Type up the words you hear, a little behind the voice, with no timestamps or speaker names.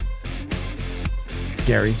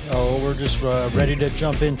Gary? Oh, we're just ready to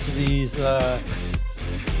jump into these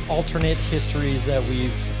alternate histories that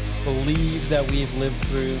we've believed that we've lived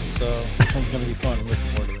through. So this one's going to be fun. I'm looking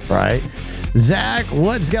forward to this. Right. Zach,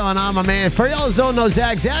 what's going on, my man? For y'all who don't know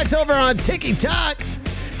Zach's over on TikTok.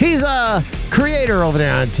 He's a creator over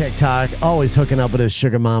there on TikTok, always hooking up with his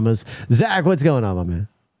sugar mamas. Zach, what's going on, my man?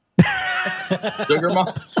 Sugar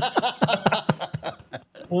mom.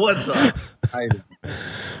 What's up?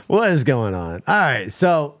 What is going on? All right,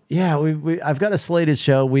 so yeah, I've got a slated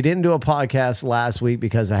show. We didn't do a podcast last week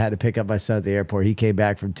because I had to pick up my son at the airport. He came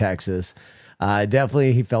back from Texas.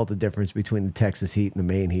 Definitely, he felt the difference between the Texas heat and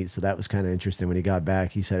the Maine heat, so that was kind of interesting. When he got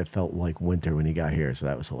back, he said it felt like winter when he got here, so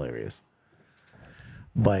that was hilarious.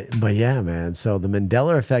 But yeah, man. So the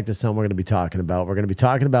Mandela effect is something we're going to be talking about. We're going to be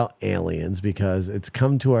talking about aliens because it's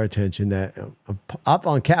come to our attention that up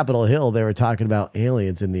on Capitol Hill they were talking about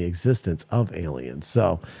aliens and the existence of aliens.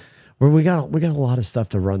 So we got a lot of stuff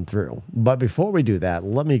to run through. But before we do that,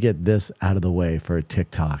 let me get this out of the way for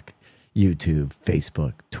TikTok, YouTube,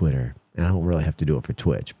 Facebook, Twitter, and I don't really have to do it for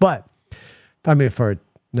Twitch. But I mean for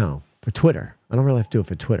Twitter. I don't really have to do it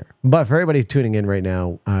for Twitter. But for everybody tuning in right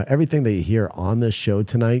now, everything that you hear on this show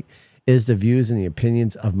tonight is the views and the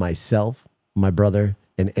opinions of myself, my brother,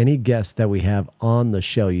 and any guest that we have on the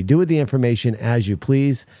show. You do with the information as you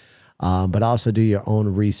please, but also do your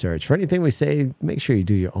own research. For anything we say, make sure you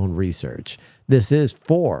do your own research. This is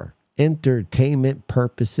for entertainment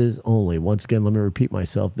purposes only. Once again, let me repeat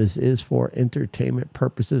myself. This is for entertainment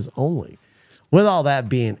purposes only. With all that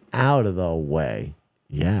being out of the way,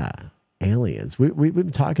 yeah. Aliens. We've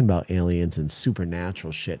been talking about aliens and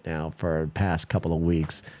supernatural shit now for the past couple of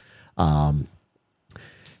weeks.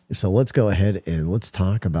 So let's go ahead and let's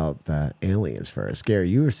talk about the aliens first. Gary,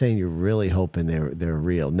 you were saying you're really hoping they're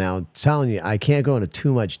real. Now, telling you, I can't go into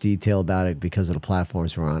too much detail about it because of the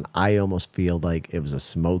platforms we're on. I almost feel like it was a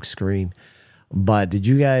smoke screen. But did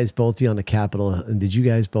you guys both be on the Capitol? Did you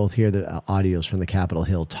guys both hear the audios from the Capitol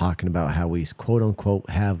Hill talking about how we quote unquote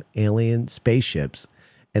have alien spaceships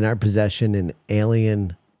in our possession and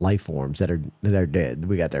alien life forms that are dead?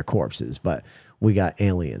 We got their corpses, but we got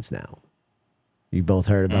aliens now. You both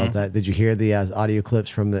heard about that? Did you hear the audio clips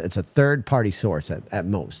from it's a third-party source at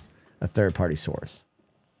most, a third-party source.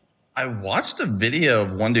 I watched a video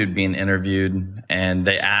of one dude being interviewed, and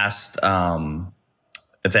they asked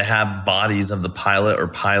if they have bodies of the pilot or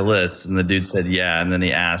pilots, and the dude said yeah, and then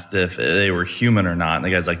he asked if they were human or not, and the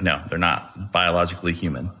guy's like, no, they're not biologically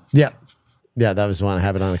human. Yeah. Yeah, that was one I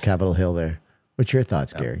have it on the Capitol Hill there. What's your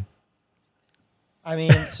thoughts, Gary? I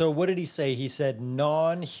mean, so what did he say? He said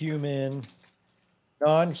non-human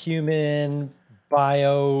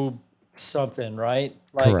bio something, right?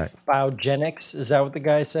 Like correct. Biogenics. Is that what the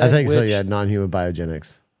guy said? I think so, yeah. Non-human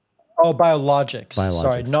biogenics. Oh, biologics.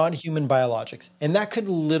 Sorry, non-human biologics. And that could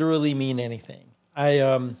literally mean anything.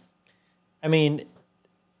 I mean,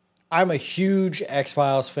 I'm a huge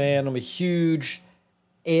X-Files fan. I'm a huge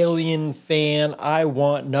Alien fan. I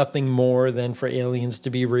want nothing more than for aliens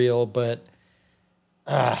to be real, but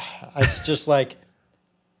it's just like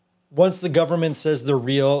once the government says they're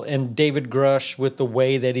real, and David Grush with the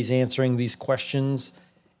way that he's answering these questions,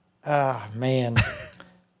 man.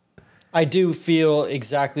 I do feel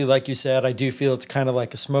exactly like you said. I do feel it's kind of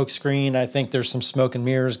like a smoke screen. I think there's some smoke and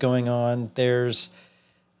mirrors going on. There's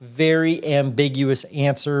very ambiguous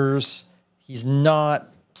answers. He's not.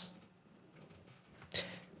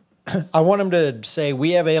 I want him to say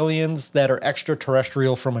we have aliens that are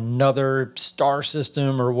extraterrestrial from another star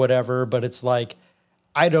system or whatever, but it's like,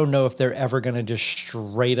 I don't know if they're ever going to just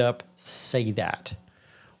straight up say that.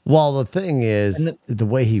 Well, the thing is, the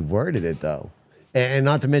way he worded it, though, and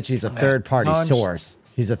not to mention he's a third-party source.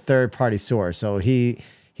 He's a third-party source. So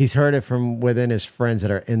he's heard it from within his friends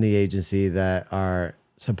that are in the agency that are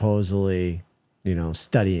supposedly,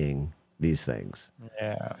 studying these things.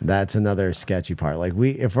 Yeah. That's another sketchy part. Like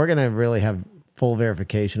if we're going to really have full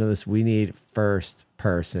verification of this, we need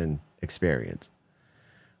first-person experience.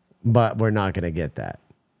 But we're not going to get that.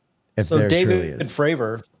 So David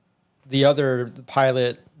Fravor, the other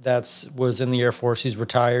pilot was in the Air Force, he's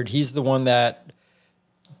retired. He's the one that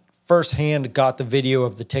firsthand got the video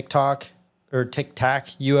of the Tic Tac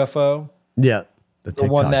UFO. Yeah. The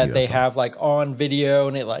one that UFO. They have like on video,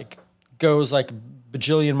 and it like goes like a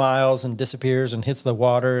bajillion miles and disappears and hits the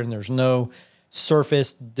water, and there's no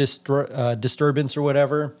surface disturbance or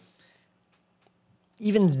whatever.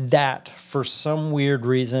 Even that, for some weird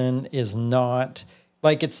reason, is not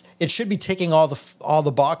like it should be ticking all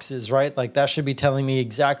the boxes, right? Like that should be telling me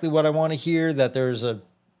exactly what I want to hear, that there's a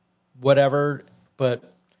whatever,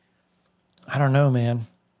 but I don't know, man.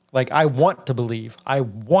 Like I want to believe. I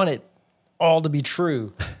want it all to be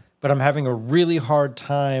true, but I'm having a really hard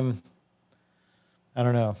time. I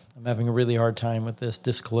don't know. I'm having a really hard time with this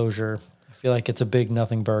disclosure. I feel like it's a big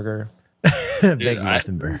nothing burger. Big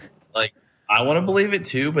nothing burger. Like, I want to believe it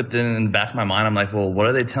too, but then in the back of my mind, I'm like, well, what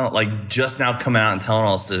are they telling? Like, just now coming out and telling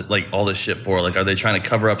us like all this shit for? Like, are they trying to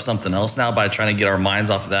cover up something else now by trying to get our minds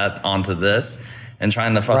off of that onto this and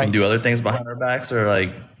trying to fucking do other things behind our backs? Or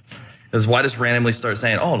like, because why just randomly start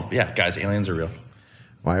saying, oh yeah, guys, aliens are real?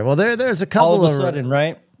 All right. Well, there's a couple all of a sudden,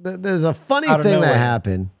 right? There's a funny thing that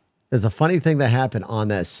happened. There's a funny thing that happened on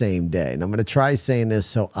that same day, and I'm going to try saying this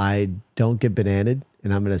so I don't get bananaed,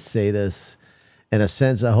 and I'm going to say this in a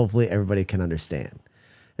sense that hopefully everybody can understand.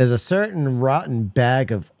 There's a certain rotten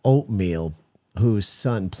bag of oatmeal whose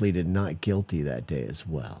son pleaded not guilty that day as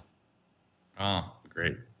well. Oh,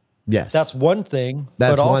 great. Yes. That's one thing.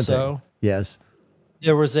 That's but one also, thing. Yes.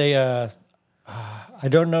 There was I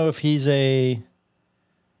don't know if he's I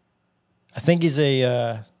think he's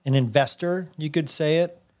an investor, you could say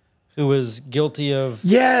it, who was guilty of.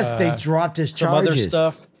 Yes, they dropped his charges. Some other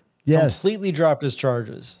stuff. Yes. Completely dropped his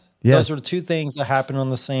charges. Yes. Those were two things that happened on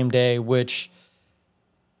the same day, which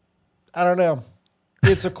I don't know.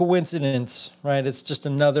 It's a coincidence, right? It's just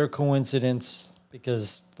another coincidence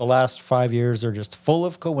because the last 5 years are just full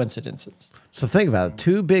of coincidences. So think about it.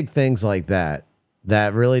 Two big things like that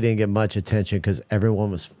really didn't get much attention because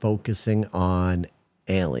everyone was focusing on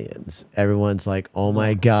aliens. Everyone's like, oh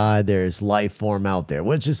my God, there's life form out there,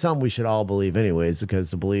 which is something we should all believe anyways,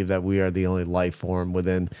 because to believe that we are the only life form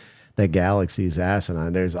within the galaxy is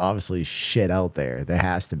asinine. There's obviously shit out there. There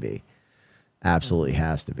has to be. Absolutely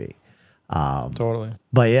has to be. Totally.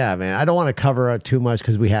 But yeah, man, I don't want to cover up too much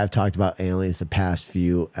because we have talked about aliens the past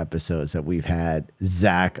few episodes that we've had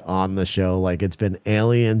Zach on the show. Like it's been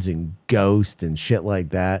aliens and ghosts and shit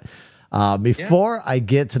like that. Before I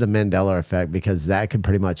get to the Mandela effect, because that could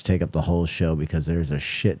pretty much take up the whole show because there's a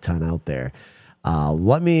shit ton out there.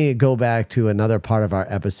 Let me go back to another part of our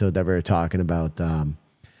episode that we were talking about.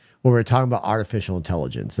 Where we were talking about artificial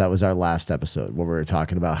intelligence. That was our last episode where we were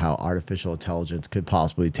talking about how artificial intelligence could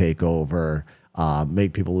possibly take over,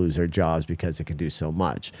 make people lose their jobs because it can do so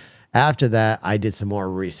much. After that, I did some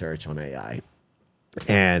more research on AI.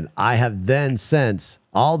 And I have then, since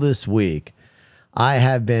all this week, I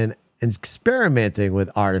have been experimenting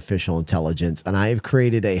with artificial intelligence, and I have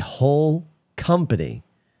created a whole company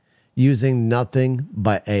using nothing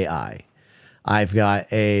but AI. I've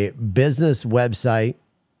got a business website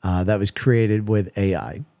that was created with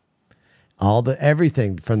AI.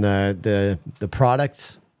 Everything from the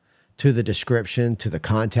products to the description to the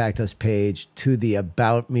contact us page to the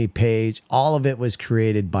about me page, all of it was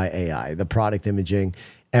created by AI. The product imaging,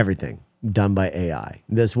 everything done by AI.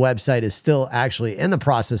 This website is still actually in the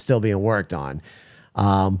process, still being worked on.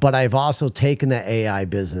 But I've also taken the AI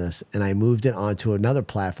business and I moved it onto another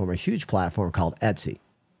platform, a huge platform called Etsy.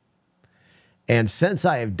 And since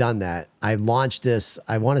I have done that, I launched this.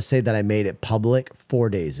 I want to say that I made it public 4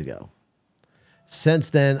 days ago.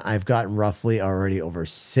 Since then, I've gotten roughly already over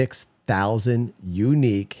 6,000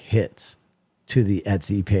 unique hits to the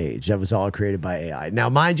Etsy page. That was all created by AI. Now,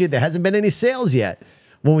 mind you, there hasn't been any sales yet.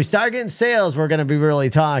 When we start getting sales, we're going to be really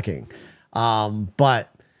talking. But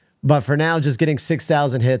for now, just getting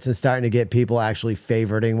 6,000 hits and starting to get people actually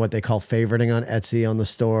favoriting, what they call favoriting on Etsy on the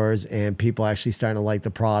stores, and people actually starting to like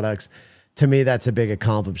the products. To me, that's a big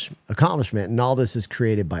accomplishment. And all this is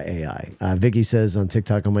created by AI. Vicky says on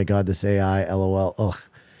TikTok, oh my God, this AI, LOL. Ugh.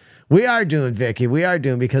 We are doing, Vicky. We are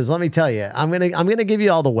doing, because let me tell you, I'm gonna give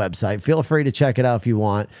you all the website. Feel free to check it out if you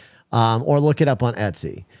want, or look it up on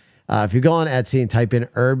Etsy. If you go on Etsy and type in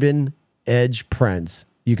Urban Edge Prints,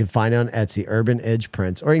 you can find it on Etsy, Urban Edge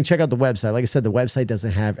Prints, or you can check out the website. Like I said, the website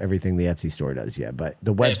doesn't have everything the Etsy store does yet, but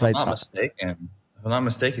the website's if I'm not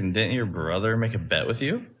mistaken, didn't your brother make a bet with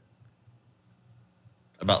you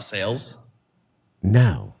about sales?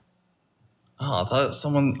 No. Oh,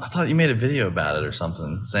 I thought you made a video about it or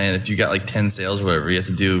something, saying if you got like 10 sales or whatever, you have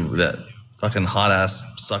to do that fucking hot ass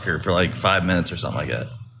sucker for like 5 minutes or something like that.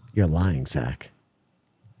 You're lying, Zach.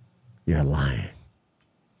 You're lying.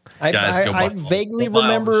 I vaguely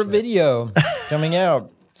remember a video coming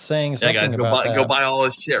out saying something about that. Go buy all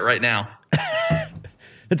this shit right now.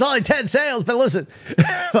 It's only 10 sales, but listen,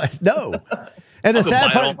 no. And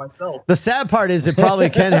the sad part is it probably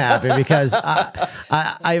can happen because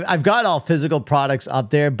I've got all physical products up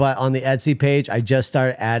there, but on the Etsy page, I just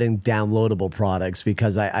started adding downloadable products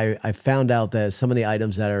because I found out that some of the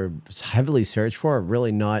items that are heavily searched for are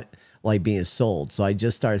really not like being sold. So I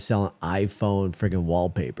just started selling iPhone friggin'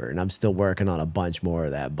 wallpaper, and I'm still working on a bunch more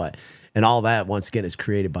of that. And all that, once again, is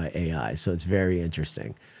created by AI. So it's very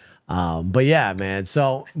interesting. But yeah, man.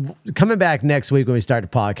 So coming back next week when we start the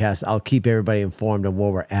podcast, I'll keep everybody informed of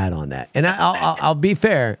where we're at on that. And I'll be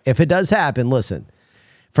fair. If it does happen, listen,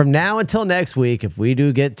 from now until next week, if we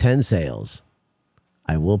do get 10 sales,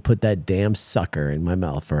 I will put that damn sucker in my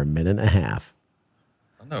mouth for a minute and a half.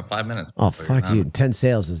 No, 5 minutes. Oh, fuck you. 10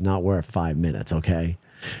 sales is not worth 5 minutes, okay?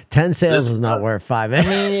 10 sales is not worth 5 minutes.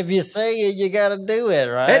 I mean, if you say it, you got to do it,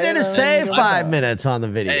 right? It didn't say 5 minutes on the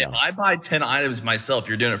video. Hey, if I buy 10 items myself,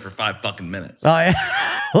 you're doing it for 5 fucking minutes. Oh, yeah.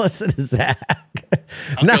 Listen to Zach.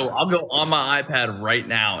 I'll go on my iPad right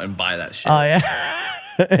now and buy that shit. Oh, yeah.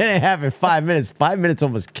 It ain't having 5 minutes. 5 minutes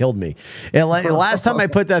almost killed me. Last time I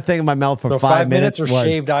put that thing in my mouth for 5 minutes or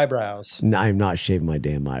shaved eyebrows. No, I'm not shaving my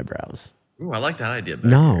damn eyebrows. Ooh, I like that idea.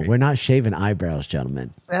 No, we're not shaving eyebrows, gentlemen.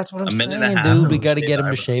 That's what I'm saying, dude. We got to get him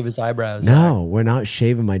to shave his eyebrows. No, we're not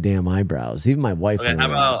shaving my damn eyebrows. Even my wife. Okay, how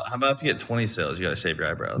about if you get 20 sales, you got to shave your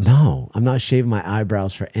eyebrows? No, I'm not shaving my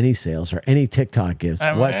eyebrows for any sales or any TikTok gifts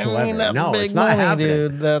whatsoever. No, it's not happening,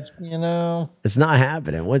 dude. That's it's not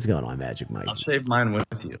happening. What's going on, Magic Mike? I'll shave mine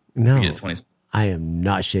with you. No, if you get 20 I am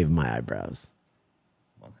not shaving my eyebrows.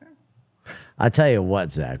 Okay. I tell you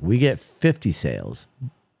what, Zach, we get 50 sales.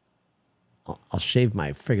 I'll shave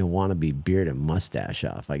my friggin' wannabe beard and mustache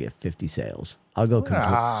off. I get 50 sales. I'll go.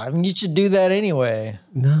 I mean, you should do that anyway.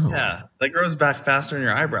 No. Yeah, that grows back faster than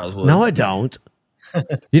your eyebrows will. No, I don't.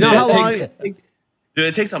 You know how long? Dude,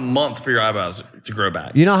 it takes a month for your eyebrows to grow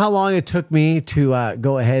back. You know how long it took me to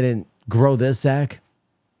go ahead and grow this, Zach?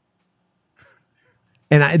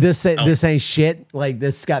 And this ain't shit. Like,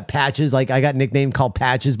 this got patches. Like, I got nicknamed called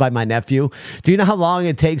Patches by my nephew. Do you know how long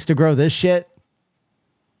it takes to grow this shit?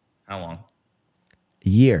 How long? A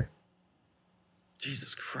year.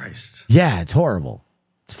 Jesus Christ. Yeah, it's horrible.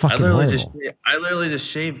 It's fucking horrible. I literally just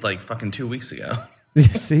shaved like fucking 2 weeks ago.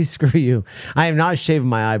 See, screw you. I am not shaving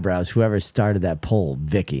my eyebrows. Whoever started that poll,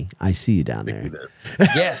 Vicky, I see you down there.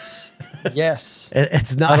 Yes. Yes.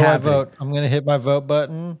 It's not How do happening. I vote? I'm going to hit my vote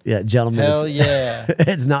button. Yeah, gentlemen. Hell yeah.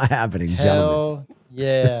 It's not happening, gentlemen. Hell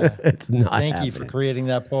yeah. It's not Thank happening. you for creating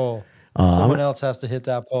that poll. Someone else has to hit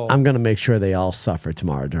that poll. I'm going to make sure they all suffer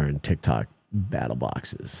tomorrow during TikTok battle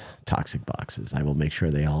boxes, toxic boxes. I will make sure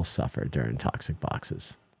they all suffer during toxic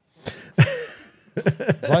boxes.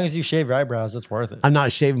 As long as you shave your eyebrows, it's worth it. I'm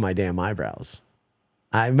not shaving my damn eyebrows.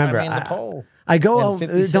 I remember the poll. I go out, it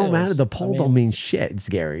don't sales. matter. The poll don't mean shit. It's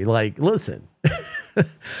Gary. Like, listen,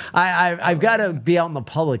 I've got to be out in the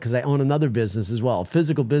public because I own another business as well,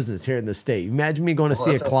 physical business here in the state. Imagine me going to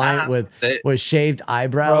see a client with shaved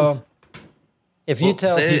eyebrows. Bro, if you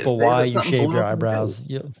tell people why you shaved your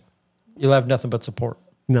eyebrows, you'll have nothing but support.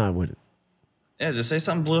 No, I wouldn't. Yeah, just say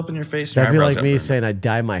something blew up in your face. That'd be like me saying I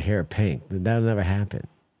dye my hair pink. That'll never happen.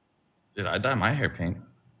 Dude, I dye my hair pink.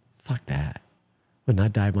 Fuck that. Would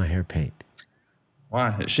not dye my hair pink.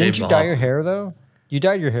 Why? Didn't you dye your hair though? You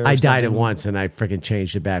dyed your hair. I dyed it once and I freaking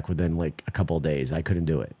changed it back within like a couple of days. I couldn't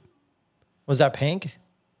do it. Was that pink?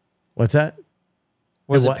 What's that?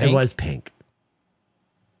 Was it pink? It was pink.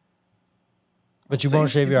 But you won't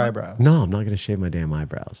shave your eyebrows. No, I'm not going to shave my damn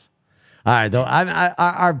eyebrows. All right, though.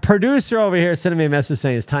 Our producer over here sending me a message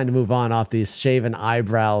saying it's time to move on off these shaven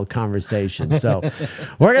eyebrow conversation. So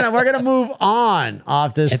we're gonna move on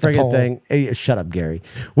off this friggin' thing. Hey, shut up, Gary.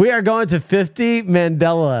 We are going to 50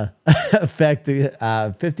 Mandela effect. 50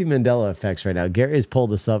 Mandela effects right now. Gary has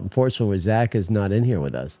pulled us up. Unfortunately, Zach is not in here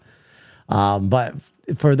with us. But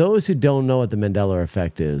for those who don't know what the Mandela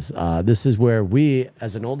effect is, this is where we,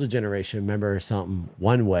 as an older generation, remember something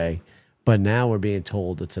one way, but now we're being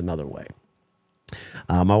told it's another way.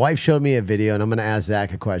 My wife showed me a video, and I'm going to ask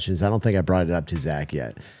Zach a question. I don't think I brought it up to Zach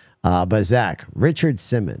yet. But Zach, Richard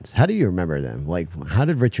Simmons, how do you remember them? Like, how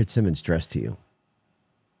did Richard Simmons dress to you?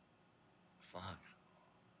 Fuck.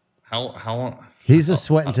 How? He's a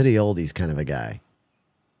sweating to the oldies kind of a guy.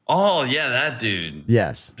 Oh, yeah, that dude.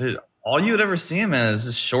 Yes. Dude, all you would ever see him in is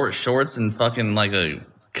just short shorts and fucking like a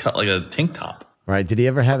tank top. Right. Did he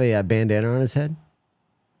ever have a bandana on his head?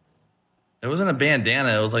 It wasn't a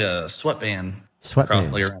bandana. It was like a sweatband.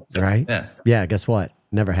 Sweatband, right? Yeah. Yeah, guess what?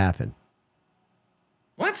 Never happened.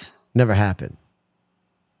 What? Never happened.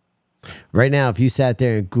 Right now, if you sat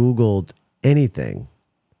there and Googled anything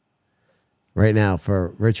right now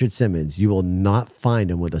for Richard Simmons, you will not find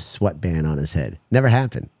him with a sweatband on his head. Never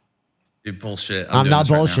happened. Dude, bullshit. I'm not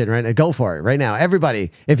bullshitting right now. Go for it right now.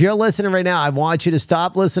 Everybody, if you're listening right now, I want you to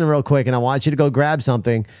stop listening real quick and I want you to go grab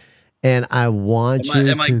something. And I want you to...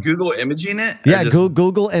 Am I Google imaging it? Yeah,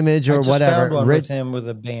 Google image or whatever. Found one with him with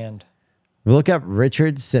a band. Look up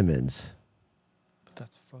Richard Simmons. But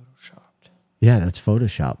that's photoshopped. Yeah, that's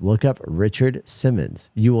Photoshop. Look up Richard Simmons.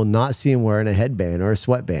 You will not see him wearing a headband or a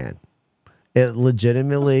sweatband. It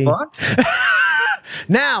legitimately. Fuck?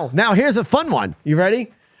 Now here's a fun one. You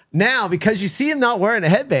ready? Now, because you see him not wearing a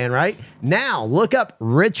headband, right? Now, look up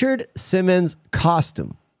Richard Simmons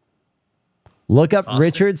costume. Look up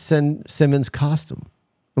Richard Simmons costume.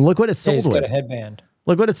 And look what it's sold he's with. got a headband.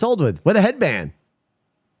 Look what it's sold with. With a headband.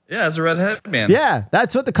 Yeah, it's a red headband. Yeah,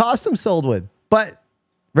 that's what the costume sold with. But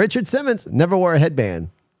Richard Simmons never wore a headband.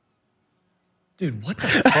 Dude, what the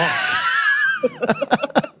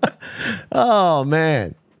fuck? Oh,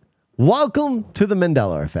 man. Welcome to the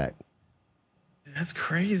Mandela effect. That's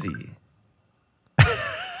crazy.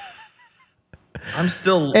 I'm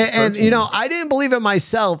still and you know, I didn't believe it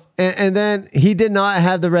myself. And then he did not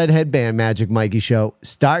have the red headband, Magic Mikey show.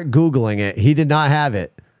 Start Googling it. He did not have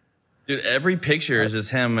it. Dude, every picture is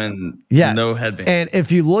just him and no headband. And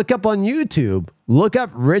if you look up on YouTube, look up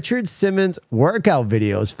Richard Simmons workout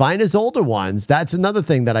videos, find his older ones. That's another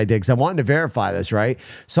thing that I did because I wanted to verify this, right?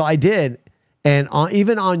 So I did. And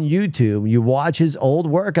even on YouTube, you watch his old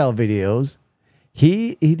workout videos.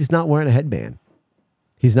 He's not wearing a headband.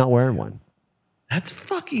 He's not wearing one. That's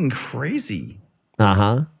fucking crazy.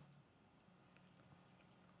 Uh-huh.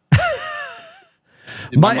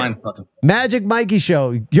 My mind fucking. Magic Mikey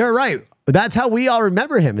show. You're right. That's how we all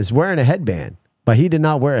remember him, is wearing a headband. But he did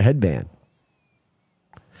not wear a headband.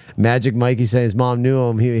 Magic Mikey said his mom knew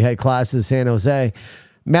him. He had classes in San Jose.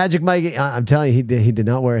 Magic Mikey, I'm telling you, he did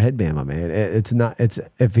not wear a headband, my man.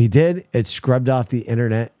 If he did, it scrubbed off the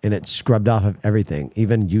internet and it scrubbed off of everything,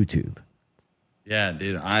 even YouTube. Yeah,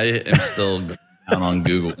 dude, I am still down on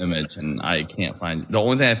Google Image and I can't find. The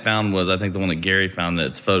only thing I found was I think the one that Gary found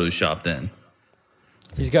that's photoshopped in.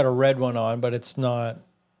 He's got a red one on, but it's not.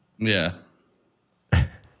 Yeah.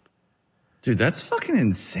 Dude, that's fucking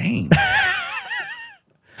insane.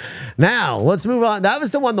 Now, let's move on. That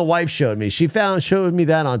was the one the wife showed me. She showed me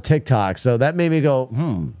that on TikTok. So that made me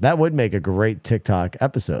go, that would make a great TikTok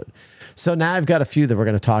episode. So now I've got a few that we're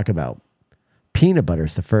going to talk about. Peanut butter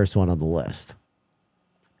is the first one on the list.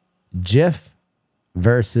 Jif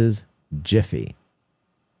versus Jiffy.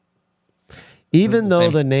 Even though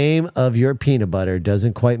the name of your peanut butter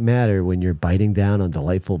doesn't quite matter when you're biting down on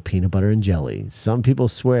delightful peanut butter and jelly, some people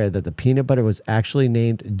swear that the peanut butter was actually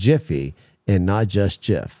named Jiffy and not just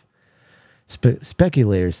Jif.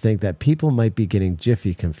 Speculators think that people might be getting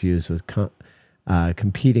Jiffy confused with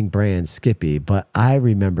competing brand Skippy, but I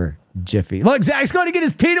remember Jiffy. Look, Zach's going to get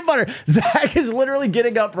his peanut butter. Zach is literally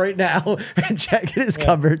getting up right now and checking his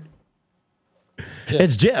cupboard.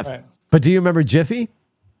 It's Jif. Right. But do you remember Jiffy?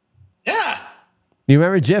 Yeah. You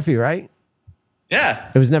remember Jiffy, right?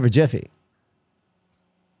 Yeah. It was never Jiffy.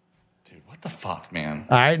 Dude, what the fuck, man?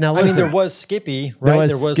 All right, now listen. I mean, there was Skippy, right?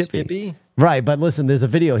 There was Skippy. Right, but listen, there's a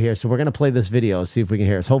video here, so we're going to play this video, see if we can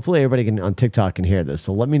hear this. Hopefully everybody on TikTok can hear this.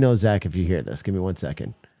 So let me know, Zach, if you hear this. Give me 1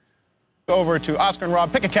 second. Over to Oscar and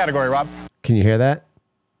Rob. Pick a category, Rob. Can you hear that?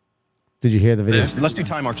 Did you hear the video? Let's do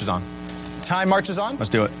time marches on. Time marches on? Let's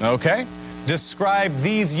do it. Okay. Describe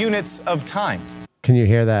these units of time. Can you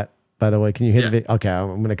hear that, by the way? Can you hear the video? Okay, I'm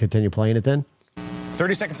going to continue playing it then.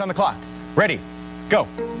 30 seconds on the clock. Ready. Go.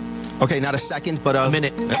 Okay, not a second, but a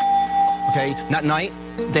minute. Okay, not night.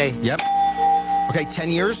 Day. Yep. Okay, 10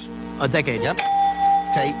 years. A decade. Yep.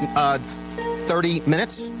 Okay, 30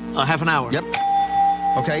 minutes. Half an hour. Yep.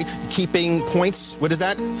 Okay, keeping points. What is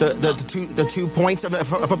that? The 2 points of a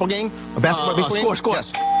football game, a basketball game. Score.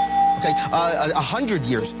 Yes. Okay, 100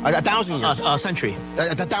 years, 1,000 years. A century.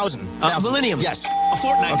 1,000. Millennium. Yes. A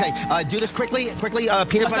fortnight. Okay, do this quickly.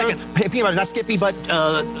 Peanut butter. Second. Peanut butter, not Skippy, but the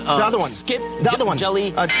other one. Skip. The other one.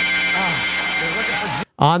 Jelly.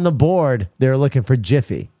 On the board, they're looking for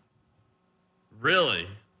Jiffy. Really?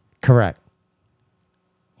 Correct.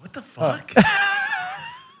 What the fuck?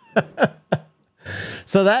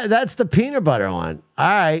 So that's the peanut butter one. All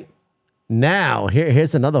right. Now,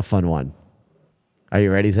 here's another fun one. Are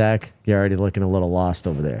you ready, Zach? You're already looking a little lost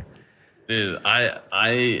over there. Dude, I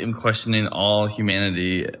am questioning all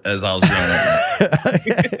humanity as I was growing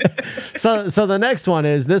up. So the next one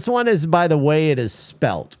is, this one is by the way it is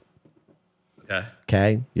spelt.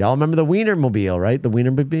 Okay. Y'all remember the Wienermobile, right? The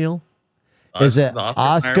Wienermobile? Is it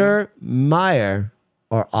Oscar Mayer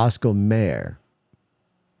or Oscar Mayer?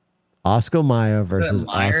 Oscar Mayer versus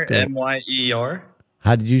Oscar. M-Y-E-R?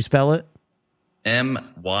 How did you spell it?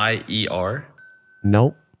 M-Y-E-R?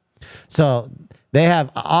 Nope. So they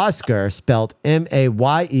have Oscar spelled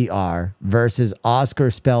M-A-Y-E-R versus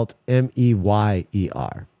Oscar spelled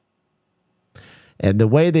M-E-Y-E-R. And the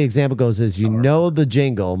way the example goes is, you know the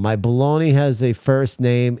jingle, my baloney has a first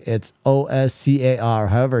name, it's O-S-C-A-R.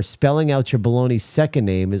 However, spelling out your baloney's second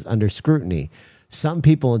name is under scrutiny. Some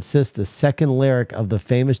people insist the second lyric of the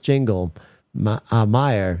famous jingle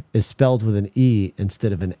Meyer is spelled with an E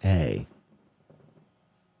instead of an A.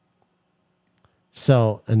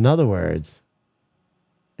 So, in other words,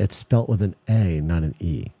 it's spelled with an A, not an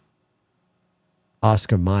E.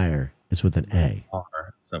 Oscar Mayer is with an A.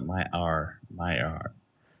 So my R.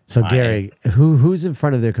 So Gary, who's in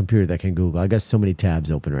front of their computer that can Google? I got so many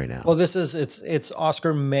tabs open right now. Well, it's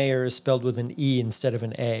Oscar Mayer is spelled with an E instead of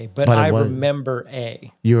an A, but I remember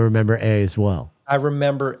A. You remember A as well. I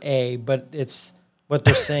remember A, but it's what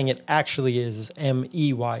they're saying it actually is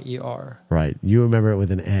Meyer. Right. You remember it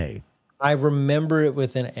with an A. I remember it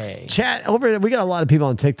with an A. Chat over. We got a lot of people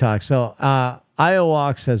on TikTok. So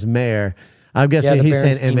Iowalk says Mayor. I'm guessing he's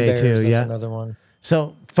saying M-A too. That's yeah. another one.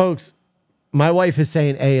 So folks, my wife is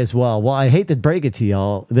saying A as well. Well, I hate to break it to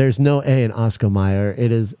y'all. There's no A in Oscar Mayer.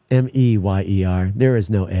 It is Meyer. There is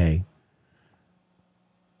no A.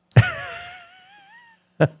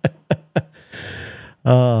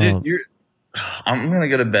 Dude, I'm going to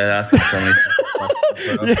go to bed asking so many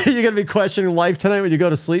questions. You're going to be questioning life tonight when you go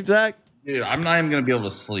to sleep, Zach? Dude, I'm not even going to be able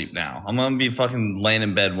to sleep now. I'm going to be fucking laying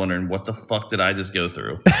in bed wondering what the fuck did I just go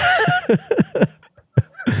through?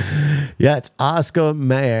 Yeah, it's Oscar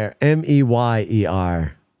Mayer,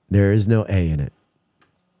 Meyer. There is no A in it.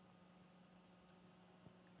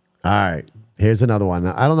 All right, here's another one.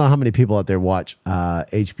 I don't know how many people out there watch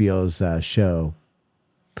HBO's show,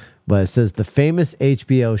 but it says the famous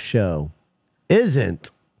HBO show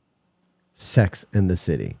isn't Sex and the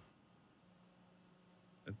City.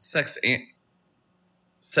 It's Sex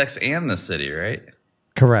and the City, right?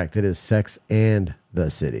 Correct. It is Sex and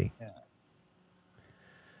the City. Yeah.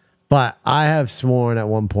 But I have sworn at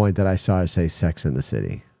one point that I saw her say Sex in the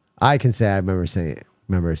City. I can say I remember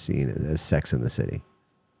seeing it as Sex in the City.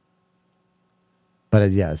 But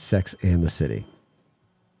yeah, it's Sex and the City.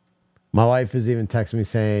 My wife is even texting me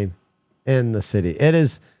saying in the city. It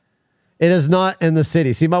is not in the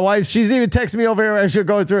city. See, my wife, she's even texting me over here as you're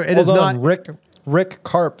going through. It is not. Rick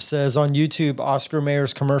Karp says on YouTube, Oscar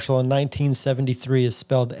Mayer's commercial in 1973 is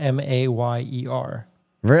spelled Mayer.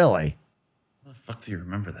 Really? How the fuck do you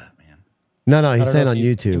remember that, man? No, he's saying on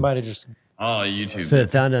YouTube. You might have just... Oh, YouTube. So it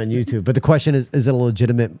found it on YouTube. But the question is it a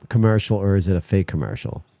legitimate commercial or is it a fake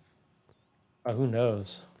commercial? Who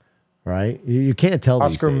knows? Right? You can't tell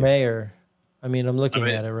Oscar these days. Mayer. I mean, I'm looking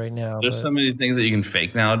at it right now. There's so many things that you can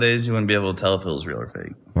fake nowadays. You wouldn't be able to tell if it was real or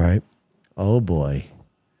fake. Right? Oh, boy.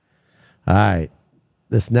 All right.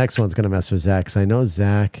 This next one's going to mess with Zach because I know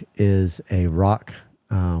Zach is a rock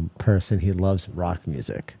person. He loves rock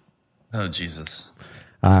music. Oh, Jesus.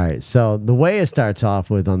 All right. So the way it starts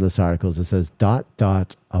off with on this article is it says ...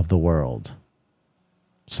 of the world.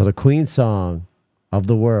 So the Queen song of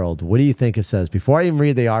the world. What do you think it says? Before I even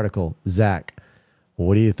read the article, Zach,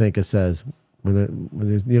 what do you think it says? We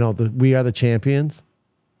are the champions?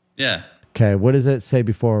 Yeah. Okay. What does it say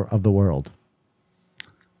before of the world?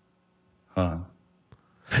 Huh.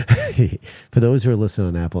 For those who are listening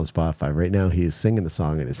on Apple and Spotify, right now he's singing the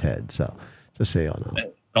song in his head. So just so y'all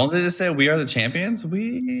know. Don't they just say we are the champions?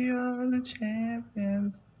 We are the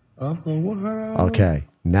champions of the world. Okay.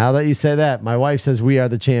 Now that you say that, my wife says we are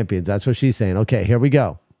the champions. That's what she's saying. Okay, here we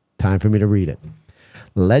go. Time for me to read it.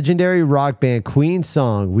 Legendary rock band Queen's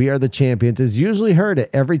song, We Are the Champions, is usually heard at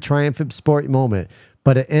every triumphant sport moment,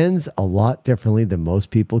 but it ends a lot differently than most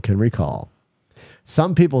people can recall.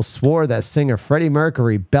 Some people swore that singer Freddie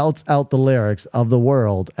Mercury belts out the lyrics of the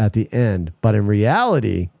world at the end, but in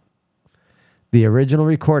reality, the original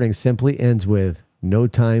recording simply ends with no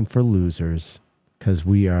time for losers because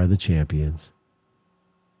we are the champions.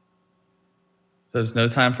 So there's no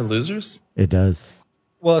time for losers? It does.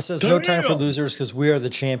 Well, it says no time for losers because we are the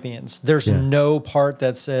champions. There's no part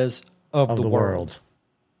that says of the world.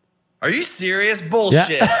 Are you serious?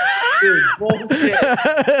 Bullshit. Yeah. Dude, bullshit.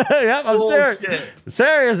 Yep, I'm serious.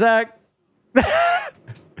 Serious, Zach.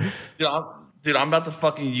 Dude, I'm about to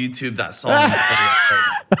fucking YouTube that song.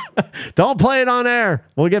 Don't play it on air.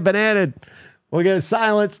 We'll get bananaed. We'll get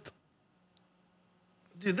silenced.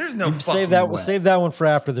 Dude, there's no fucking save that. way. Save that one for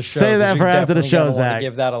after the show. Save that for after the show, Zach.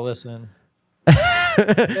 Give that a listen.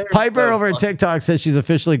 Piper over at TikTok says she's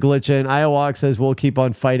officially glitching. Iowalk says we'll keep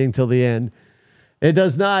on fighting till the end. It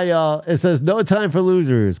does not, y'all. It says no time for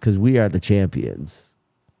losers because we are the champions.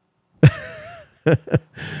 Dude,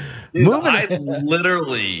 I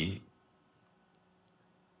literally...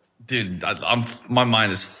 Dude, my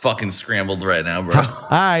mind is fucking scrambled right now, bro. All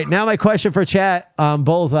right, now my question for chat on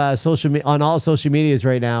both on all social medias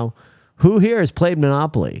right now: who here has played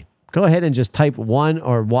Monopoly? Go ahead and just type one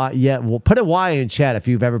or Y. Yeah, we'll put a Y in chat if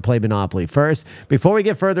you've ever played Monopoly. First, before we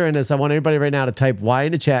get further in this, I want everybody right now to type Y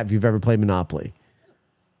in the chat if you've ever played Monopoly.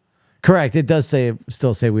 Correct. It does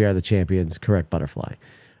still say we are the champions. Correct, Butterfly.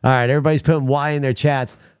 All right, everybody's putting Y in their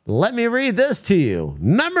chats. Let me read this to you.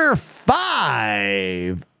 Number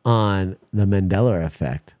 5 on the Mandela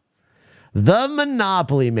effect. The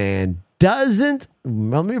Monopoly Man doesn't,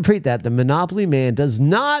 let me repeat that. The Monopoly Man does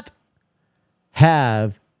not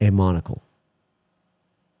have a monocle.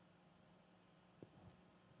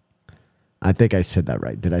 I think I said that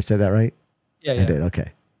right. Did I say that right? Yeah, I did.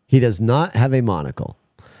 Okay. He does not have a monocle.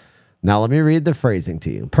 Now, let me read the phrasing to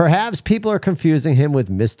you. Perhaps people are confusing him with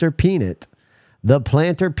Mr. Peanut, the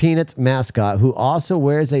Planter Peanuts mascot, who also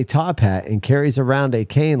wears a top hat and carries around a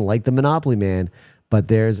cane like the Monopoly Man.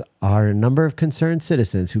 But are a number of concerned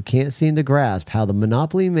citizens who can't seem to grasp how the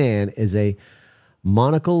Monopoly Man is a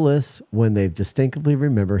monocle-less when they distinctly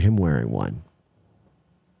remember him wearing one.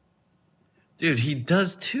 Dude, he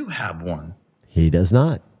does too have one. He does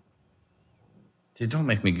not. Dude, don't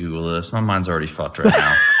make me Google this. My mind's already fucked right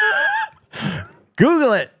now.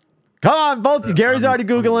 Google it. Come on, both of you. Gary's already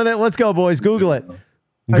Googling it. Let's go, boys. Google it.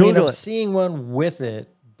 I'm seeing one with it,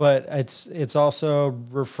 but it's also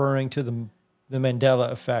referring to the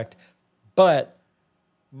Mandela effect. But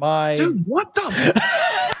dude, what the?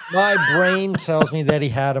 My brain tells me that he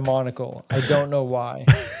had a monocle. I don't know why.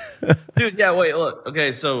 Dude, yeah, wait, look.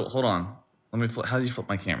 Okay, so hold on. Let me flip. How do you flip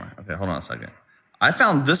my camera? Okay, hold on a second. I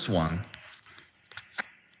found this one.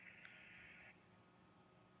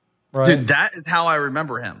 Right. Dude, that is how I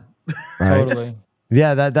remember him. Right. Totally.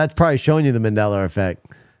 Yeah, that's probably showing you the Mandela effect.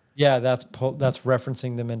 Yeah, that's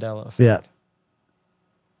referencing the Mandela effect. Yeah.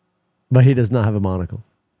 But he does not have a monocle.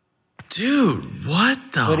 Dude, what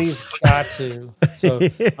the? But he's got to. So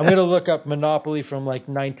I'm going to look up Monopoly from like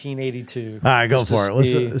 1982. All right, go for it.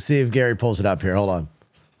 Let's see if Gary pulls it up here. Hold on.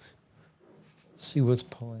 Let's see what's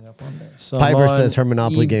pulling up on this. So Piper says her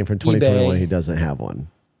Monopoly game from 2021. eBay. He doesn't have one.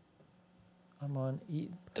 I'm on.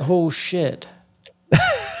 Oh, shit.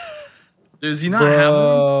 Does he not have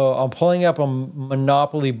one? I'm pulling up a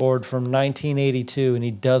Monopoly board from 1982, and he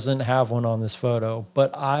doesn't have one on this photo.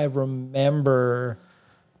 But I remember.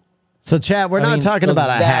 So, Chad, we're not talking about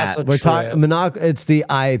a hat. We're talking it's the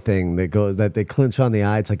eye thing that they clinch on the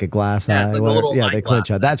eye. It's like a glass eye. Like they clinch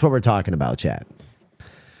on. That's what we're talking about, Chad.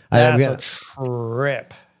 That's a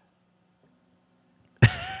trip.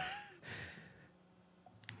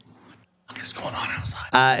 What is going on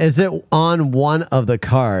outside? Is it on one of the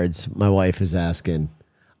cards? My wife is asking.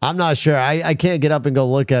 I'm not sure. I can't get up and go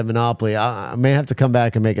look at Monopoly. I may have to come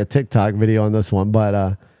back and make a TikTok video on this one.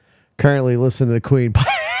 But currently, listen to the Queen.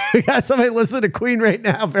 We got somebody listening to Queen right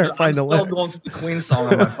now. I'm still going through the Queen song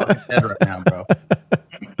on my fucking head right now, bro.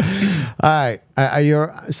 All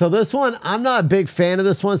right. So this one, I'm not a big fan of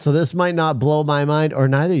this one, so this might not blow my mind or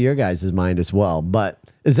neither your guys' mind as well. But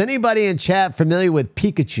is anybody in chat familiar with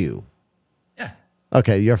Pikachu? Yeah.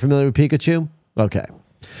 Okay, you're familiar with Pikachu? Okay.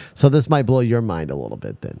 So this might blow your mind a little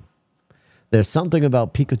bit then. There's something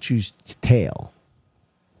about Pikachu's tail.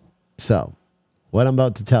 So what I'm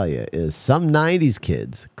about to tell you is some 90s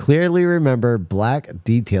kids clearly remember black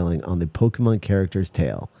detailing on the Pokemon character's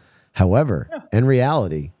tail. However, in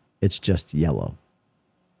reality, it's just yellow.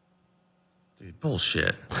 Dude,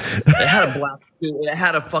 bullshit. It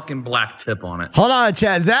had a fucking black tip on it. Hold on,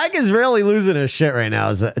 Chad. Zach is really losing his shit right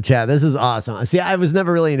now. Chad, this is awesome. See, I was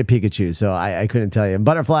never really into Pikachu, so I couldn't tell you. And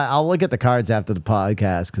Butterfly, I'll look at the cards after the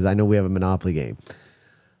podcast because I know we have a Monopoly game.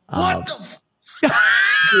 What the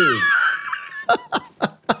dude.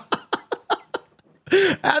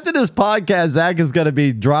 After this podcast, Zach is going to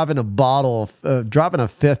be dropping a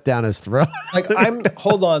fifth down his throat.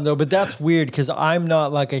 Hold on though, but that's weird because I'm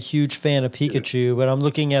not like a huge fan of Pikachu, but I'm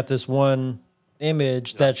looking at this one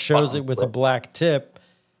image that shows it with a black tip,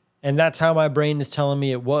 and that's how my brain is telling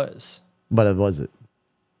me it was. But it wasn't.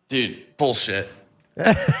 Dude, bullshit.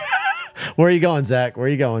 Where are you going, Zach? Where are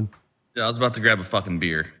you going? Yeah, I was about to grab a fucking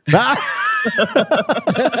beer.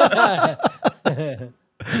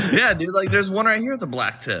 Yeah, dude, like there's one right here with a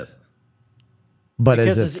black tip. But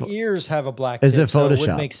because his ears have a black tip, is it Photoshop? So it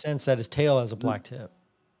would make sense that his tail has a black tip.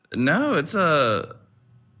 No, it's a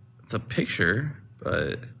picture,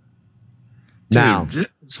 but now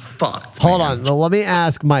it's fucked. Hold on. Well, let me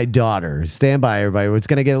ask my daughter. Stand by, everybody. It's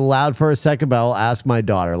going to get loud for a second, but I'll ask my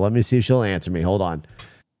daughter. Let me see if she'll answer me. Hold on.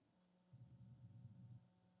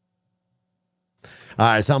 All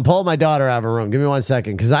right, so I'm pulling my daughter out of her room. Give me 1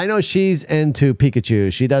 second, because I know she's into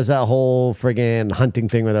Pikachu. She does that whole friggin' hunting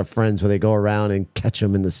thing with her friends where they go around and catch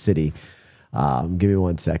them in the city. Give me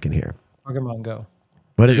 1 second here. Pokemon Go.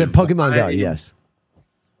 What is it? Pokemon Go, yes.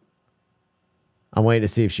 I'm waiting to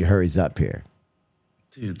see if she hurries up here.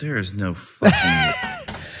 Dude, there is no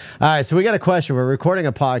fucking... All right, so we got a question. We're recording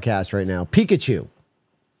a podcast right now. Pikachu.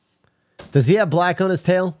 Does he have black on his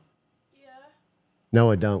tail? Yeah.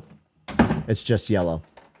 No, it don't. It's just yellow.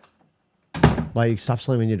 Why you stop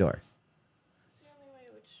slamming your door? It's the only way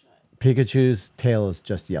it would shut. Pikachu's tail is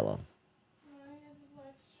just yellow. No, he has a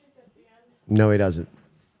black streak at the end. No, he doesn't.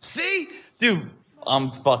 See? Dude, I'm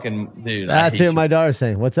fucking... Dude, That's what my daughter's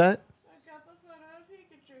saying. What's that? I got the photo of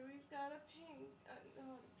Pikachu. He's got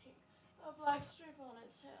a black strip on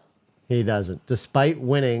his tail. He doesn't. Despite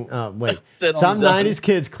winning... wait. Said Some on the- 90s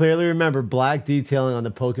kids clearly remember black detailing on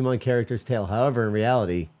the Pokemon character's tail. However, in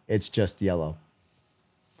reality, it's just yellow.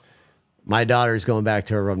 My daughter's going back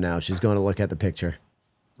to her room now. She's going to look at the picture.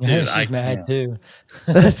 Yeah, she's mad too.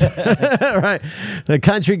 Right. The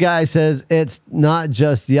country guy says it's not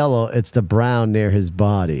just yellow, it's the brown near his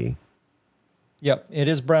body. Yep, it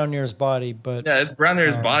is brown near his body, but Yeah, it's brown near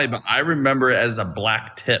his body, but I remember it as a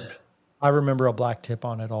black tip. I remember a black tip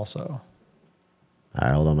on it also. All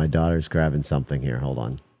right, hold on. My daughter's grabbing something here. Hold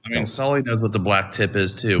on. I mean, Sully knows what the black tip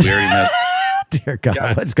is too. We already know. Dear God,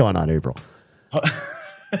 Guys. what's going on, April? Hold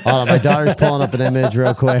on, my daughter's pulling up an image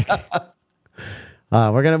real quick.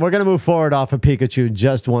 We're gonna move forward off of Pikachu.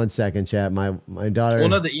 Just 1 second, chat. My daughter. Well,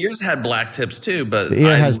 no, the ears had black tips too, but The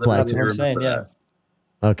ear has black That's what I'm tips. saying. Yeah.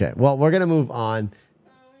 Okay, well, we're gonna move on.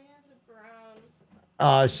 Oh, he has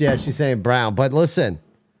a brown. Yeah, she's saying brown, but listen,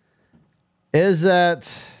 is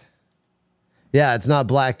that? Yeah, it's not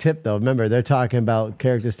black tip though. Remember, they're talking about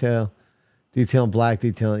character's tail, detailing black,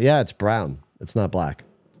 detailing. Yeah, it's brown. It's not black.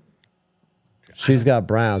 She's got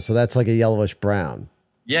brown, so that's like a yellowish brown.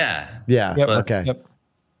 Yeah. Yeah. Yep. Okay. Yep.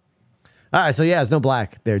 All right. So yeah, it's no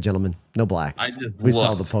black there, gentlemen. No black. We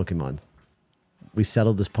solved the Pokemon. We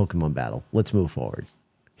settled this Pokemon battle. Let's move forward.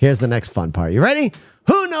 Here's the next fun part. You ready?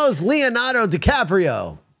 Who knows Leonardo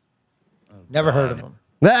DiCaprio? Never heard of him.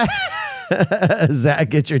 Zach,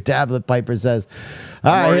 get your tablet. Piper says.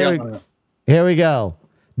 All right. Here we go.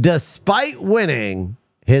 Despite winning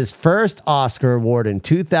his first Oscar award in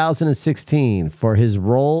 2016 for his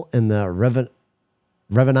role in the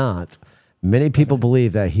Revenant, many people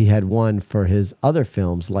believe that he had won for his other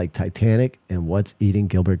films like Titanic and What's Eating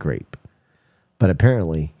Gilbert Grape. But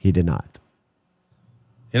apparently he did not.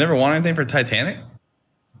 He never won anything for Titanic?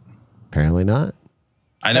 Apparently not.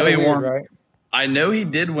 I know he Kinda won. weird, right? I know he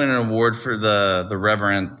did win an award for the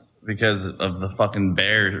Reverend because of the fucking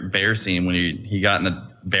bear scene when he got in a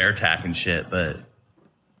bear attack and shit, but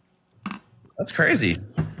that's crazy.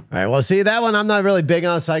 All right. Well, see, that one I'm not really big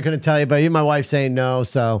on, so I couldn't tell you, but you and my wife saying no,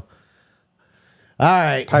 so. All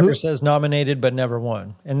right. Piper says nominated but never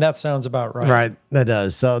won, and that sounds about right. Right. That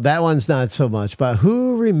does. So that one's not so much, but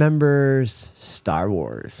who remembers Star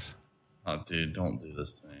Wars? Oh, dude, don't do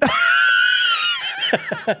this to me.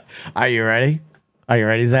 Are you ready? Are you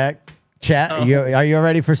ready, Zach? Chat, are you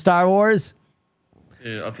ready for Star Wars?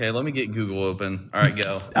 Dude, okay, let me get Google open. All right,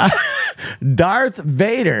 go. Darth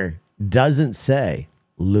Vader doesn't say,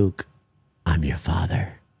 Luke, I'm your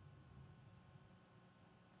father.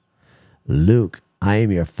 Luke, I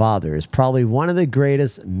am your father is probably one of the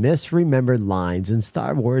greatest misremembered lines in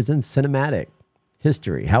Star Wars and cinematic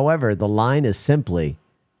history. However, the line is simply,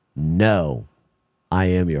 no, I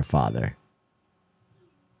am your father.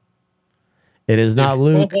 It is not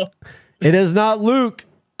Luke. It is not Luke.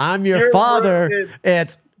 I'm your father. Ruined.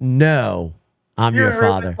 It's no, I'm your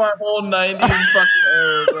father. My whole 90s fucking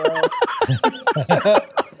era,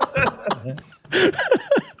 bro.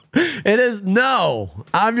 It is no,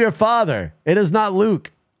 I'm your father. It is not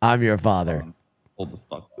Luke. I'm your father. Hold the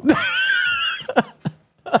fuck up.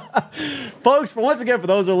 Folks, once again, for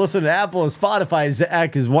those who are listening to Apple and Spotify,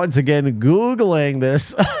 Zach is once again Googling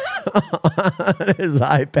this on his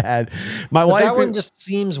iPad. My wife. That one just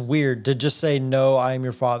seems weird to just say, no, I am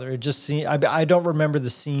your father. It just seems, I don't remember the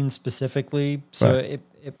scene specifically. So Right.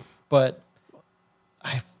 but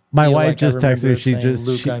My feel wife like I just texted me. remember She saying, just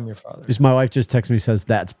Luke, she- I'm your father. my wife just texted me. Says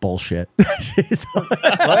that's bullshit. She's like,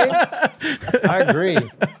 Right? I agree.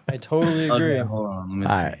 I totally agree. Okay, hold on. Let me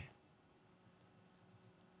all see. right.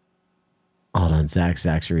 Hold on,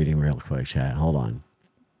 Zach's reading real quick, chat. Hold on.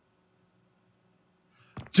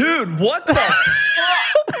 Dude, what the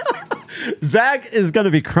Zach is going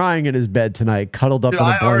to be crying in his bed tonight, cuddled up Dude, in a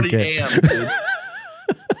I already blanket. am,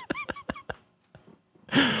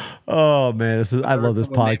 dude. Oh man, I love this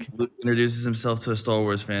podcast. Luke introduces himself to a Star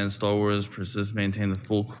Wars fan. Star Wars persists maintain the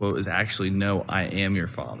full quote is actually no, I am your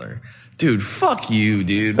father. Dude, fuck you,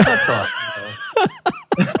 dude. What the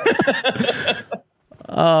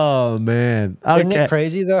Oh man, Isn't okay. it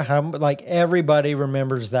crazy though? How like everybody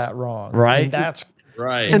remembers that wrong, Right. And that's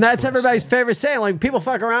right. And that's everybody's favorite saying. Like people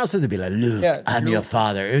fuck around, so to be like, Luke, Yeah, I'm your Luke.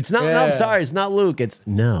 father. It's not. No, I'm Yeah. sorry, it's not Luke. It's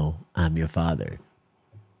no, I'm your father.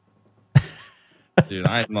 Dude,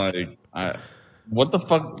 I'm like, what the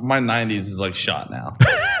fuck? My 90s is like shot now.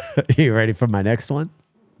 You ready for my next one?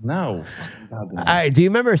 No. All right. Do you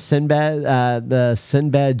remember Sinbad, the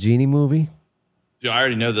Sinbad Genie movie? Dude, I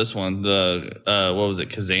already know this one. The what was it,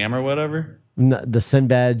 Kazam or whatever? No, the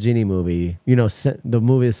Sinbad Genie movie. You know, the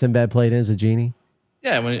movie that Sinbad played in as a genie.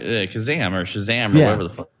 Yeah, when Kazam or Shazam or whatever the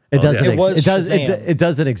fuck. It doesn't. Yeah. It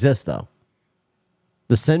doesn't exist though.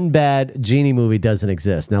 The Sinbad Genie movie doesn't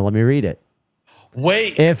exist. Now let me read it.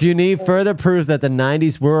 Wait. If you need further proof that the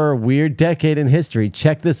 90s were a weird decade in history,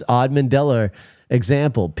 check this odd Mandela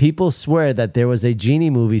example. People swear that there was a genie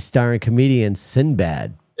movie starring comedian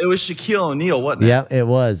Sinbad. It was Shaquille O'Neal, wasn't it? Yeah, it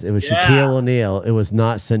was. It was Shaquille O'Neal. It was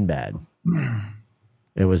not Sinbad.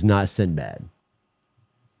 It was not Sinbad.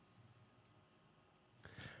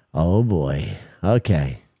 Oh boy.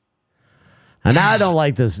 Okay. And I don't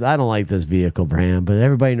like this. I don't like this vehicle brand, but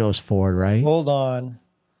everybody knows Ford, right? Hold on.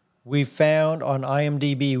 We found on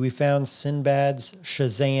IMDb, we found Sinbad's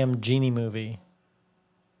Shazam Genie movie.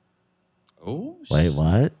 Oh, Wait,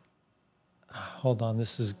 what? Hold on,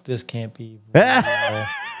 this can't be real.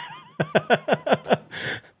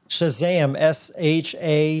 Shazam,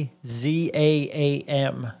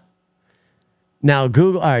 SHAZAAM. Now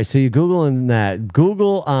Google. All right, so you Googling that.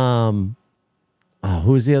 Google.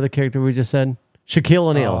 Who was the other character we just said? Shaquille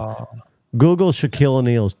O'Neal. Google Shaquille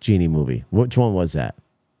O'Neal's Genie movie. Which one was that?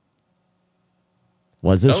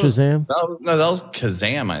 Was it Shazam? No, that was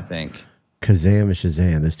Kazam, I think. Kazam and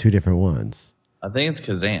Shazam. There's two different ones. I think it's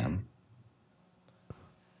Kazam.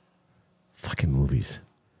 Fucking movies.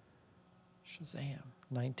 Shazam,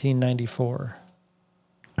 1994.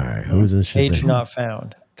 All right, who's in Shazam? Page not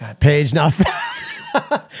found. God. Page not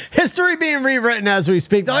found. History being rewritten as we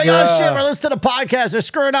speak. They're like, oh shit, we're listening to the podcast. They're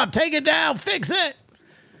screwing up. Take it down. Fix it.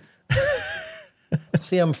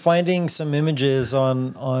 See, I'm finding some images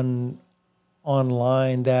online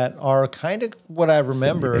that are kind of what I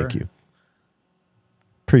remember. Thank you.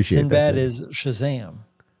 Appreciate Sinbad that. is Shazam.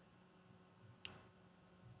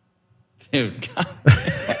 Dude, God.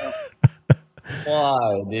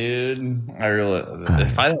 Why, dude?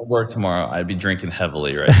 If I didn't work tomorrow, I'd be drinking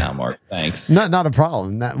heavily right now, Mark. Thanks. Not a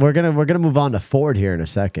problem. We're gonna move on to Ford here in a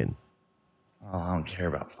second. Oh, I don't care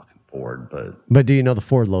about fucking Ford, but do you know the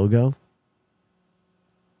Ford logo?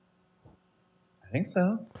 I think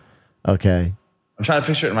so. Okay. I'm trying to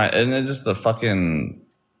picture it in my, and then just the fucking,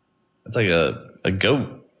 it's like a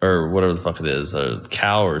goat or whatever the fuck it is, a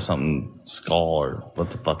cow or something, skull or what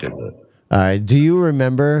the fuck is it? All right. Do you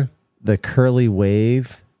remember the curly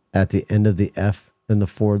wave at the end of the F in the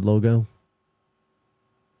Ford logo?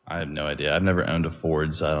 I have no idea. I've never owned a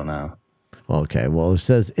Ford, so I don't know. Okay. Well, it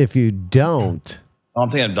says if you don't, I'm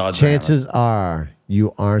thinking of Dodge. chances are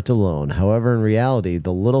you aren't alone. However, in reality,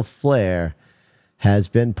 the little flare has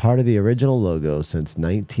been part of the original logo since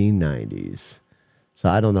 1990s. So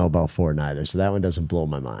I don't know about Ford either. So that one doesn't blow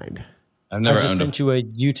my mind. I've never I just owned sent you a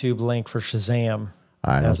YouTube link for Shazam.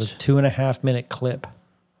 All right. That's a 2.5 minute clip.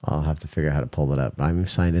 I'll have to figure out how to pull it up. I'm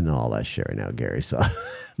signed into all that shit right now, Gary. So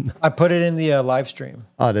I put it in the live stream.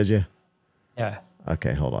 Oh, did you? Yeah.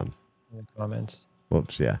 Okay, hold on. In the comments.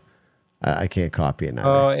 Whoops, yeah. I can't copy it now.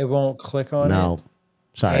 Oh, it won't click on it? No.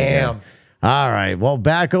 Sorry. Damn. Gary. All right. Well,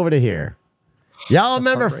 back over to here. Y'all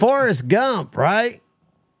remember Forrest Gump, right?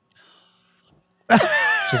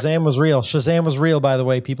 Shazam was real. Shazam was real, by the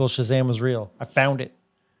way, people. Shazam was real. I found it.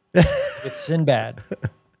 It's Sinbad.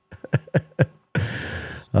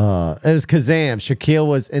 It was Kazam. Shaquille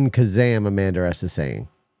was in Kazam, Amanda S is saying.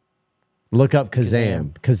 Look up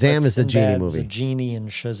Kazam. Kazam is the Genie movie. The Genie in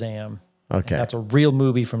Shazam. Okay. That's a real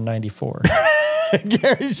movie from 94.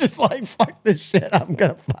 Gary's just like, fuck this shit. I'm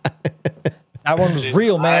going to find it. That one was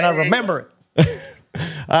real, man. I remember it. All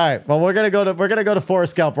right. Well, we're gonna go to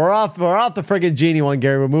Forrest Gump. We're off the friggin' Genie one,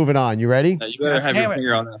 Gary. We're moving on. You ready? You better have your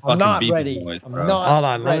finger on that fucking I'm not beeping ready. noise, I'm bro. not Hold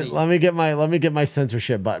on. ready. Let me get my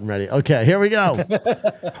censorship button ready. Okay, here we go.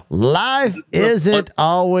 Life isn't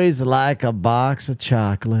always like a box of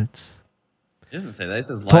chocolates. It doesn't say that. It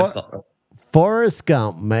says lifestyle. Forrest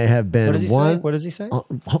Gump may have been What does he one. say? What does he say?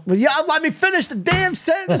 Yeah, let me finish the damn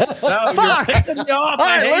sentence. Fuck. You're pissing me off. All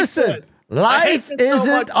I right, hate listen. it. Life hate this so isn't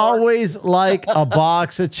much, Mark. always like a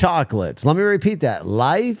box of chocolates. Let me repeat that.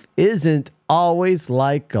 Life isn't always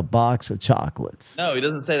like a box of chocolates. No, he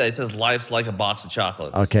doesn't say that. He says life's like a box of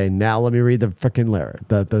chocolates. Okay, now let me read the freaking lyric,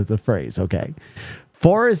 the phrase, okay?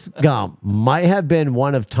 Forrest Gump might have been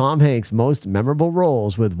one of Tom Hanks' most memorable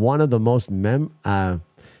roles with one of the most misremembered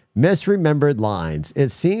lines.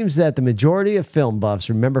 It seems that the majority of film buffs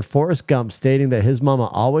remember Forrest Gump stating that his mama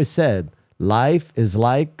always said, life is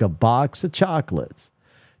like a box of chocolates.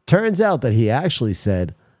 Turns out that he actually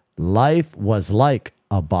said, Life was like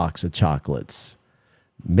a box of chocolates.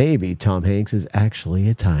 Maybe Tom Hanks is actually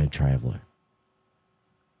a time traveler.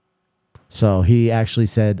 So he actually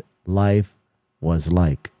said life was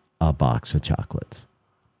like a box of chocolates.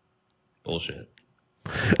 Bullshit.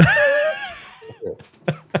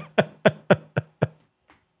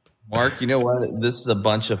 Mark, you know what? This is a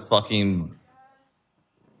bunch of fucking...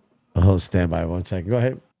 Oh, stand by 1 second. Go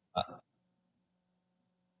ahead.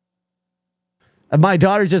 My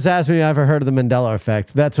daughter just asked me if I ever heard of the Mandela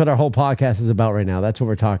effect. That's what our whole podcast is about right now. That's what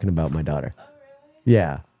we're talking about, my daughter. Oh, really?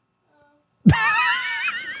 Yeah.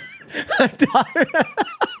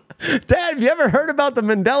 Dad, have you ever heard about the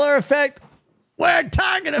Mandela effect? We're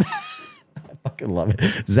talking about... I fucking love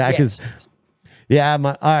it. Zach is... Yeah,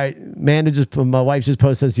 all right. My wife just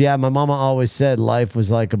posted says, yeah, my mama always said life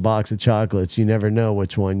was like a box of chocolates. You never know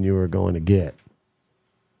which one you were going to get.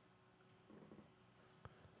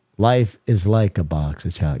 Life is like a box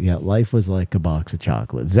of chocolate. Yeah, life was like a box of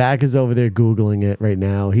chocolate. Zach is over there Googling it right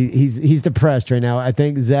now. He's depressed right now. I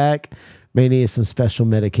think Zach may need some special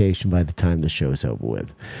medication by the time the show's over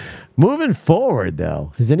with. Moving forward,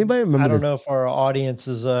 though, does anybody remember? I don't know if our audience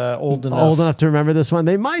is old enough to remember this one.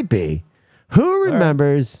 They might be. Who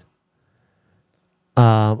remembers?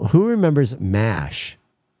 Who remembers MASH?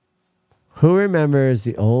 Who remembers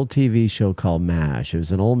the old TV show called MASH? It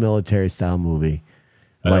was an old military style movie.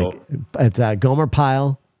 Like it's Gomer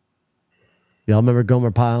Pyle. Y'all remember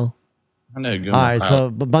Gomer Pyle? I know Gomer All right, Pyle. so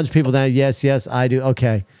a bunch of people now. Yes, I do.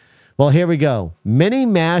 Okay. Well, here we go. Many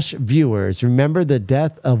MASH viewers remember the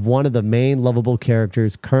death of one of the main lovable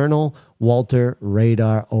characters, Colonel Walter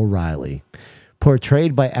Radar O'Reilly,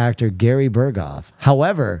 portrayed by actor Gary Berghoff.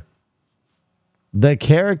 However, the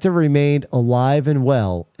character remained alive and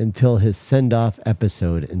well until his send-off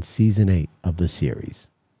episode in season 8 of the series.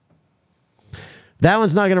 That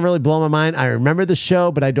one's not going to really blow my mind. I remember the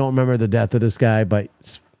show, but I don't remember the death of this guy, but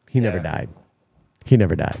he never died. He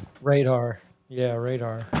never died. Radar. Yeah,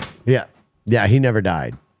 Radar. Yeah. Yeah, he never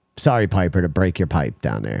died. Sorry, Piper, to break your pipe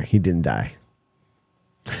down there. He didn't die.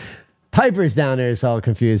 Piper's down there is all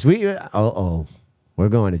confused. We're going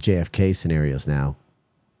to JFK scenarios now.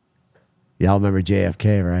 Y'all remember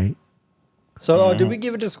JFK, right? So, did we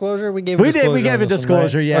give a disclosure? We gave a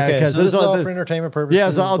disclosure, right? yeah. Okay, so this is all for entertainment purposes. Yeah,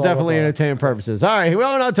 it's all definitely entertainment purposes. All right, we're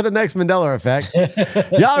going on to the next Mandela effect.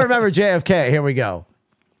 Y'all remember JFK. Here we go.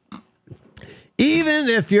 Even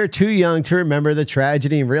if you're too young to remember the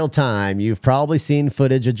tragedy in real time, you've probably seen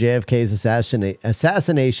footage of JFK's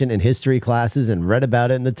assassination in history classes and read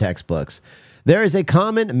about it in the textbooks. There is a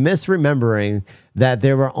common misremembering that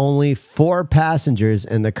there were only 4 passengers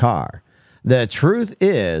in the car. The truth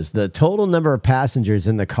is, the total number of passengers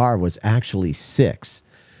in the car was actually 6.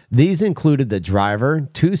 These included the driver,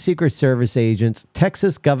 2 Secret Service agents,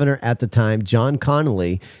 Texas governor at the time, John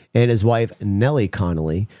Connally, and his wife, Nellie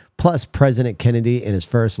Connally, plus President Kennedy and his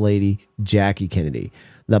first lady, Jackie Kennedy.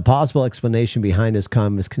 The possible explanation behind this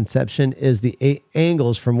common misconception is the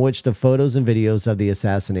angles from which the photos and videos of the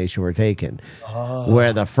assassination were taken,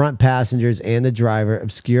 where the front passengers and the driver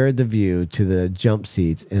obscured the view to the jump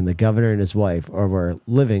seats, and the governor and his wife were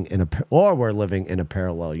living in a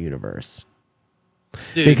parallel universe.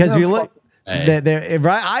 Dude, because you look, right?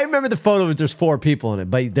 I remember the photo of there's 4 people in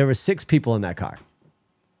it, but there were 6 people in that car.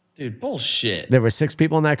 Dude, bullshit. There were 6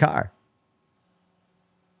 people in that car.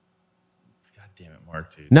 God damn it,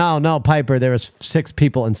 Mark, dude. No, Piper, there was 6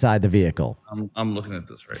 people inside the vehicle. I'm looking at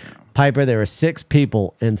this right now. Piper, there were 6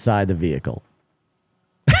 people inside the vehicle.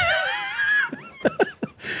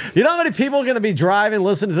 You know how many people are going to be driving,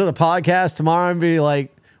 listening to the podcast tomorrow and be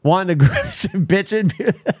like wanting to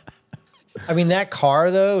bitching? I mean, that car,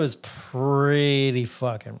 though, is pretty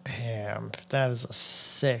fucking pimp. That is a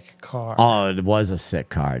sick car. Oh, it was a sick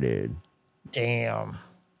car, dude. Damn.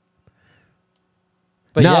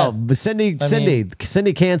 But but Cindy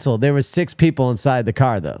canceled. There were 6 people inside the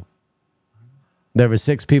car, though. There were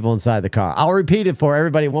 6 people inside the car. I'll repeat it for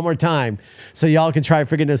everybody one more time so y'all can try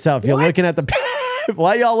figuring this out. If you're looking at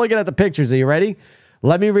while y'all looking at the pictures, are you ready?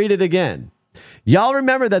 Let me read it again. Y'all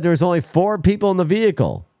remember that there was only 4 people in the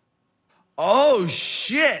vehicle. Oh,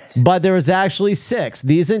 shit. But there was actually 6.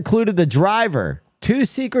 These included the driver, 2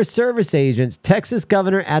 Secret Service agents, Texas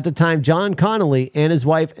governor at the time, John Connally, and his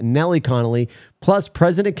wife, Nellie Connally, plus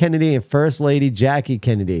President Kennedy and First Lady Jackie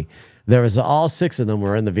Kennedy. There was all 6 of them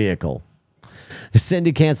were in the vehicle.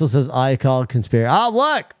 Cindy Cancel says, I call conspiracy.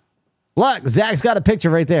 Oh, look, Zach's got a picture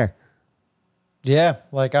right there. Yeah,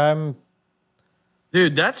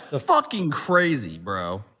 Dude, that's fucking crazy,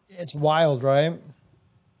 bro. It's wild, right?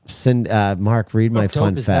 Mark, read my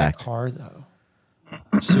fun is fact. that car, though?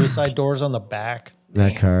 Suicide doors on the back.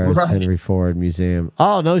 That car is Henry Ford Museum.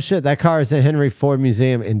 Oh, no shit. That car is at Henry Ford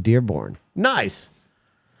Museum in Dearborn. Nice.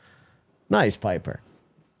 Nice, Piper.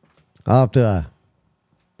 I'll have to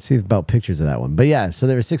see about pictures of that one. But yeah, so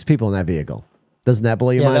there were 6 people in that vehicle. Doesn't that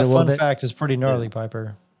blow your mind a little bit? That fun fact is pretty gnarly,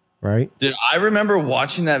 Piper. Right? Dude, I remember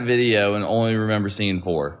watching that video and only remember seeing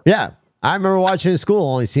 4. Yeah. I remember watching in school,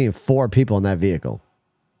 only seeing 4 people in that vehicle.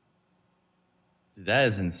 Dude, that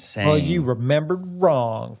is insane. Well, you remembered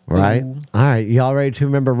wrong. Right? All right. Y'all ready to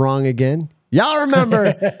remember wrong again? Y'all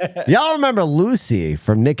remember Lucy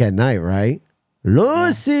from Nick at Night, right?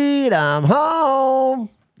 Lucy, I'm home.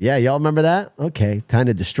 Yeah, y'all remember that? Okay, time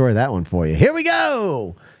to destroy that one for you. Here we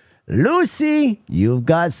go. Lucy, you've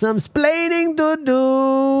got some splaining to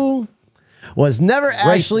do. Was never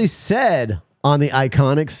actually said on the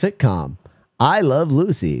iconic sitcom I Love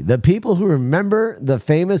Lucy. The people who remember the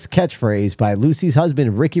famous catchphrase by Lucy's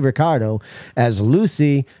husband, Ricky Ricardo, as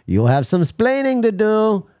Lucy, you'll have some splaining to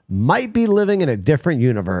do, might be living in a different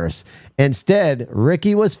universe. Instead,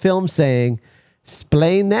 Ricky was filmed saying,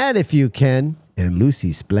 "Splain that if you can," and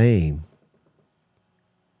Lucy splain.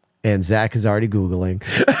 And Zach is already Googling.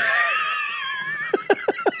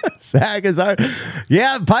 Zach is already,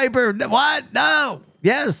 yeah, Piper, what? No,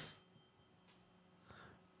 yes.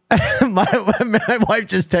 my wife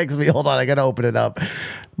just texted me. Hold on, I gotta open it up.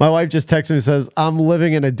 My wife just texted me and says, "I'm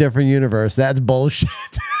living in a different universe." That's bullshit.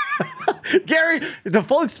 Gary, the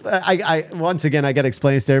folks, I once again, I got to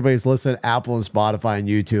explain this to everybody who's listening to Apple and Spotify and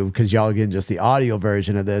YouTube, because y'all getting just the audio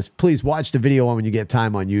version of this. Please watch the video when you get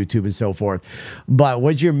time on YouTube and so forth. But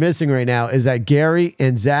what you're missing right now is that Gary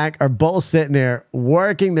and Zach are both sitting there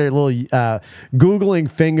working their little Googling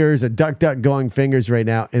fingers or going fingers right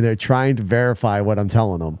now, and they're trying to verify what I'm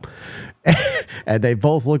telling them. And they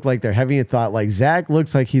both look like they're heavy in thought. Like Zach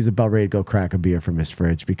looks like he's about ready to go crack a beer from his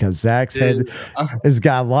fridge, because Zach's head has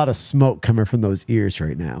got a lot of smoke coming from those ears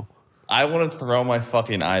right now. I want to throw my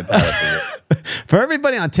fucking iPad at you. For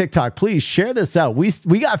everybody on TikTok, please share this out.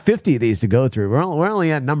 We got 50 of these to go through. We're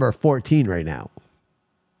only at number 14 right now.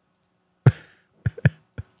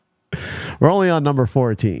 We're only on number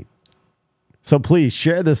 14. So please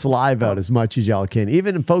share this live out as much as y'all can.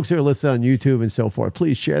 Even folks who are listening on YouTube and so forth,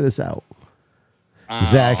 please share this out.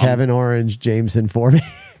 Zach, have an orange Jameson for me.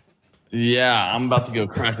 Yeah, I'm about to go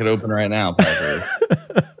crack it open right now, Piper.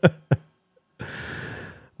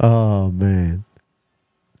 Oh, man.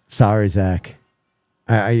 Sorry, Zach.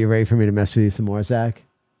 Are you ready for me to mess with you some more, Zach?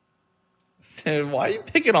 Dude, why are you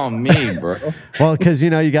picking on me, bro? Well, because,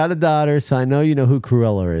 you got a daughter, so I know you know who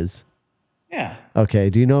Cruella is. Yeah. Okay,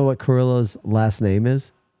 do you know what Cruella's last name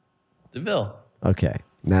is? DeVille. Okay,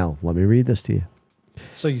 now let me read this to you.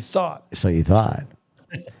 So you thought.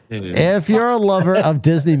 If you're a lover of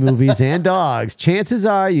Disney movies and dogs, chances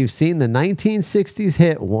are you've seen the 1960s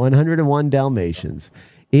hit 101 Dalmatians.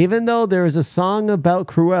 Even though there is a song about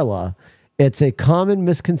Cruella, it's a common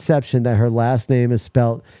misconception that her last name is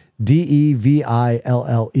spelled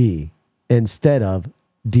Deville instead of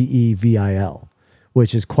Devil,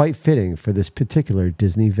 which is quite fitting for this particular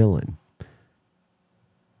Disney villain.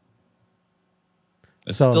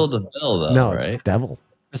 It's still DeVille, though, no, right? It's Devil.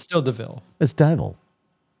 It's still DeVille. It's Devil.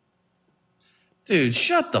 Dude,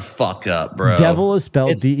 shut the fuck up, bro. Devil is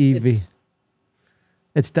spelled D-E-V.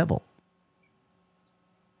 It's Devil.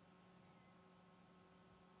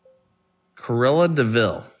 Cruella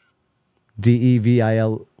DeVille.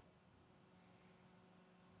 Devil.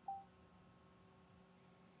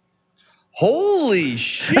 Holy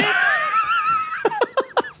shit.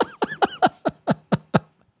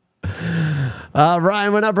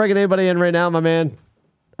 Ryan, we're not breaking anybody in right now, my man.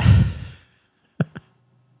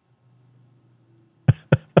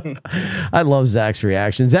 I love Zach's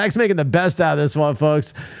reaction. Zach's making the best out of this one,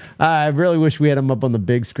 folks. I really wish we had him up on the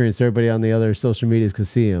big screen so everybody on the other social medias could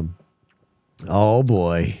see him. Oh,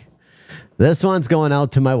 boy. This one's going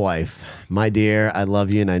out to my wife. My dear, I love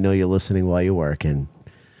you, and I know you're listening while you're working.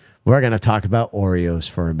 We're going to talk about Oreos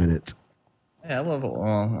for a minute. Yeah, I love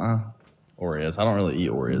Oreos. I don't really eat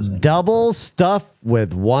Oreos anymore. Double stuff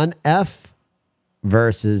with 1 F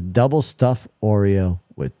versus double stuff Oreo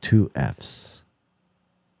with 2 Fs.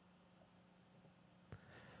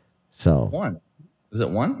 So 1. Is it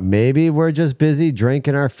 1? Maybe we're just busy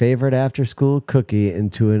drinking our favorite after-school cookie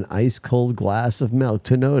into an ice-cold glass of milk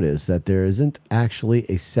to notice that there isn't actually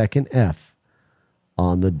a second F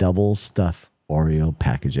on the double stuff Oreo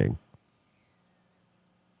packaging.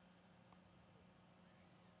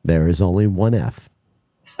 There is only 1 F.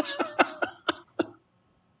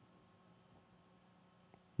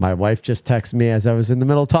 My wife just texted me as I was in the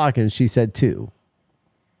middle talking. She said 2.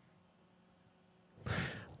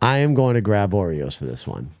 I am going to grab Oreos for this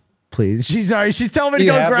one. please. She's telling me Do to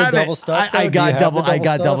you go have the grab double it. stuff, I though? Do you got have double. the I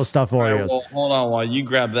got double double stuffed All right, Oreos. well, hold on. While you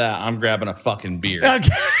grab that, I'm grabbing a fucking beer. Okay.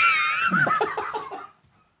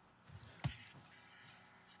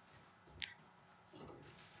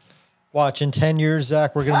 Watch, in 10 years,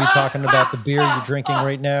 Zach, we're going to be talking about the beer you're drinking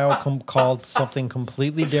right now called something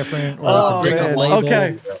completely different or with a different label.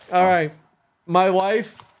 Okay. All right. My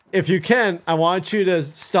wife, if you can, I want you to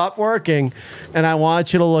stop working and I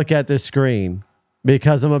want you to look at the screen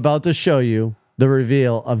because I'm about to show you the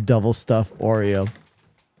reveal of double stuffed Oreo.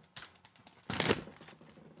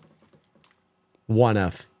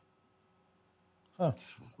 1F.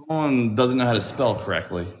 Someone doesn't know how to spell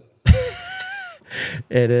correctly.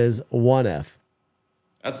 It is 1F.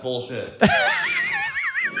 That's bullshit.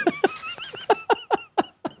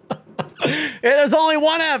 It is only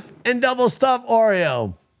 1F in double stuffed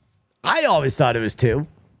Oreo. I always thought it was 2.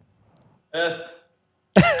 Best.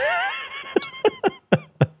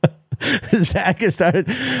 Zach has started.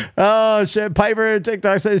 Oh shit! Piper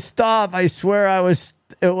TikTok says stop. I swear it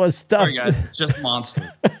was stuffed. Sorry, guys. Just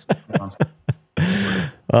monster.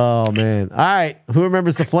 Oh man! All right, who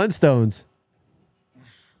remembers the Flintstones?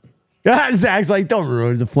 Zach's like, don't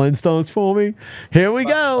ruin the Flintstones for me. Here we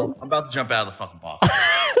go. I'm about to jump out of the fucking box.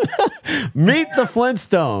 Meet the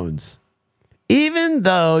Flintstones. Even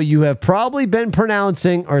though you have probably been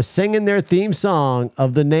pronouncing or singing their theme song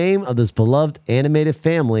of the name of this beloved animated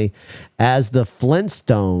family as the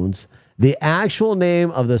Flintstones, the actual name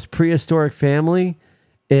of this prehistoric family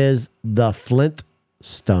is the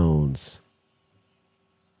Flintstones.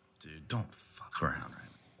 Dude, don't fuck around right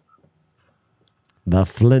The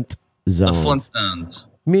Flintstones. now. The Flintstones.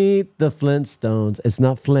 Meet the Flintstones. It's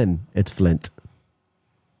not Flynn, it's Flint.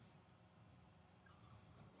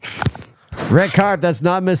 Rick Carp, that's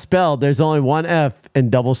not misspelled. There's only 1F in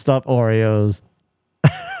double stuffed Oreos.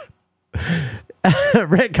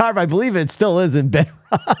 Rick Carp, I believe it still is in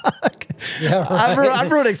Bedrock. Yeah, right. I'm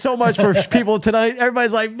rooting so much for people tonight.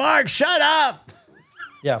 Everybody's like, Mark, shut up.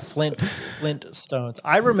 Yeah, Flintstones.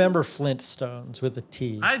 I remember Flintstones with a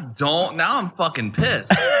T. I don't. Now I'm fucking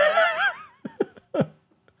pissed.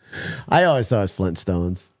 I always thought it was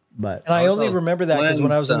Flintstones, but And I only remember that because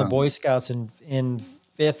when I was in the Flintstones. Boy Scouts in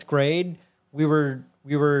 5th grade, we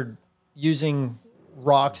were using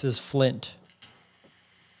rocks as flint.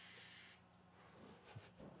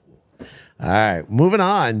 all right, moving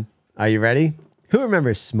on. Are you ready? Who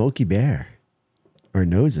remembers Smokey Bear or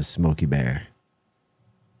knows a Smokey Bear?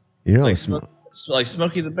 You know, like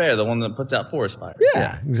Smokey the Bear, the one that puts out forest fires.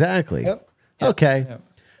 yeah, exactly. Yep. Okay. Yep.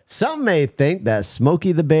 Some may think that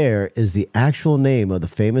Smokey the Bear is the actual name of the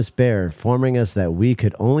famous bear, informing us that we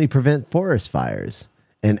could only prevent forest fires.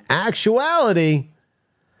 In actuality,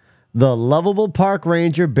 the lovable park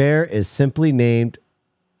ranger bear is simply named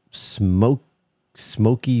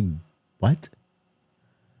Smokey. What?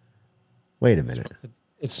 Wait a minute.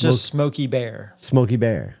 It's just Smokey Bear. Smokey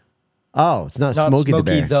Bear. Oh, it's not Not Smokey Smokey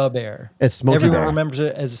the Bear. the Bear. It's Smokey Everyone Bear. remembers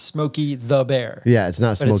it as Smokey the Bear. Yeah, it's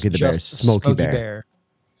not But it's Smokey the Bear. just Smokey Bear.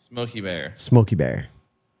 Smokey Bear. Smokey Bear.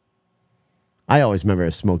 I always remember it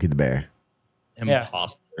as Smokey the Bear. Yeah.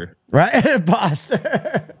 Imposter. Right?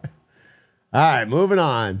 Imposter. All right, moving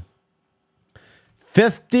on.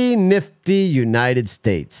 50 Nifty United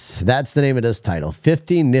States. That's the name of this title.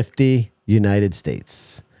 50 Nifty United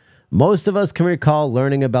States. Most of us can recall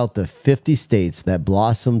learning about the 50 states that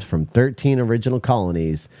blossomed from 13 original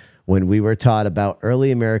colonies when we were taught about early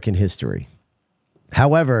American history.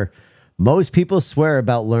 However, most people swear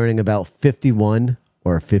about learning about 51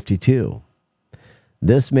 or 52.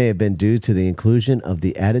 This may have been due to the inclusion of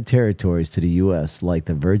the added territories to the U.S. like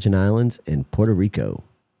the Virgin Islands and Puerto Rico.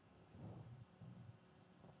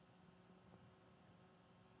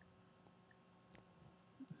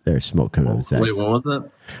 There's smoke coming out of his Wait, what was it? All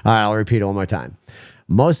right, I'll repeat it one more time.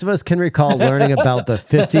 Most of us can recall learning about the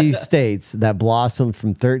 50 states that blossomed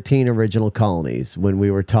from 13 original colonies when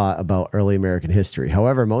we were taught about early American history.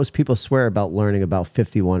 However, most people swear about learning about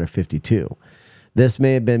 51 or 52. This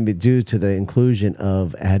may have been due to the inclusion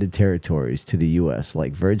of added territories to the U.S.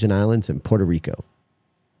 like Virgin Islands and Puerto Rico.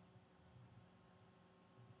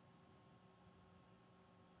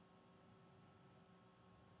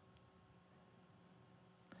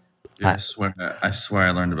 Dude, I swear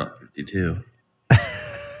I learned about 52.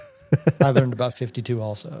 I learned about 52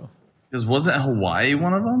 also. Because wasn't Hawaii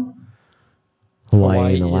one of them? Hawaii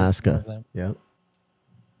and is one of Alaska. them. Yep.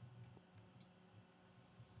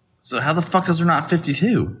 So how the fuck is there not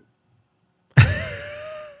 52?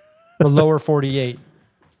 The lower 48,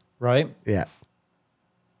 right? Yeah.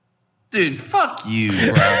 Dude, fuck you,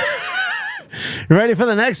 bro. You ready for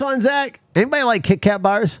the next one, Zach? Anybody like Kit Kat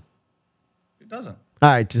bars? Who doesn't? All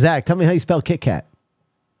right, Zach, tell me how you spell Kit Kat.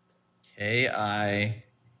 Kitkatt.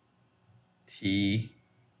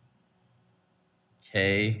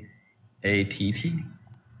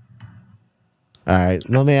 All right,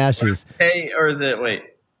 let me ask you. Or is it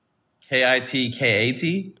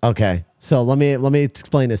Kitkat? Okay, so let me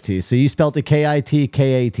explain this to you. So you spelled it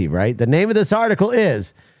Kitkat, right? The name of this article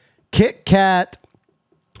is Kit Kat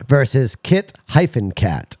versus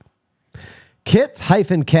Kit-Kat.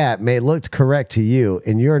 Kit-Kat may look correct to you,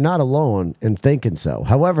 and you're not alone in thinking so.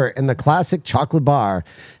 However, in the classic chocolate bar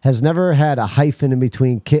has never had a hyphen in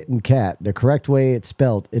between Kit and Kat. The correct way it's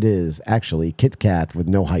spelled, it is actually Kit Kat with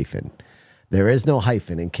no hyphen. There is no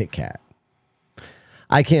hyphen in Kit Kat.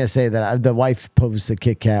 I can't say that. The wife posted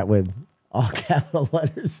Kit Kat with all capital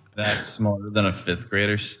letters. That's smarter than a fifth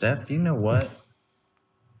grader. Steph, you know what?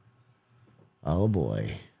 Oh,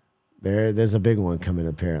 boy. There's a big one coming,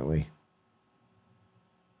 apparently.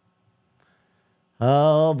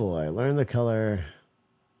 Oh, boy. Learn the color.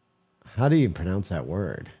 How do you pronounce that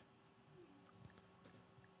word?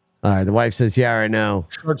 All right. The wife says, yeah, I know.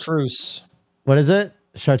 Chartreuse. What is it?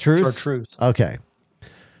 Chartreuse? Chartreuse. Okay.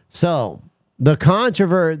 So the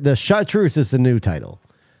chartreuse is the new title.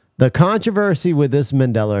 The controversy with this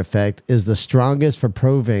Mandela effect is the strongest for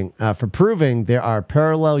proving there are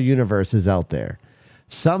parallel universes out there.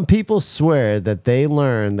 Some people swear that they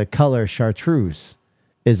learned the color chartreuse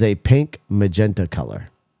is a pink magenta color.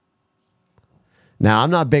 Now,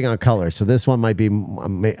 I'm not big on color, so this one might be,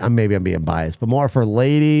 maybe I'm being biased, but more for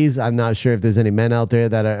ladies. I'm not sure if there's any men out there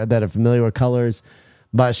that are familiar with colors,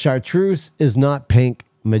 but chartreuse is not pink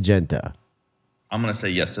magenta. I'm going to say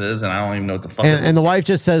yes, it is, and I don't even know what the fuck And the wife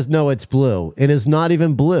just says, no, it's blue. It is not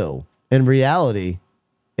even blue. In reality,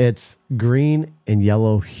 it's green and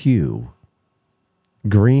yellow hue.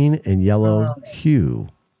 Green and yellow hue.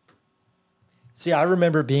 See, I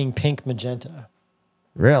remember being pink magenta.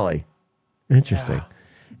 Really? Interesting. Yeah.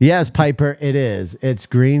 Yes, Piper, it is. It's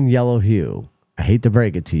green, yellow hue. I hate to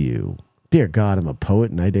break it to you. Dear God, I'm a poet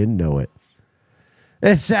and I didn't know it.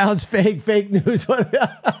 It sounds fake news. Told you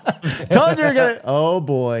we're gonna. Oh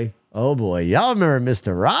boy. Y'all remember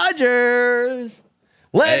Mr. Rogers?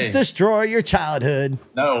 Let's destroy your childhood.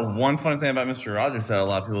 No, one funny thing about Mr. Rogers that a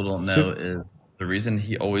lot of people don't know is the reason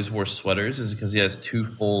he always wore sweaters is because he has 2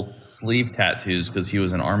 full sleeve tattoos because he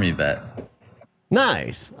was an Army vet.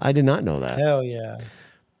 Nice. I did not know that. Hell yeah.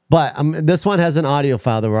 But this one has an audio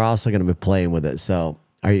file that we're also going to be playing with it. So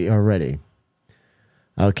are you ready?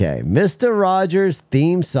 Okay. Mr. Rogers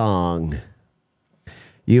theme song.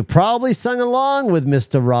 You've probably sung along with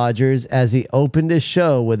Mr. Rogers as he opened his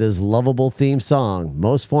show with his lovable theme song.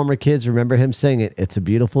 Most former kids remember him singing, "It's a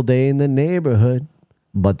Beautiful Day in the Neighborhood."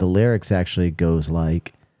 But the lyrics actually goes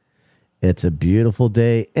like, "It's a beautiful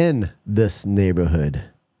day in this neighborhood."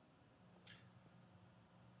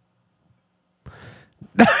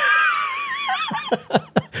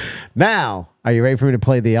 Now, are you ready for me to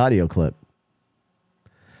play the audio clip?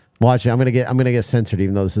 Watch it. I'm gonna get censored,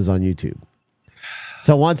 even though this is on YouTube.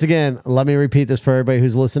 So once again, let me repeat this for everybody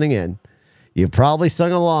who's listening in. You've probably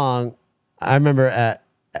sung along. I remember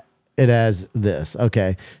it as this.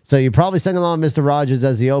 Okay, so you probably sung along Mr. Rogers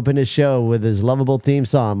as he opened his show with his lovable theme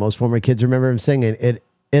song. Most former kids remember him singing it.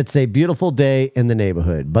 It's a beautiful day in the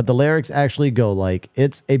neighborhood, but the lyrics actually go like,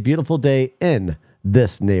 "It's a beautiful day in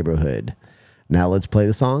this neighborhood." Now let's play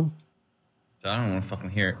the song. I don't want to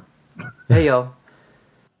fucking hear it. Hey y'all,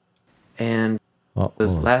 and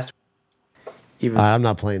this last. I'm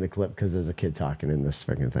not playing the clip because there's a kid talking in this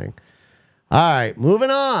freaking thing. All right, moving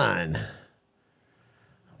on.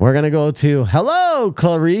 We're gonna go to hello,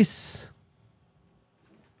 Clarice.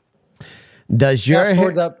 Does your fast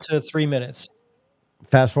forward up to 3 minutes?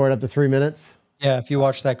 Fast forward up to 3 minutes. Yeah, if you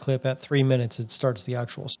watch that clip at 3 minutes, it starts the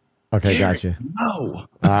actual. Okay, gotcha. No.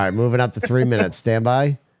 All right, moving up to 3 minutes. Stand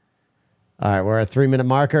by. All right, we're at 3 minute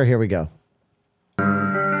marker. Here we go.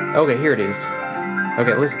 Okay, here it is.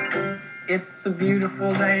 Okay, listen. It's a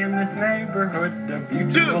beautiful day in this neighborhood. A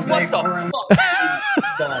beautiful day for an...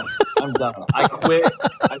 I'm done. I quit.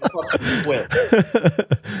 I fucking quit.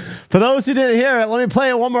 For those who didn't hear it, let me play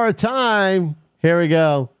it one more time. Here we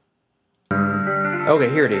go. Okay,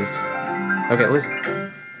 here it is. Okay,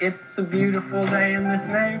 listen. It's a beautiful day in this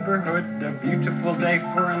neighborhood. A beautiful day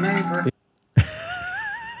for a neighbor.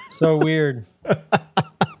 So weird.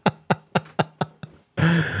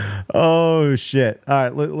 Oh shit! All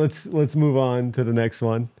right, let's move on to the next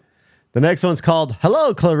one. The next one's called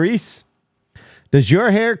 "Hello, Clarice." Does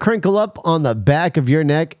your hair crinkle up on the back of your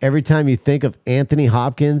neck every time you think of Anthony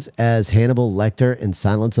Hopkins as Hannibal Lecter in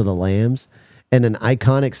Silence of the Lambs? In an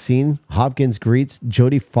iconic scene, Hopkins greets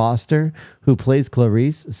Jodie Foster, who plays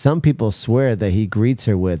Clarice. Some people swear that he greets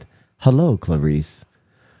her with, "Hello, Clarice."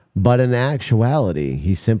 But in actuality,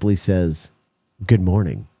 he simply says, "Good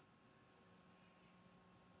morning."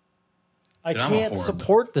 I can't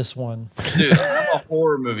support this one. Dude, I'm a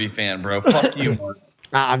horror movie fan, bro. Fuck you, Mark.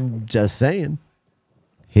 I'm just saying.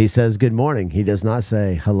 He says, "Good morning." He does not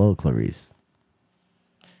say, "Hello, Clarice."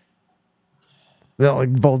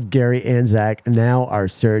 Both Gary and Zach now are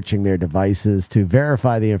searching their devices to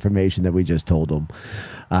verify the information that we just told them.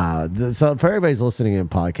 So for everybody's listening in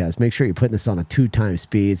podcast, make sure you're putting this on a 2x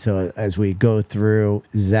speed. So as we go through,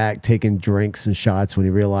 Zach taking drinks and shots when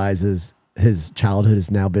he realizes his childhood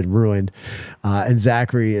has now been ruined, and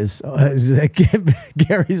Zachary is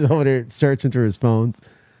Gary's over there searching through his phones.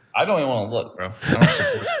 I don't even want to look, bro.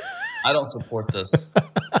 I don't support this.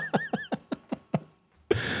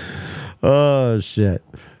 Oh, shit.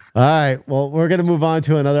 All right. Well, we're going to move on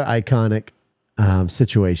to another iconic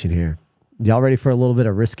situation here. Y'all ready for a little bit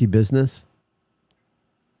of risky business?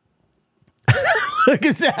 Look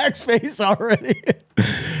at Zach's face already.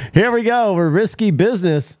 Here we go. We're risky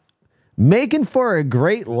business. Making for a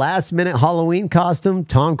great last-minute Halloween costume,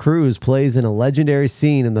 Tom Cruise plays in a legendary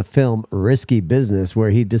scene in the film Risky Business,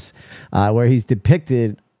 where he's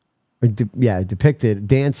depicted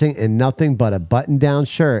dancing in nothing but a button-down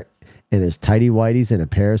shirt and his tighty whities and a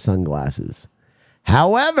pair of sunglasses.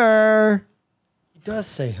 However, he does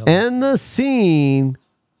say hello. In the scene,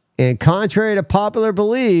 and contrary to popular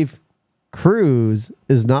belief, Cruise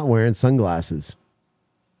is not wearing sunglasses.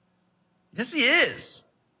 Yes, he is.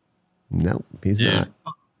 No, he's not.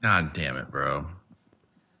 God damn it, bro.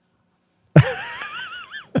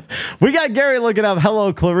 We got Gary looking up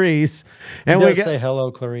 "Hello, Clarice," and we say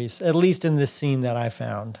 "Hello, Clarice." At least in this scene that I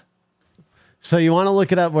found. So you want to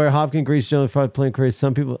look it up where Hopkins greets Jodie Foster playing Clarice.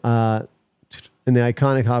 Some people, in the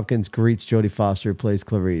iconic Hopkins greets Jodie Foster who plays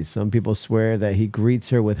Clarice. Some people swear that he greets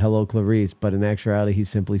her with "Hello, Clarice," but in actuality, he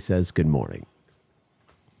simply says "Good morning."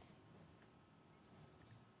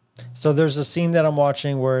 So there's a scene that I'm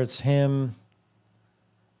watching where it's him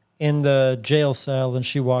in the jail cell, and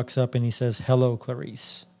she walks up and he says, "Hello,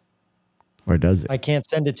 Clarice." Or does it? I can't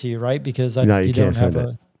send it to you, right? Because you don't can't have send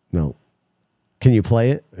it. No. Can you play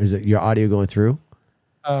it? Is it your audio going through?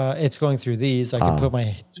 It's going through these. I can put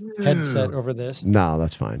my headset over this. No,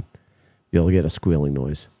 that's fine. You'll get a squealing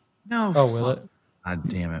noise. No. Oh, will it? God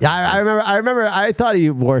damn it. Yeah, I remember. I thought he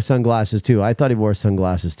wore sunglasses too.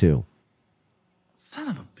 Son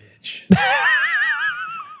of a bitch.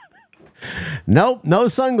 Nope, no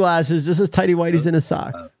sunglasses. Just his tighty whities and his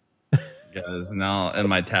socks. Guys, now in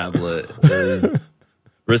my tablet is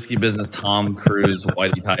Risky Business Tom Cruise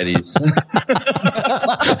whitey tighties.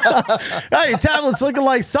 Hey, your tablet's looking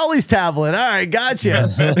like Sully's tablet. All right, gotcha.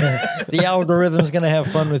 The algorithm's going to have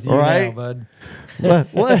fun with you now, bud.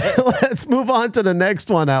 Let's move on to the next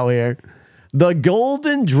one out here. The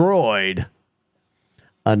Golden Droid.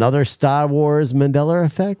 Another Star Wars Mandela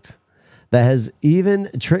effect that has even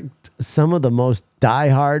tricked some of the most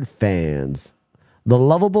diehard fans. The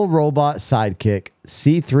lovable robot sidekick,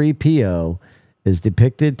 C-3PO, is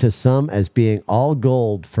depicted to some as being all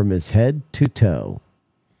gold from his head to toe.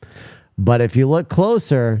 But if you look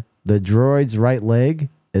closer, the droid's right leg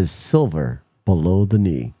is silver below the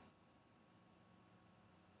knee.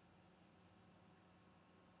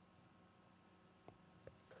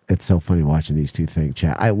 It's so funny watching these two things,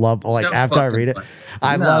 chat. I love, after I read it,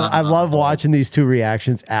 I love watching these two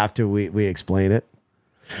reactions after we explain it.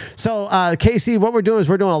 So, Casey, what we're doing is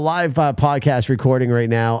we're doing a live podcast recording right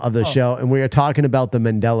now of the show, and we are talking about the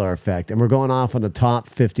Mandela effect, and we're going off on the top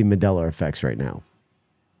 50 Mandela effects right now.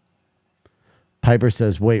 Piper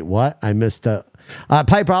says, "Wait, what? I missed a."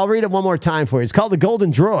 Piper, I'll read it one more time for you. It's called the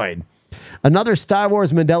Golden Droid. Another Star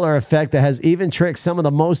Wars Mandela effect that has even tricked some of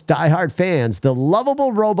the most diehard fans. The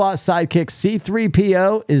lovable robot sidekick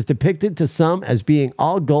C-3PO is depicted to some as being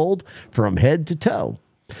all gold from head to toe.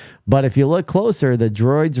 But if you look closer, the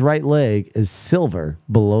droid's right leg is silver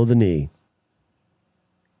below the knee.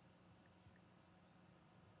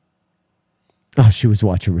 Oh, she was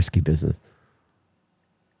watching Risky Business.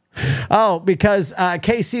 Oh, because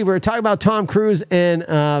KC, we were talking about Tom Cruise and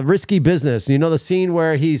Risky Business. You know the scene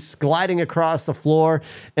where he's gliding across the floor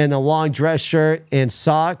in a long dress shirt and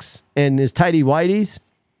socks and his tighty whities?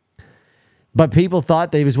 But people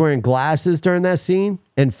thought that he was wearing glasses during that scene.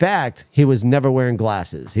 In fact, he was never wearing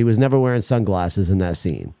glasses. He was never wearing sunglasses in that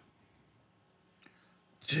scene.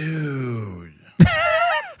 Dude.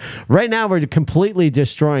 Right now, we're completely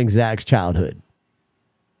destroying Zach's childhood.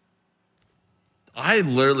 I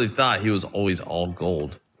literally thought he was always all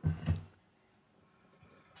gold.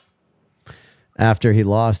 After he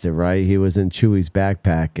lost it, right? He was in Chewie's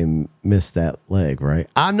backpack and missed that leg, right?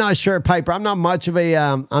 I'm not sure, Piper. I'm not much of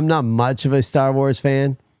a Star Wars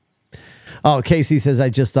fan. Oh, Casey says, I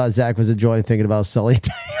just thought Zach was enjoying thinking about Sully.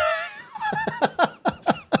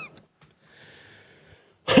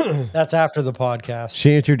 That's after the podcast.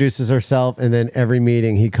 She introduces herself, and then every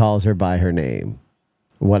meeting he calls her by her name.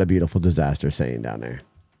 What a beautiful disaster saying down there.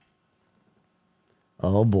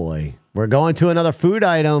 Oh, boy. We're going to another food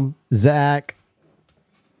item, Zach.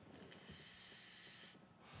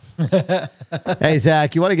 Hey,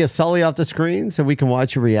 Zach, you want to get Sully off the screen so we can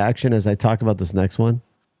watch your reaction as I talk about this next one?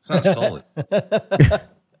 It's not Sully. All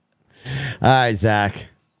right, Zach.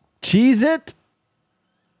 Cheez-It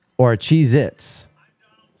or Cheez-Its?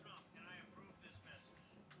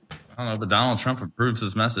 I don't know, but Donald Trump approves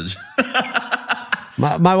his message.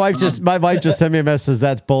 My wife just sent me a message.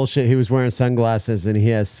 That's bullshit. He was wearing sunglasses and he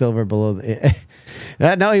has silver below.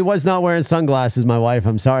 No, he was not wearing sunglasses, my wife.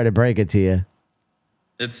 I'm sorry to break it to you.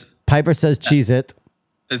 Piper says Cheez-It.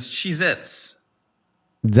 It's Cheez-Its.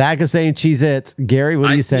 Zach is saying Cheez-Its. Gary,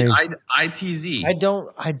 what are you saying? ITZ. I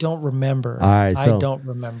don't remember. All right, I don't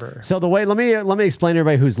remember. So the way, let me explain to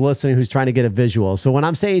everybody who's listening, who's trying to get a visual. So when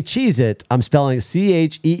I'm saying Cheez-It, I'm spelling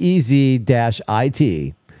CHEEZ-IT.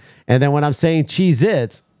 And then when I'm saying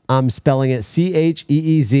Cheez-Its, I'm spelling it CHEEZ-ITZ.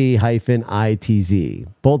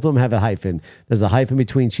 Both of them have a hyphen. There's a hyphen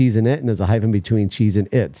between cheese and it, and there's a hyphen between cheese and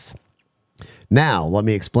its. Now, let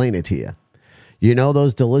me explain it to you. You know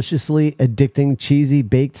those deliciously addicting cheesy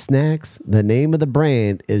baked snacks? The name of the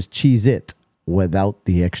brand is Cheez-It without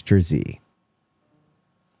the extra Z.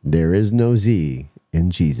 There is no Z in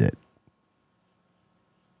Cheez-It.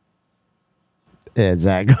 And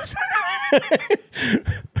Zach goes...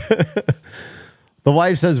 The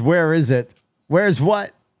wife says, where is it? Where's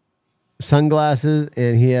what? Sunglasses,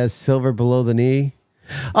 and he has silver below the knee.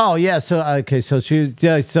 Oh, yeah. So, okay. So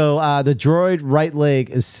the droid right leg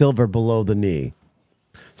is silver below the knee.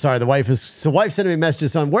 Sorry, the wife sending me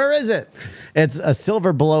messages on, where is it? It's a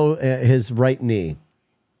silver below his right knee.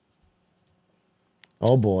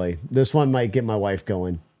 Oh, boy. This one might get my wife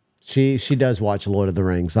going. She does watch Lord of the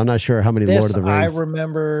Rings. I'm not sure how many Lord of the Rings. I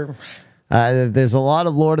remember. There's a lot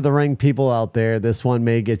of Lord of the Ring people out there. This one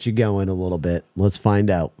may get you going a little bit. Let's find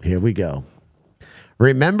out. Here we go.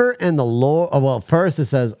 Remember in the Lord... Oh, well, first it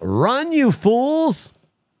says, run, you fools.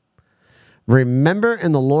 Remember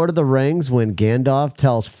in the Lord of the Rings when Gandalf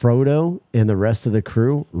tells Frodo and the rest of the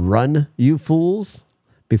crew, run, you fools,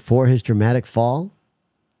 before his dramatic fall?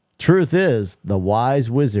 Truth is, the wise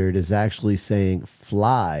wizard is actually saying,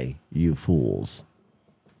 fly, you fools.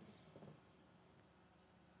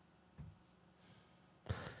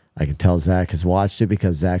 I can tell Zach has watched it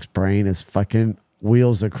because Zach's brain is fucking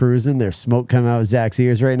wheels are cruising. There's smoke coming out of Zach's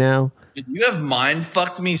ears right now. You have mind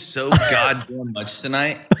fucked me so goddamn much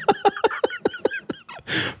tonight.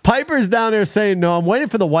 Piper's down there saying no. I'm waiting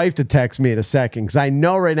for the wife to text me in a second because I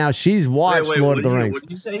know right now she's watched Lord of the Rings. What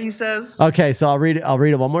did you say he says? Okay, so I'll read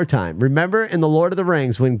it one more time. Remember in the Lord of the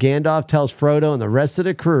Rings when Gandalf tells Frodo and the rest of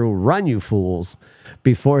the crew, run, you fools,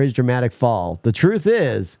 before his dramatic fall. The truth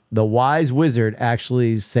is, the wise wizard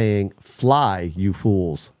actually is saying, fly, you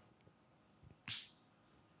fools.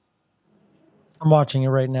 I'm watching it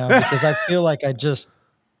right now because I feel like I just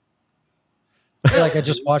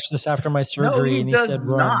watched this after my surgery. No, and he said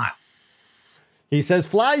run. Not. He says,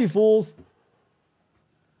 fly, you fools.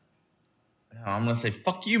 I'm going to say,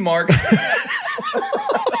 fuck you, Mark.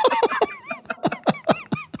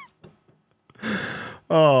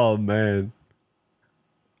 Oh, man.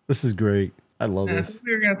 This is great. I love this. I think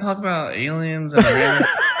we were going to talk about aliens. And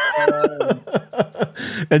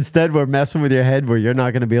instead, we're messing with your head where you're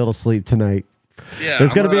not going to be able to sleep tonight. Yeah,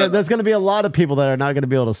 there's going to be a lot of people that are not going to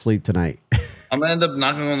be able to sleep tonight. I'm going to end up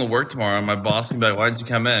not going to work tomorrow. And my boss can be like, why didn't you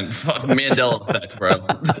come in? Fuck Mandela effect, bro.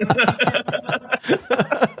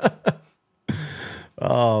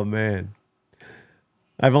 Oh, man.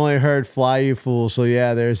 I've only heard fly, you fool. So,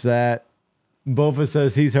 yeah, there's that. Bofa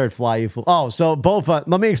says he's heard fly, you fool. Oh, so Bofa,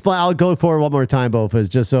 let me explain. I'll go forward one more time, Bofa,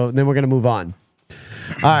 just so then we're going to move on.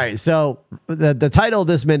 All right, so the title of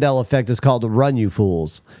this Mandela effect is called Run, You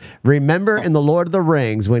Fools. Remember in The Lord of the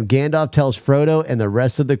Rings when Gandalf tells Frodo and the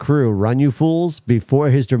rest of the crew, run, you fools, before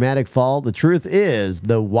his dramatic fall? The truth is,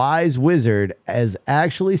 the wise wizard is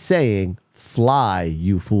actually saying, fly,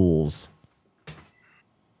 you fools.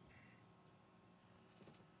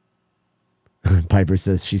 Piper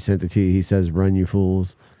says she sent it to you. He says, run, you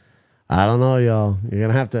fools. I don't know, y'all. You're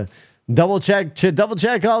going to have to double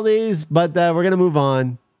check all these, but we're going to move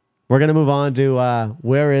on. We're going to move on to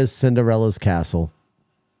where is Cinderella's castle?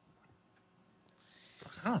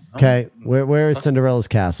 Okay, where is Cinderella's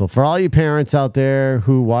castle? For all you parents out there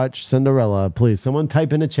who watch Cinderella, please, someone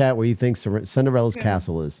type in the chat where you think Cinderella's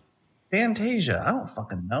castle is. Fantasia. I don't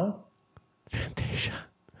fucking know. Fantasia.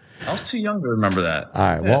 I was too young to remember that. All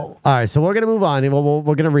right. Well, all right. So we're going to move on.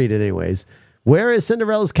 We're going to read it anyways. Where is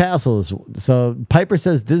Cinderella's castle? So Piper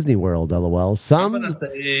says Disney World, LOL. Someone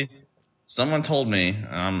told me,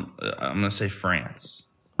 I'm going to say France.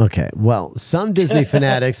 Okay. Well, some Disney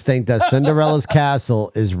fanatics think that Cinderella's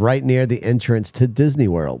castle is right near the entrance to Disney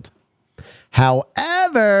World.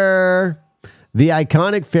 However, the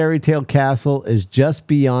iconic fairy tale castle is just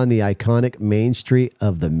beyond the iconic main street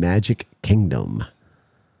of the Magic Kingdom.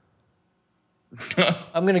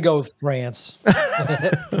 I'm going to go with France.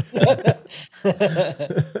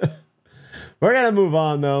 We're going to move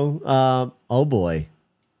on, though. Oh, boy.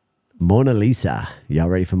 Mona Lisa. Y'all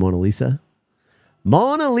ready for Mona Lisa?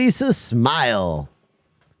 Mona Lisa's smile.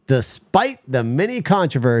 Despite the many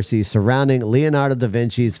controversies surrounding Leonardo da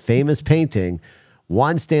Vinci's famous painting,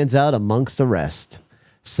 one stands out amongst the rest.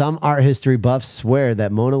 Some art history buffs swear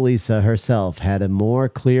that Mona Lisa herself had a more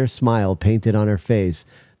clear smile painted on her face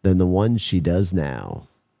than the one she does now.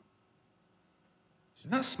 She's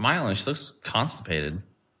not smiling. She looks constipated.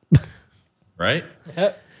 Right?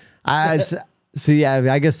 So yeah,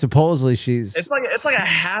 I guess supposedly she's... It's like a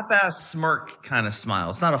half-ass smirk kind of smile.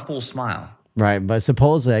 It's not a full smile. Right, but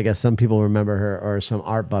supposedly I guess some people remember her, or some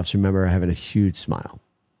art buffs remember her having a huge smile.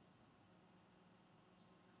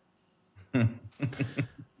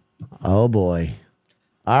 Oh boy.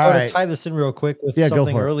 All right. To tie this in real quick with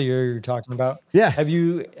something earlier you were talking about. Yeah. Have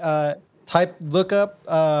you look up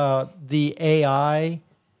the AI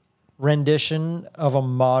rendition of a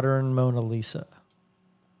modern Mona Lisa?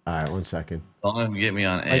 All right, 1 second. Don't get me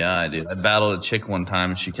on AI, dude. I battled a chick one time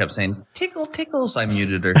and she kept saying, tickle, tickle, so I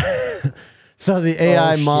muted her. So the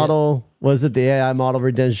AI model, was it the AI model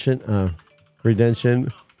redemption?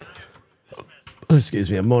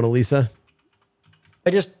 Excuse me, a Mona Lisa?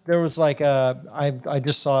 There was like I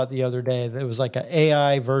just saw it the other day. There was like an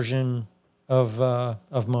AI version of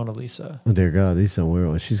Mona Lisa. Oh, dear God, these are weird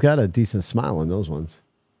ones. She's got a decent smile on those ones.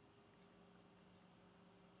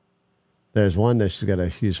 There's one that she's got a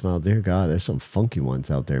huge smile. Dear God, there's some funky ones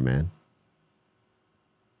out there, man.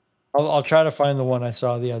 I'll try to find the one I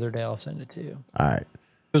saw the other day. I'll send it to you. All right. It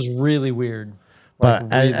was really weird. But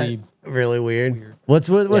really weird. Let's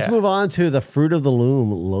move on to the Fruit of the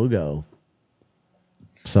Loom logo.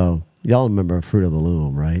 So y'all remember Fruit of the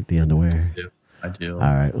Loom, right? The underwear. Yeah, I do. All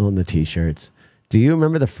right, on the t-shirts. Do you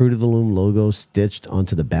remember the Fruit of the Loom logo stitched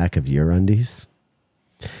onto the back of your undies?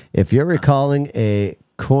 If you're recalling a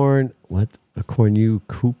cornucopia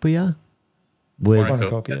with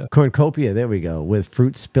cornucopia, there we go, with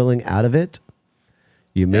fruit spilling out of it,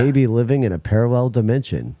 you may be living in a parallel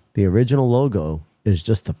dimension. The original logo is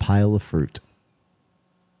just a pile of fruit.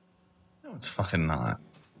 No, it's fucking not.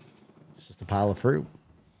 It's just a pile of fruit.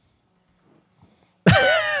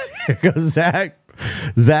 Here goes Zach.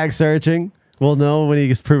 Zach searching. We'll know when he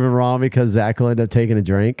gets proven wrong because Zach will end up taking a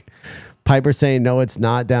drink. Piper saying no, it's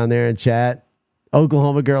not down there in chat.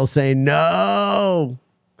 Oklahoma girl saying no.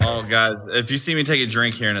 Oh, guys, if you see me take a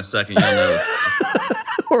drink here in a second, you'll know.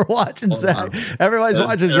 We're watching Zach. Everybody's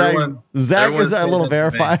watching Zach. Zach is our little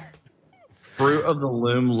verifier. Fruit of the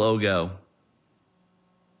Loom logo.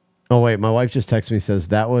 Oh, wait. My wife just texted me, says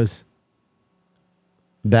that was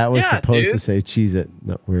supposed to say cheese it.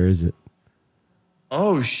 No, where is it?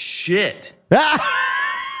 Oh, shit. Get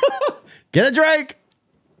a drink.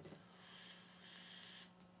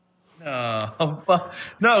 No,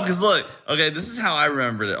 because look, okay, this is how I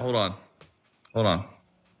remembered it. Hold on.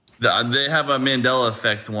 They have a Mandela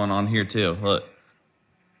effect one on here too. Look.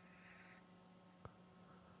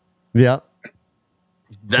 Yeah.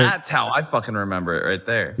 That's how I fucking remember it right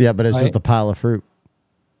there. Yeah, but it's just a pile of fruit.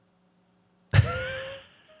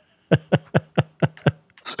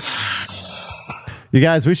 You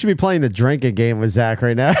guys, we should be playing the drinking game with Zach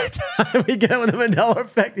right now. Every time we get with the Mandela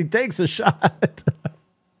effect, he takes a shot.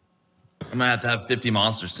 I'm going to have 50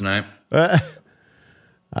 monsters tonight. All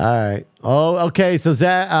right. Oh, okay. So,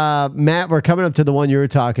 Zach, Matt, we're coming up to the one you were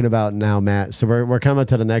talking about now, Matt. So, we're coming up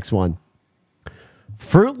to the next one.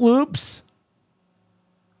 Fruit Loops,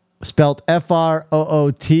 spelt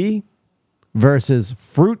F-R-O-O-T, versus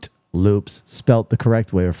Fruit Loops, spelt the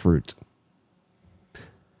correct way of fruit.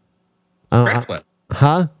 Correct way.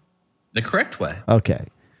 Huh? The correct way. Okay.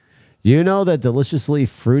 You know that deliciously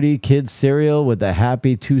fruity kids cereal with the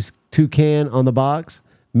happy toucan on the box?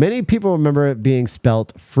 Many people remember it being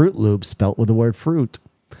spelt Fruit Loops, spelt with the word fruit.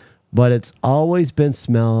 But it's always been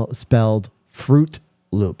spelled Fruit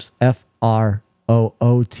Loops, F-R-O-O-T.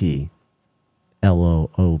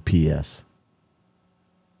 Loops.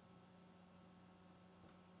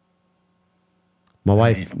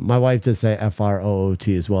 My wife does say FROOT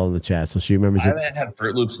as well in the chat, so she remembers I it. haven't had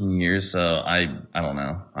Fruit Loops in years, so I don't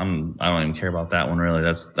know. I don't even care about that one really.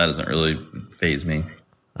 That doesn't really faze me.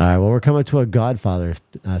 All right, well, we're coming to a Godfather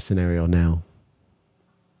scenario now.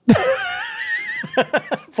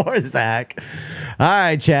 Poor Zach. All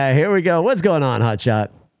right, Chad, here we go. What's going on, Hotshot?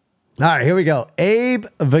 All right, here we go. Abe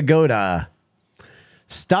Vigoda.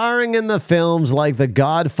 Starring in the films like The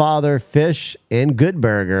Godfather, Fish, and Good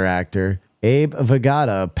Burger actor, Abe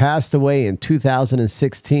Vigoda passed away in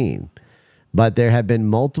 2016. But there have been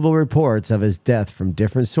multiple reports of his death from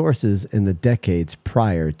different sources in the decades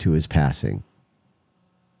prior to his passing.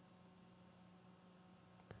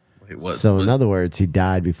 So, in other words, he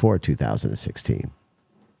died before 2016.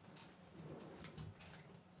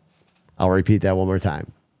 I'll repeat that one more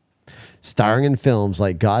time. Starring in films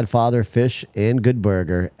like Godfather, Fish, and Good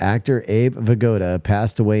Burger, actor Abe Vigoda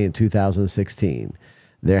passed away in 2016.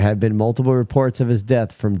 There have been multiple reports of his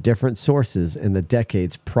death from different sources in the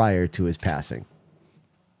decades prior to his passing.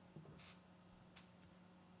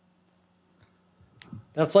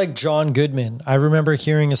 That's like John Goodman. I remember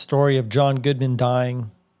hearing a story of John Goodman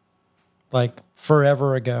dying like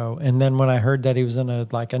forever ago. And then when I heard that he was in a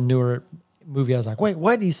newer movie, I was like, wait,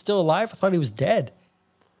 what? He's still alive? I thought he was dead.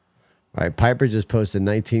 All right. Piper just posted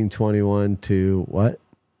 1921 to what?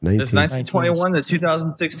 It's 1921 to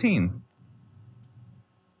 2016.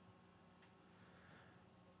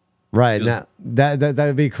 Right. Now that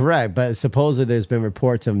would be correct. But supposedly there's been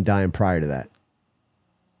reports of him dying prior to that.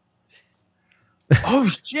 Oh,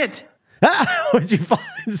 shit. What'd you find?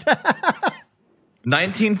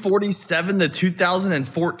 1947 to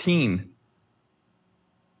 2014.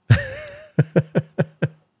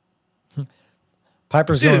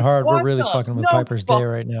 Piper's going hard. We're really fucking with Piper's day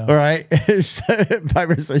right now. All right.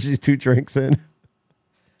 Piper says she's 2 drinks in.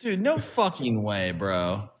 Dude, no fucking way,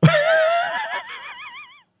 bro.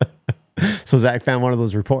 So Zach found one of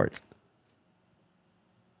those reports.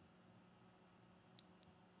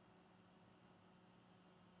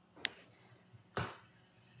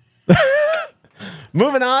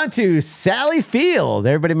 Moving on to Sally Field.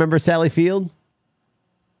 Everybody remember Sally Field?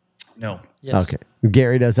 No. Yes. Okay.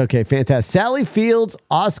 Gary does. Okay, fantastic. Sally Field's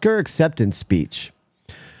Oscar acceptance speech.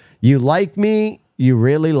 You like me, you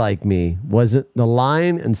really like me, was it the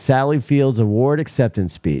line in Sally Field's award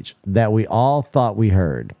acceptance speech that we all thought we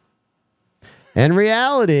heard. In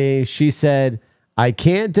reality, she said, I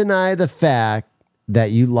can't deny the fact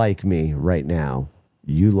that you like me right now.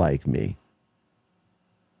 You like me.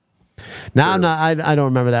 Now, I don't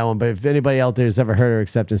remember that one, but if anybody out there has ever heard her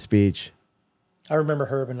acceptance speech. I remember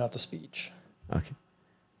her, but not the speech. Okay.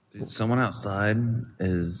 Dude, someone outside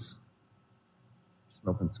is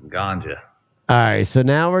smoking some ganja. All right, so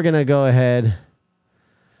now we're going to go ahead.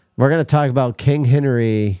 We're going to talk about King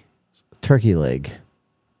Henry turkey leg.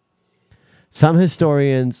 Some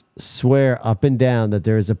historians swear up and down that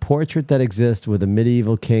there is a portrait that exists with a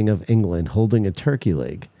medieval king of England holding a turkey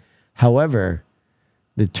leg. However,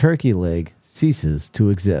 the turkey leg ceases to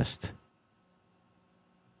exist.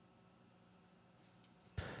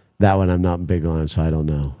 That one I'm not big on, so I don't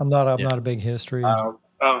know. I'm not a big history. I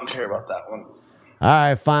don't care about that one. All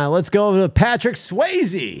right, fine. Let's go over to Patrick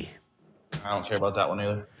Swayze. I don't care about that one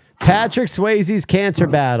either. Patrick Swayze's cancer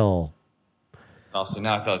battle. Oh, see,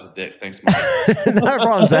 now I feel like a dick. Thanks, Mike. Not a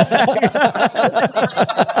problem, Zach.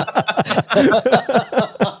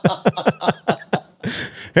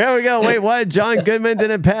 Here we go. Wait, what? John Goodman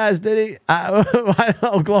didn't pass, did he?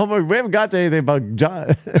 Oklahoma. We haven't got to anything about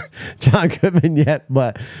John Goodman yet,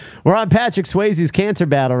 but we're on Patrick Swayze's cancer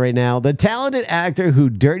battle right now. The talented actor who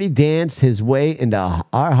dirty danced his way into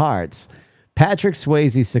our hearts, Patrick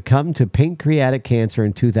Swayze, succumbed to pancreatic cancer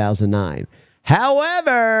in 2009.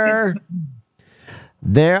 However,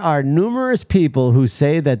 there are numerous people who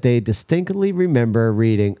say that they distinctly remember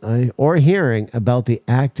reading or hearing about the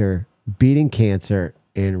actor beating cancer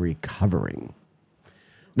and recovering.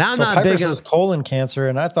 Now, I'm not Piper big says colon cancer,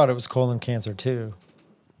 and I thought it was colon cancer too.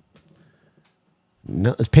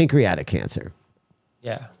 No, it's pancreatic cancer.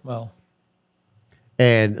 Yeah, well.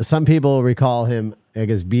 And some people recall him, I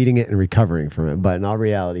guess, beating it and recovering from it, but in all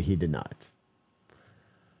reality, he did not.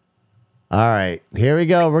 All right, here we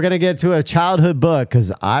go. We're going to get to a childhood book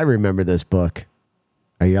because I remember this book.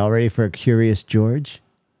 Are you all ready for a Curious George?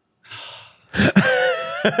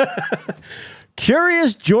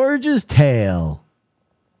 Curious George's Tale.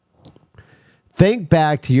 Think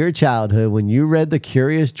back to your childhood when you read the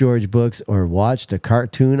Curious George books or watched a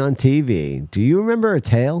cartoon on TV. Do you remember a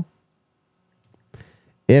tale?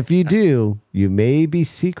 If you do, you may be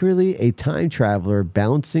secretly a time traveler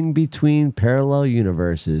bouncing between parallel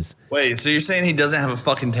universes. Wait, so you're saying he doesn't have a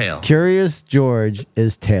fucking tail? Curious George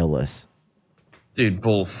is tailless. Dude,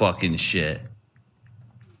 bull fucking shit.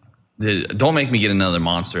 Dude, don't make me get another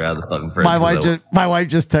monster out of the fucking fridge. My wife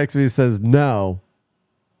just texts me and says, no.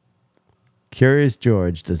 Curious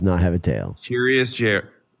George does not have a tail. Curious George.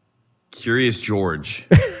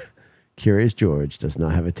 Curious George does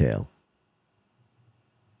not have a tail.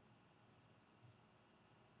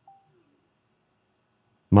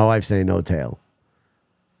 My wife's saying no tail.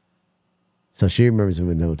 So she remembers him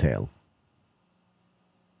with no tail.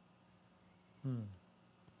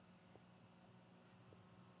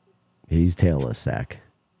 He's tailless, Zach.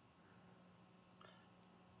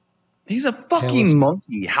 He's a fucking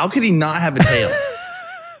monkey. How could he not have a tail?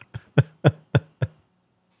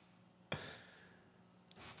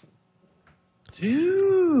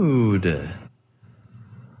 Dude.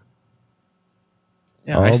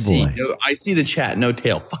 Yeah, Oh, I see. boy. I see the chat. No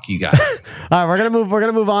tail. Fuck you guys. All right, we're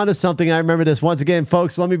gonna move on to something. I remember this once again,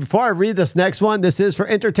 folks. Before I read this next one, this is for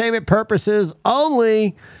entertainment purposes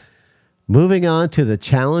only. Moving on to the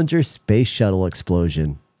Challenger space shuttle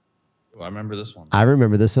explosion. I remember this one. I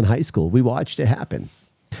remember this in high school. We watched it happen.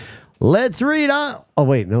 Let's read on. Oh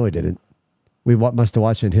wait, no, we didn't. We must have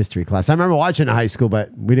watched it in history class. I remember watching it in high school,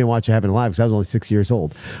 but we didn't watch it happen live because I was only 6 years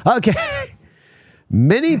old. Okay.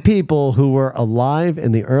 Many people who were alive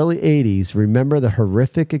in the early 80s remember the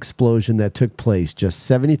horrific explosion that took place just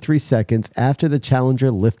 73 seconds after the Challenger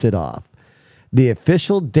lifted off. The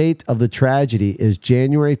official date of the tragedy is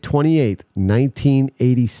January 28th,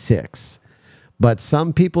 1986. But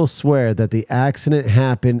some people swear that the accident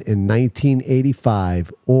happened in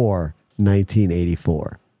 1985 or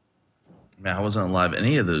 1984. Man, I wasn't alive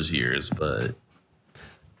any of those years, but...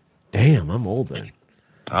 Damn, I'm old then.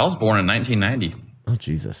 I was born in 1990. Oh,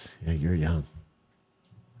 Jesus. Yeah, you're young.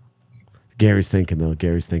 Gary's thinking, though.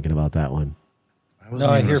 Gary's thinking about that one. No,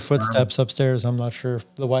 I hear footsteps upstairs. I'm not sure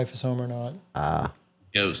if the wife is home or not.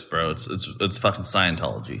 Ghost, bro. It's fucking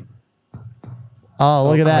Scientology. Oh,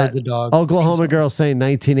 look at I that. heard the dog. Oklahoma girl saying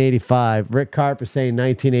 1985. Rick Carper saying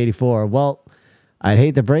 1984. Well, I'd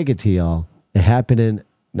hate to break it to y'all. It happened in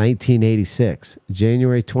 1986.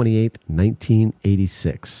 January 28th,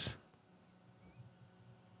 1986.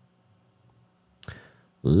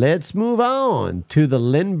 Let's move on to the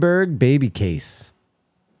Lindbergh baby case.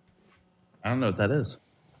 I don't know what that is.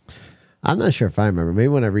 I'm not sure if I remember. Maybe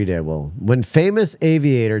when I read it, I will. When famous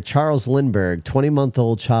aviator Charles Lindbergh,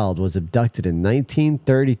 20-month-old child, was abducted in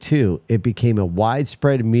 1932, it became a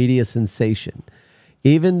widespread media sensation.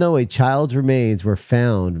 Even though a child's remains were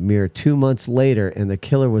found mere 2 months later and the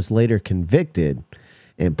killer was later convicted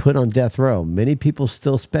and put on death row, many people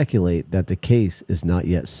still speculate that the case is not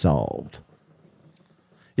yet solved.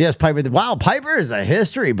 Yes, Piper. Wow, Piper is a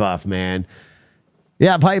history buff, man.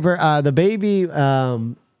 Yeah, Piper. The baby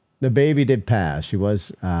did pass. She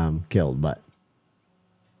was killed, but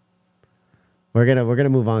we're gonna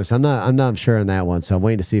move on. So I'm not sure on that one. So I'm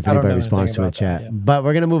waiting to see if anybody responds to it in chat. But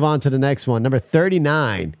we're gonna move on to the next one, number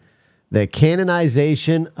 39, the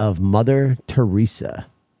canonization of Mother Teresa.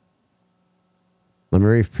 Let me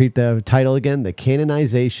repeat the title again: the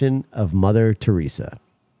canonization of Mother Teresa.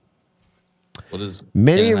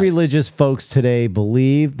 Many religious folks today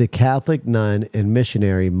believe the Catholic nun and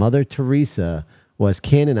missionary Mother Teresa was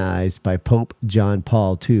canonized by Pope John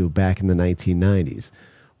Paul II back in the 1990s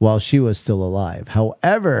while she was still alive.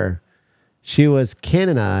 However, she was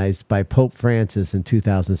canonized by Pope Francis in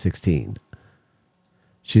 2016.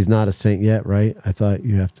 She's not a saint yet, right? I thought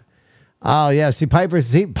you have to. Oh, yeah. See, Piper,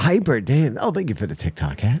 damn. Oh, thank you for the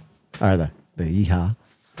TikTok hat. Or the yeehaw.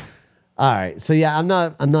 All right. So yeah, I'm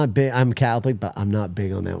not big. I'm Catholic, but I'm not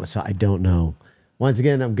big on that one. So I don't know. Once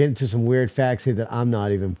again, I'm getting to some weird facts here that I'm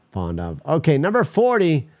not even fond of. Okay, number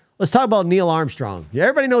 40. Let's talk about Neil Armstrong. Yeah,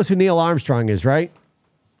 everybody knows who Neil Armstrong is, right?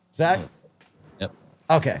 Zach? Yep.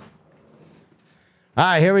 Okay. All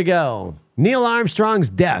right, here we go. Neil Armstrong's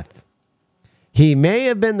death. He may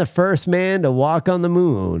have been the first man to walk on the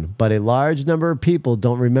moon, but a large number of people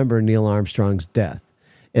don't remember Neil Armstrong's death.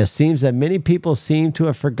 It seems that many people seem to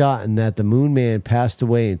have forgotten that the moon man passed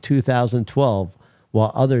away in 2012,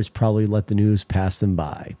 while others probably let the news pass them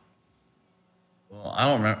by. Well, I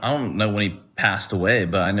don't know when he passed away,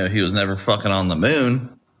 but I know he was never fucking on the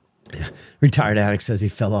moon. Yeah. Retired addict says he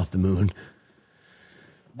fell off the moon.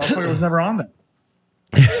 Motherfucker was never on that.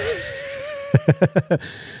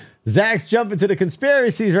 Zach's jumping to the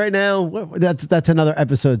conspiracies right now. That's another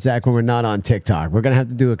episode, Zach, when we're not on TikTok. We're going to have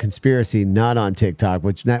to do a conspiracy not on TikTok,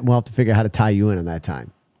 which we'll have to figure out how to tie you in on that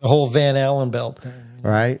time. The whole Van Allen belt thing.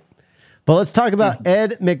 Right? But let's talk about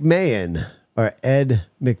Ed McMahon. Or Ed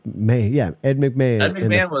McMahon. Yeah, Ed McMahon. Ed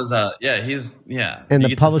McMahon was, he's. And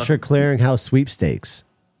the Publisher Clearinghouse Sweepstakes.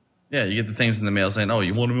 Yeah, you get the things in the mail saying, "Oh,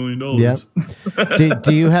 you won $1 million." Yep.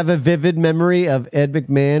 do you have a vivid memory of Ed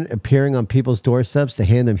McMahon appearing on people's doorsteps to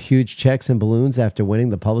hand them huge checks and balloons after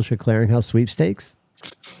winning the Publisher Clearinghouse Sweepstakes?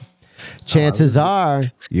 Chances are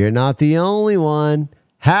you're not the only one.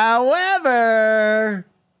 However,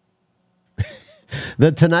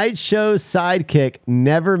 the Tonight Show's sidekick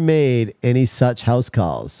never made any such house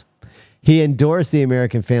calls. He endorsed the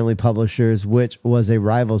American Family Publishers, which was a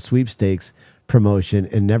rival sweepstakes promotion,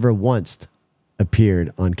 and never once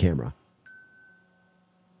appeared on camera.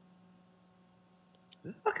 Is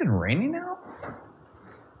it fucking raining now?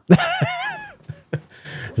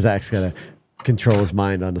 Zach's got to control his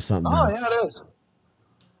mind onto something else. Yeah, it is.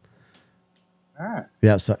 All right.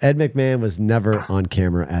 Yeah, so Ed McMahon was never on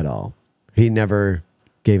camera at all. He never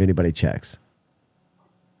gave anybody checks.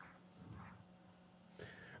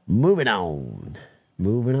 Moving on up.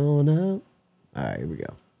 All right, here we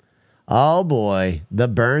go. Oh boy, the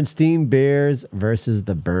Bernstein Bears versus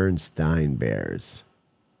the Bernstein Bears.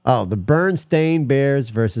 Oh, the Bernstein Bears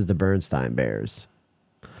versus the Bernstein Bears.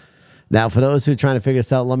 Now, for those who are trying to figure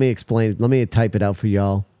this out, let me explain. Let me type it out for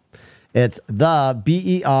y'all. It's the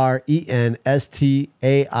BERENSTAIN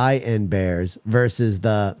Bears versus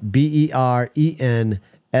the BERENSTEIN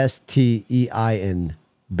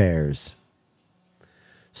Bears.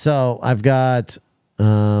 So I've got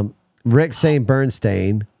Rick saying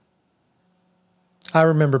Bernstein. I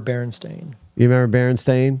remember Berenstain. You remember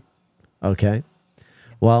Berenstain? Okay.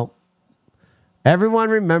 Well, everyone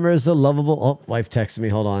remembers the lovable... Oh, wife texted me.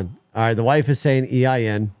 Hold on. All right, the wife is saying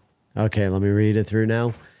EIN. Okay, let me read it through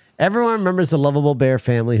now. Everyone remembers the lovable bear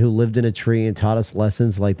family who lived in a tree and taught us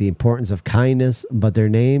lessons like the importance of kindness, but their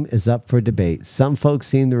name is up for debate. Some folks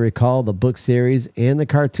seem to recall the book series and the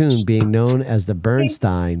cartoon being known as the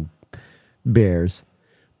Bernstein Bears.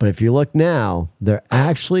 But if you look now, they're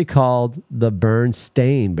actually called the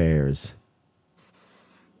Bernstein Bears.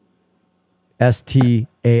 STAIN,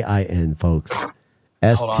 folks.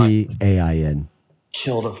 STAIN.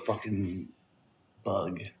 Killed a fucking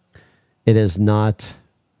bug. It is not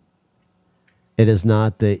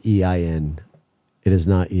the EIN. It is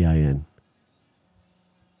not EIN.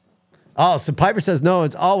 Oh, so Piper says, no,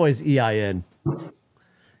 it's always EIN.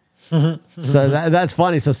 So that's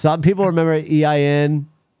funny. So some people remember EIN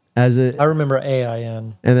as a... I remember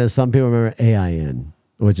AIN. And then some people remember AIN,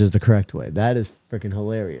 which is the correct way. That is freaking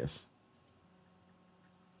hilarious.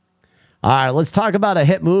 All right, let's talk about a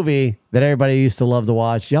hit movie that everybody used to love to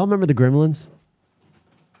watch. Y'all remember The Gremlins?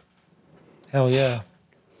 Hell yeah.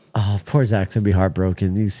 Oh, poor Zach's going to be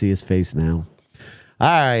heartbroken. You see his face now.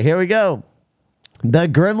 All right, here we go. The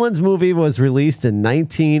Gremlins movie was released in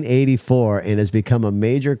 1984 and has become a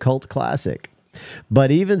major cult classic.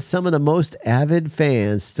 But even some of the most avid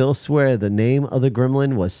fans still swear the name of the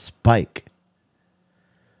gremlin was Spike.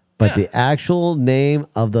 But the actual name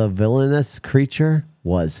of the villainous creature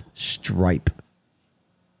was Stripe.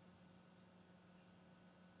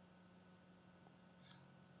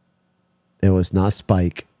 It was not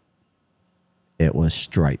Spike. It was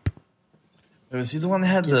Stripe. Was he the one that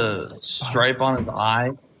had the stripe on his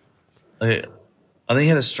eye? Like, I think he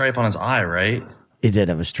had a stripe on his eye, right? He did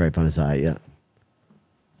have a stripe on his eye, yeah.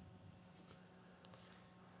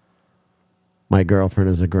 My girlfriend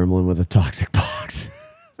is a gremlin with a toxic box.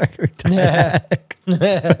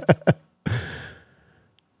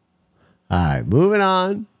 All right, moving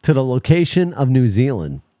on to the location of New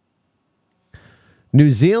Zealand. New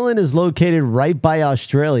Zealand is located right by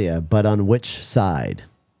Australia, but on which side?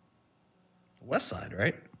 West side,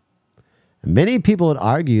 right? Many people would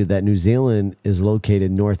argue that New Zealand is located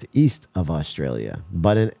northeast of Australia,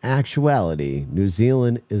 but in actuality, New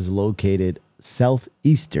Zealand is located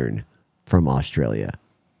southeastern from Australia.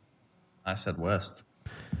 I said west.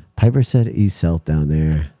 Piper said east-south down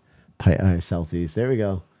there. Southeast. There we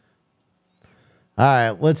go. All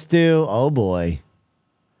right, let's do... Oh, boy.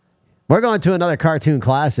 We're going to another cartoon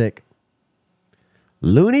classic.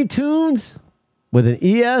 Looney Tunes with an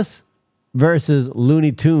ES versus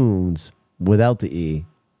Looney Tunes without the E.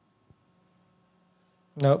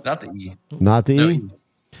 Nope. Not the E. Not the E?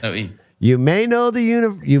 No E. You may know the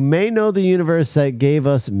universe that gave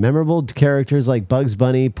us memorable characters like Bugs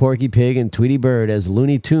Bunny, Porky Pig, and Tweety Bird as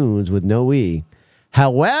Looney Tunes with no E.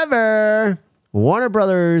 However, Warner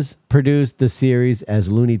Brothers produced the series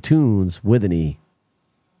as Looney Tunes with an E.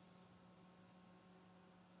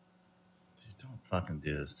 Dude, don't fucking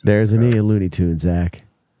do this. There's an E in Looney Tunes, Zach.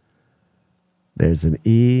 There's an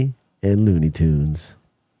E in Looney Tunes.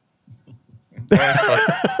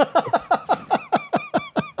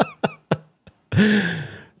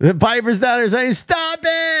 The Piper's down there saying, stop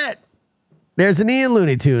it. There's an E in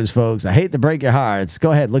Looney Tunes, folks. I hate to break your hearts.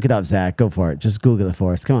 Go ahead, look it up, Zach. Go for it. Just Google it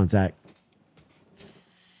for us. Come on, Zach.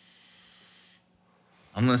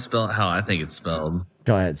 I'm going to spell it how I think it's spelled.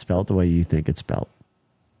 Go ahead, spell it the way you think it's spelled.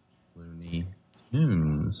 Looney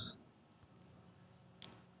Tunes.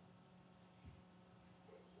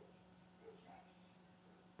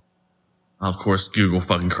 Of course, Google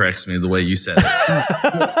fucking corrects me the way you said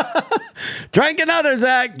it. Drink another,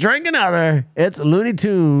 Zach. Drink another. It's Looney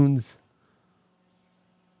Tunes.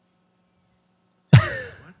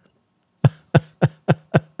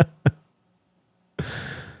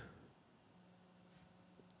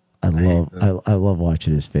 I love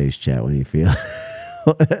watching his face, chat, when he feels.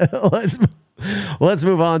 Let's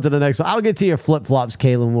move on to the next one. I'll get to your flip flops,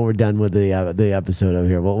 Kaylin, when we're done with the episode over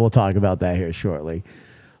here. We'll talk about that here shortly.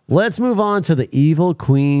 Let's move on to the Evil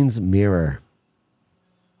Queen's Mirror.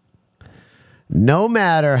 No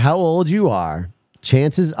matter how old you are,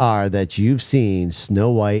 chances are that you've seen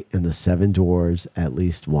Snow White and the Seven Dwarfs at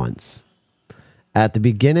least once. At the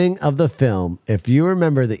beginning of the film, if you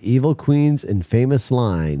remember the Evil Queen's infamous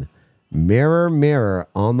line, "Mirror, mirror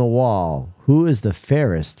on the wall, who is the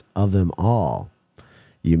fairest of them all?"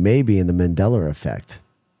 you may be in the Mandela effect.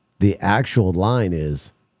 The actual line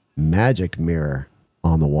is, "Magic mirror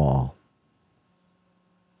on the wall."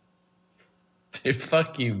 Dude,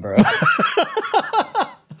 fuck you, bro.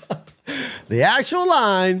 The actual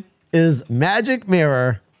line is "Magic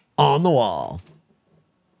mirror on the wall."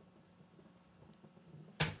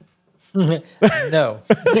 No.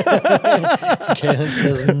 Cannon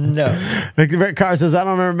says no. Rick Carr says, "I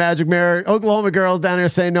don't remember Magic Mirror." Oklahoma girl down there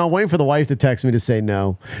saying no. Waiting for the wife to text me to say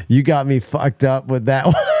no. You got me fucked up with that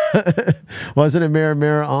one. Wasn't it Mirror,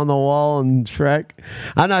 Mirror on the Wall and Shrek?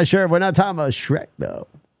 I'm not sure. We're not talking about Shrek, though.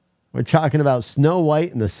 We're talking about Snow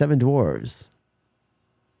White and the Seven Dwarfs.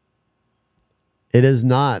 It is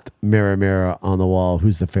not Mirror, Mirror on the Wall,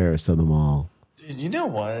 who's the fairest of them all. Dude, you know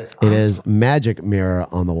what? It is Magic Mirror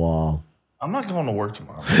on the Wall. I'm not going to work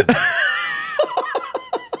tomorrow.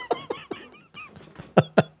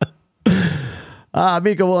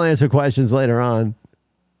 Mika will answer questions later on.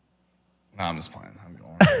 No, I'm just playing. I'm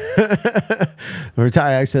going.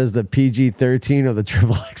 Retired X says the PG-13 or the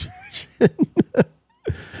Triple X version.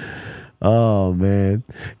 Oh, man.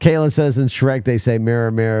 Kayla says in Shrek they say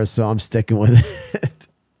mirror, mirror, so I'm sticking with it.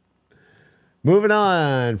 Moving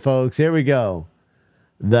on, folks. Here we go.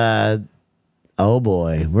 Oh,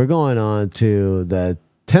 boy. We're going on to the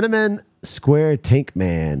Tiananmen Square Tank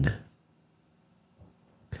Man.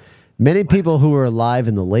 Many people who were alive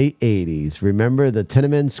in the late 80s remember the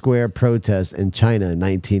Tiananmen Square protest in China in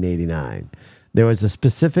 1989. There was a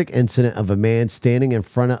specific incident of a man standing in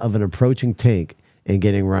front of an approaching tank and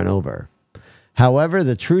getting run over. However,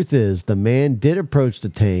 the truth is the man did approach the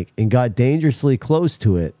tank and got dangerously close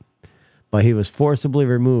to it, but he was forcibly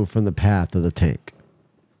removed from the path of the tank.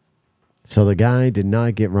 So the guy did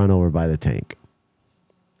not get run over by the tank.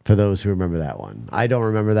 For those who remember that one. I don't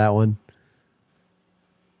remember that one.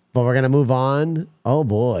 But we're going to move on. Oh,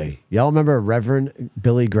 boy. Y'all remember Reverend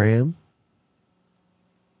Billy Graham?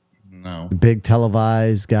 No. Big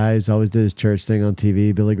televised guys, always did his church thing on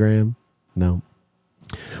TV, Billy Graham? No.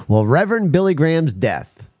 Well, Reverend Billy Graham's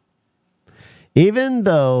death. Even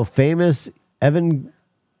though famous Evan...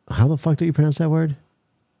 How the fuck do you pronounce that word?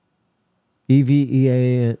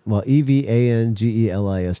 Evangelist.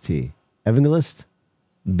 Evangelist?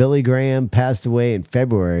 Billy Graham passed away in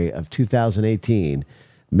February of 2018.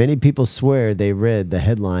 Many people swear they read the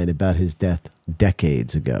headline about his death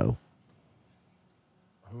decades ago.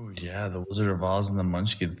 Oh, yeah, the Wizard of Oz and the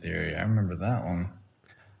Munchkin Theory. I remember that one.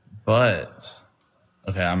 But,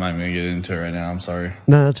 okay, I'm not going to get into it right now. I'm sorry.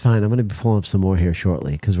 No, that's fine. I'm going to be pulling up some more here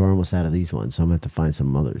shortly because we're almost out of these ones. So I'm going to have to find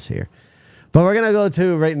some others here. But we're going to go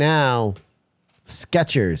to, right now,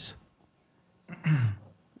 Skechers.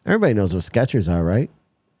 Everybody knows what Skechers are, right?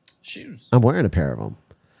 Shoes. I'm wearing a pair of them.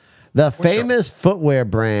 The famous footwear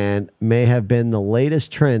brand may have been the latest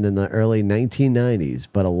trend in the early 1990s,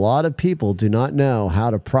 but a lot of people do not know how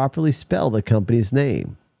to properly spell the company's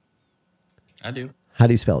name. I do. How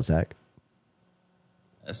do you spell it, Zach?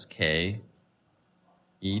 Sketchers.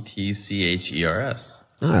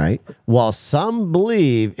 All right. While some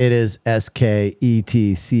believe it is Sketchers,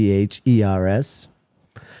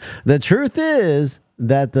 the truth is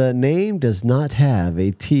that the name does not have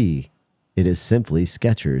a T. It is simply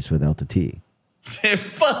Skechers without the T.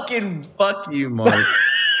 Fucking fuck you, Mark.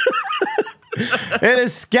 It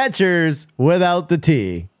is Skechers without the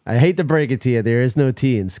T. I hate to break it to you. There is no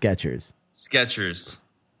T in Skechers. Skechers.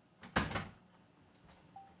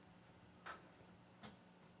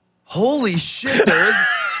 Holy shit, dude.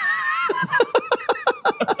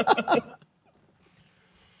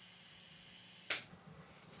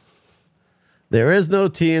 There is no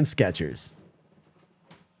T in Skechers.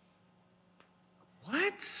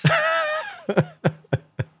 What?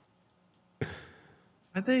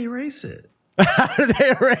 How'd they erase it? How did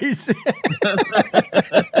they erase it?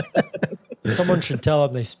 Someone should tell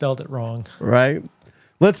them they spelled it wrong. Right.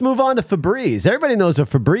 Let's move on to Febreze. Everybody knows what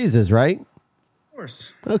Febreze is, right? Of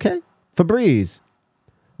course. Okay. Febreze.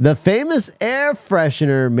 The famous air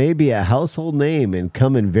freshener may be a household name and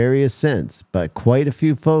come in various scents, but quite a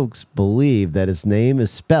few folks believe that its name is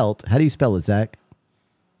spelt. How do you spell it, Zach?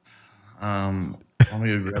 Let me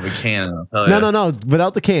go grab a can and I'll tell No, you. no.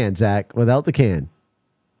 Without the can, Zach. Without the can.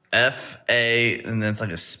 F-A, and then it's like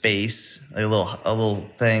a space, like a little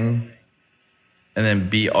thing. And then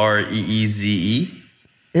B-R-E-E-Z-E.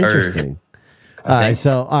 Interesting. All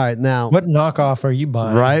right, now. What knockoff are you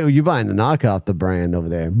buying? Right, you buying the knockoff, the brand over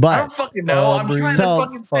there. But I don't fucking know. I'm trying to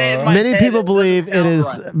fucking say it in my many head. people believe it doesn't is.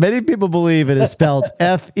 sound right. Many people believe it is spelled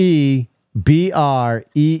F-E-B-R-E-E-Z-E.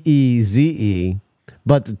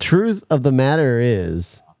 But the truth of the matter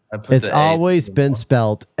is, it's always been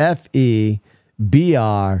spelled F-E-B-R-E-Z-E.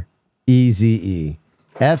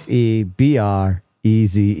 F-E-B-R-E-Z-E.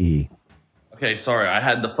 Okay, sorry. I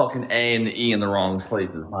had the fucking A and the E in the wrong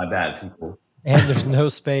places. My bad, people. And there's no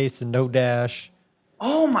space and no dash.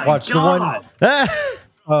 Oh my Watch God. the one.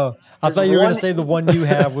 Oh, I thought you were going one- to say the one you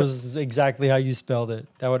have was exactly how you spelled it.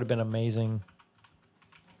 That would have been amazing.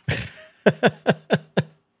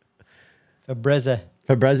 Febreze.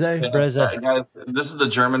 Febreze? Febreze. Guys, this is the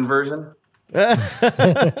German version.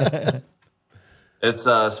 It's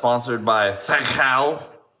sponsored by Thakao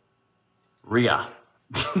Ria.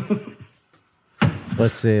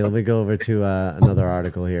 Let's see. Let me go over to another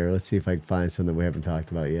article here. Let's see if I can find something we haven't talked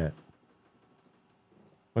about yet.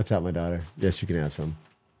 What's up, my daughter? Yes, you can have some.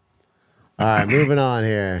 All right, moving on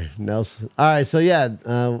here. Nelson. All right, so yeah,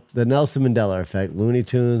 the Nelson Mandela effect, Looney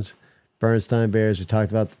Tunes, Bernstein Bears. We talked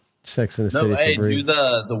about Sex in the City. No, hey, Febreze.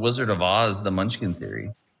 do the Wizard of Oz, the Munchkin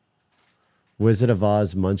theory. Wizard of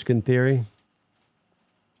Oz, Munchkin theory.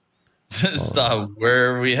 Stop.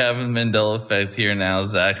 Where are we having Mandela effect here now?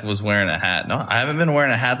 Zach was wearing a hat. No, I haven't been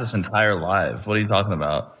wearing a hat this entire life. What are you talking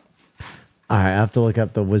about? All right, I have to look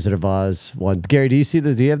up the Wizard of Oz one. Gary, do you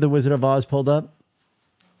have the Wizard of Oz pulled up?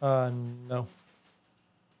 No. All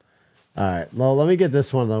right. Well, let me get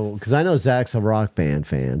this one though, because I know Zach's a Rock Band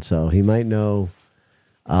fan, so he might know.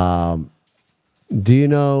 Do you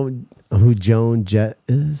know who Joan Jett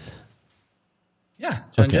is? Yeah,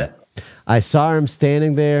 Joan Okay. Jett. I saw him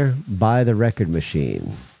standing there by the record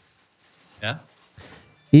machine. Yeah.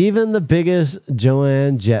 Even the biggest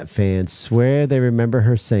Joan Jett fans swear they remember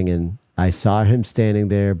her singing, I saw him standing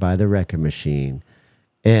there by the record machine,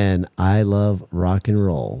 and I love rock and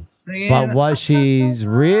roll. Singing. But what she's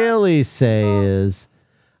really say is,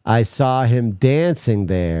 I saw him dancing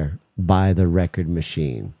there by the record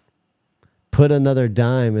machine. Put another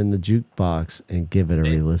dime in the jukebox and give it a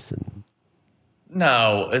re-listen.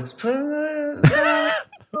 No, it's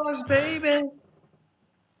us, baby.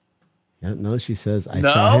 Yeah, no, she says, I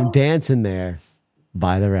saw him dancing there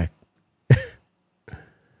by the record.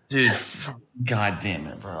 Dude, God damn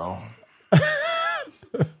it, bro.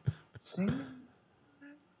 Sing.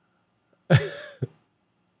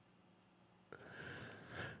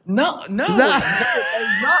 No, it's not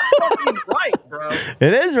fucking right, bro.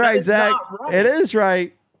 It is right, It's Zach. not right. It is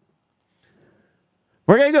right.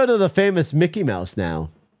 We're going to go to the famous Mickey Mouse now.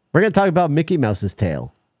 We're going to talk about Mickey Mouse's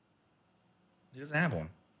tail. He doesn't have one.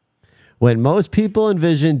 When most people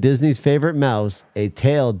envision Disney's favorite mouse, a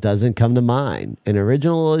tail doesn't come to mind. In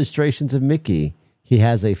original illustrations of Mickey, he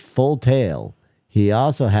has a full tail. He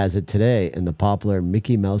also has it today in the popular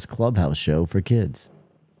Mickey Mouse Clubhouse show for kids.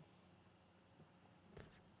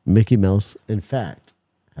 Mickey Mouse, in fact,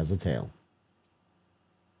 has a tail.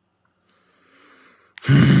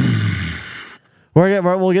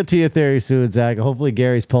 We'll get to your theory soon, Zach. Hopefully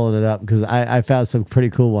Gary's pulling it up because I found some pretty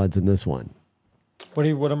cool ones in this one. What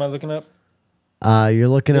am I looking up? You're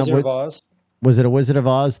looking Wizard at of Oz? Was it a Wizard of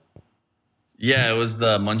Oz? Yeah, it was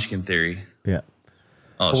the Munchkin theory. Yeah.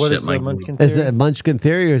 Oh, What shit, is the Mike. Munchkin Is theory? it a Munchkin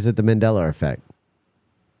theory or is it the Mandela effect?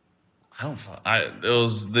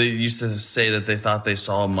 They used to say that they thought they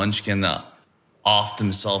saw a Munchkin offed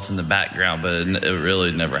himself in the background, but it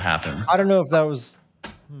really never happened. I don't know if that was.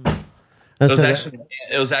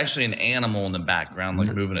 It was actually an animal in the background,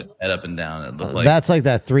 like moving its head up and down. It looked like That's like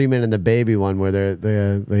that 3 Men and the Baby one where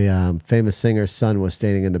the famous singer's son was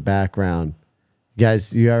standing in the background.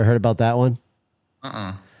 Guys, you ever heard about that one?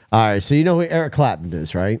 Uh-uh. All right, so you know who Eric Clapton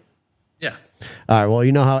is, right? Yeah. All right. Well,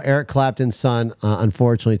 you know how Eric Clapton's son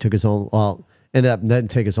unfortunately took his own. Well, didn't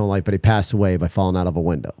take his own life, but he passed away by falling out of a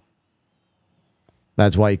window.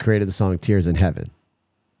 That's why he created the song "Tears in Heaven."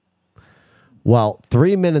 Well,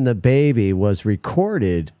 3 Men and the Baby was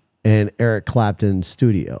recorded in Eric Clapton's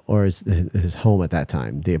studio, or his home at that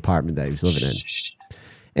time, the apartment that he was living in.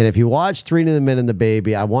 And if you watch 3 Men and the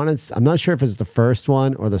Baby, I'm not sure if it's the first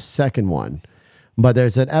one or the second one, but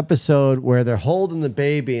there's an episode where they're holding the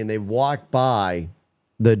baby and they walk by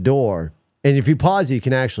the door. And if you pause, you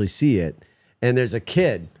can actually see it. And there's a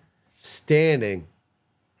kid standing,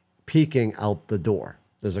 peeking out the door.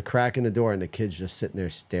 There's a crack in the door and the kid's just sitting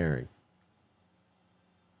there staring.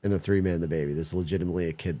 And a 3 Man and the Baby. There's legitimately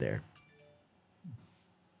a kid there.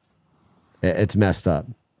 It's messed up.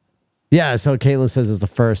 Yeah, so Caitlin says it's the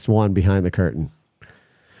first one behind the curtain.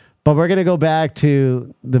 But we're going to go back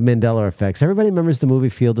to the Mandela effects. Everybody remembers the movie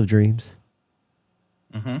Field of Dreams?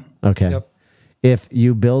 Mm-hmm. Okay. Yep. If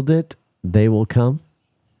you build it, they will come.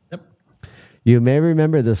 Yep. You may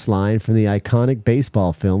remember this line from the iconic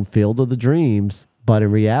baseball film Field of the Dreams. But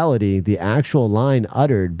in reality, the actual line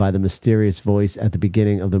uttered by the mysterious voice at the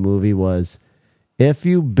beginning of the movie was, "If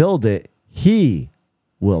you build it, he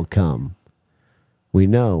will come. We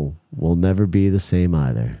know we'll never be the same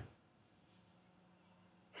either."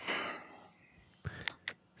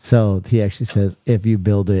 So he actually says, "If you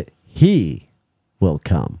build it, he will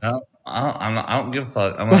come." No, I don't give a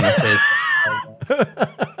fuck. I'm going to say it.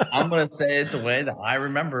 I'm going to say it the way that I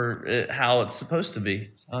remember it, how it's supposed to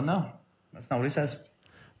be. So no. That's not what he says.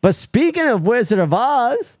 But speaking of Wizard of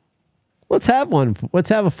Oz, let's have one. Let's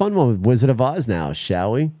have a fun one with Wizard of Oz now,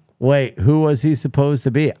 shall we? Wait, who was he supposed to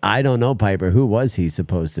be? I don't know, Piper. Who was he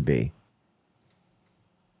supposed to be?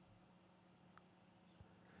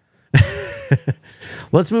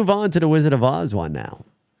 Let's move on to the Wizard of Oz one now.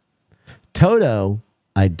 Toto,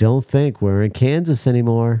 I don't think we're in Kansas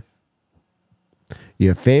anymore.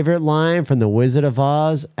 Your favorite line from the Wizard of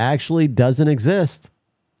Oz actually doesn't exist.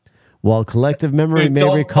 While collective memory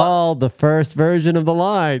may recall the first version of the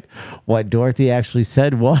line, what Dorothy actually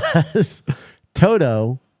said was,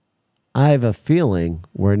 "Toto, I have a feeling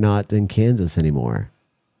we're not in Kansas anymore."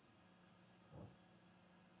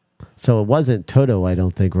 So it wasn't Toto, I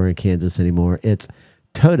don't think we're in Kansas anymore. It's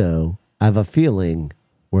Toto, I have a feeling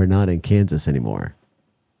we're not in Kansas anymore.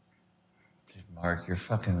 Dude, Mark, you're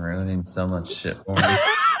fucking ruining so much shit for me.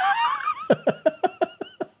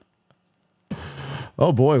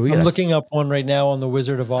 Oh boy, I'm looking up one right now on the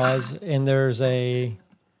Wizard of Oz, and there's a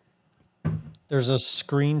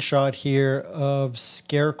screenshot here of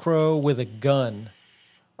Scarecrow with a gun.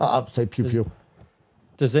 I'll say pew pew.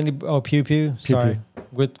 Does any pew pew? Sorry,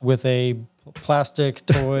 with a plastic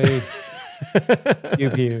toy pew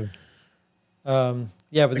pew.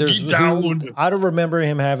 Yeah, but there's I don't remember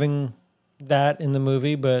him having that in the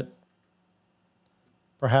movie, but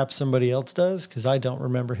perhaps somebody else does because I don't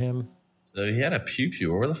remember him. So he had a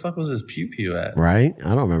pew-pew. Where the fuck was his pew-pew at? Right?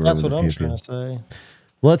 I don't remember. That's what I'm trying to say.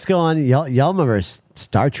 Let's go on. Y'all remember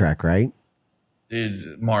Star Trek, right?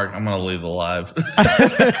 Dude, Mark, I'm going to leave alive.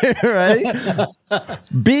 Right?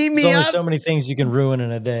 Beam me There's up. only so many things you can ruin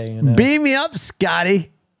in a day. You know? Beam me up,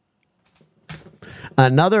 Scotty.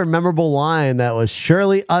 Another memorable line that was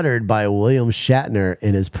surely uttered by William Shatner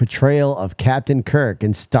in his portrayal of Captain Kirk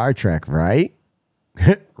in Star Trek, right?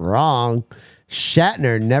 Wrong.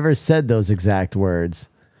 Shatner never said those exact words,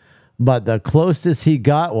 but the closest he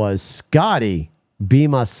got was, "Scotty,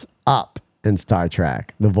 beam us up," in Star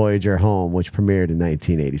Trek, The Voyager Home, which premiered in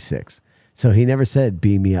 1986. So he never said,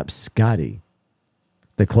 "Beam me up, Scotty."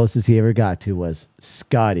 The closest he ever got to was,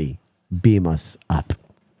 "Scotty, beam us up."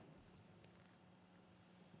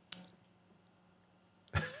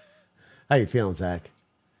 How you feeling, Zach?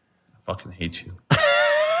 I fucking hate you.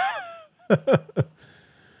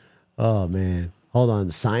 Oh, man. Hold on.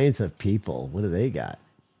 Science of People. What do they got?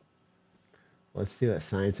 Let's see what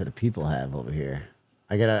Science of the People have over here.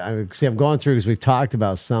 I'm going through because we've talked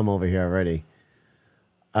about some over here already.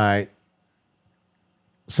 All right.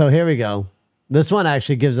 So here we go. This one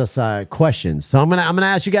actually gives us questions. So I'm gonna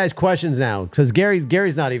ask you guys questions now because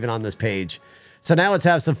Gary's not even on this page. So now let's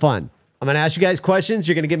have some fun. I'm gonna ask you guys questions.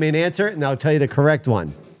 You're gonna give me an answer, and I'll tell you the correct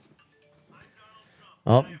one.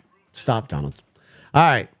 Oh, stop, Donald. All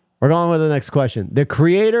right. We're going with the next question. The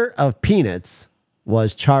creator of Peanuts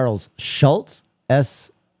was Charles Schulz,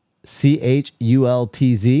 Schultz,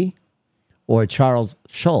 or Charles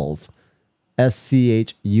Schulz,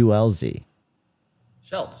 Schulz?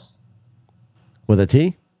 Schultz. With a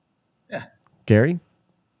T? Yeah. Gary?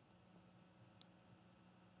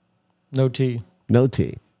 No T. No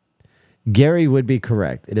T. Gary would be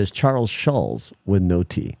correct. It is Charles Schulz with no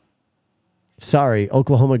T. Sorry,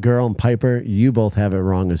 Oklahoma Girl and Piper, you both have it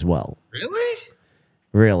wrong as well. Really?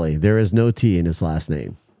 Really, there is no T in his last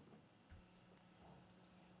name.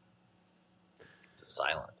 It's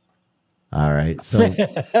silent. All right, so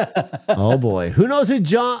oh boy, who knows who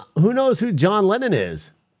John Lennon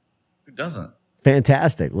is? Who doesn't?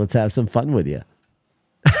 Fantastic. Let's have some fun with you.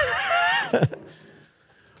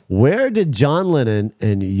 Where did John Lennon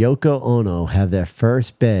and Yoko Ono have their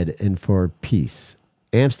first bed in for peace?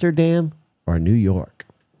 Amsterdam or New York?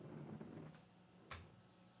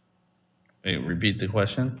 Wait, repeat the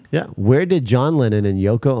question. Yeah. Where did John Lennon and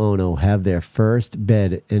Yoko Ono have their first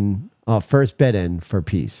bed in for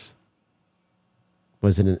peace?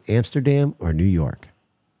 Was it in Amsterdam or New York?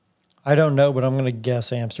 I don't know, but I'm going to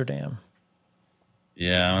guess Amsterdam.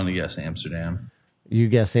 Yeah, I'm gonna guess Amsterdam. You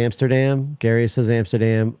guess Amsterdam. Gary says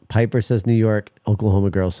Amsterdam. Piper says New York. Oklahoma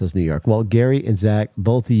Girl says New York. Well, Gary and Zach,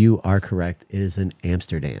 both of you are correct. It is in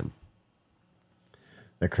Amsterdam.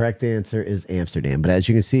 The correct answer is Amsterdam. But as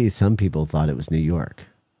you can see, some people thought it was New York.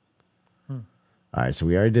 All right, so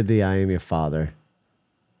we already did the I Am Your Father.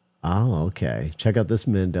 Oh, okay. Check out this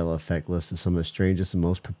Mandela effect list of some of the strangest and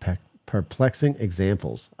most perplexing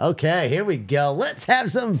examples. Okay, here we go. Let's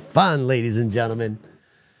have some fun, ladies and gentlemen.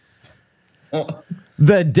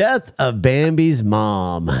 The death of Bambi's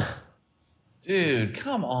mom. Dude,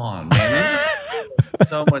 come on, man.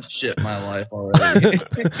 So much shit in my life already.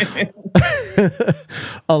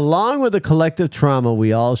 Along with the collective trauma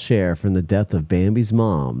we all share from the death of Bambi's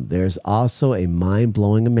mom, there's also a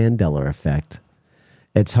mind-blowing Mandela effect.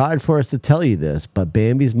 It's hard for us to tell you this, but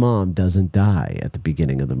Bambi's mom doesn't die at the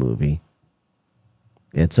beginning of the movie.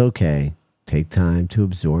 It's okay. Take time to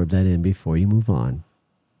absorb that in before you move on.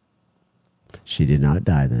 She did not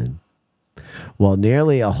die then. While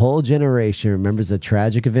nearly a whole generation remembers a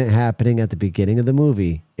tragic event happening at the beginning of the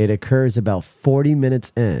movie, it occurs about 40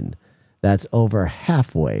 minutes in. That's over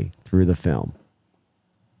halfway through the film.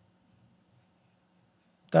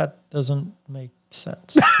 That doesn't make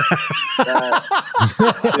sense. Dude,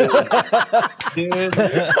 you're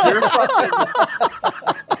fucking...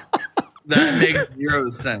 That makes zero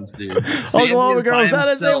sense, dude. Oklahoma Girls, that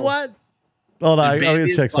is a what? Hold on, I'm going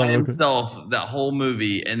to check by something. himself that whole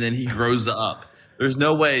movie, and then he grows up. There's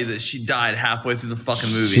no way that she died halfway through the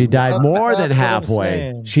fucking movie. She died more than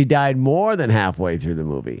halfway. She died more than halfway through the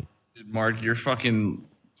movie. Dude, Mark, you're fucking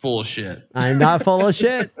full of shit. I'm not full of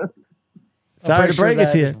shit. Sorry to break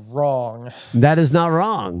it to you. Wrong. That is not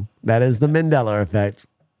wrong. That is the Mandela effect.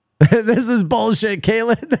 This is bullshit,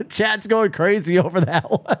 Kaylin. The chat's going crazy over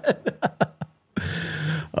that one.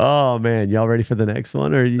 Oh man, y'all ready for the next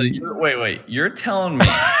one? Or wait. You're telling me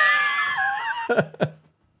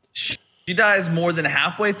she dies more than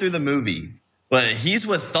halfway through the movie, but he's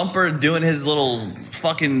with Thumper doing his little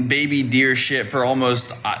fucking baby deer shit for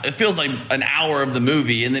almost it feels like an hour of the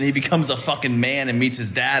movie, and then he becomes a fucking man and meets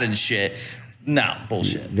his dad and shit. No,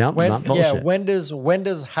 bullshit. Nope, not bullshit. Yeah,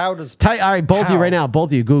 how does all right, both of you right now,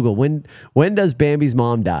 both of you Google when does Bambi's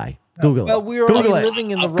mom die? Google it. Well, we're already living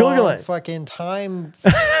in the wrong fucking time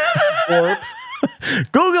warp.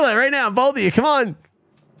 Google it right now, both of you. Come on.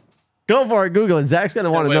 Go for it. Google it. Zach's going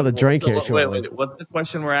to want another drink here shortly. Wait. What's the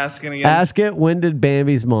question we're asking again? Ask it, when did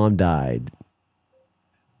Bambi's mom die?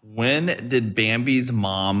 When did Bambi's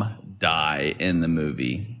mom die in the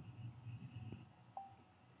movie?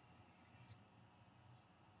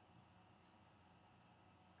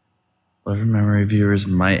 Whatever memory viewers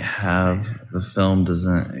might have, the film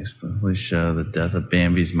doesn't explicitly show the death of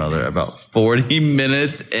Bambi's mother about 40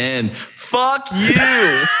 minutes in. Fuck you!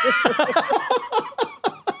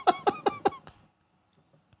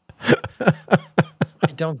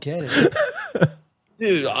 I don't get it.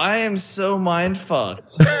 Dude, I am so mind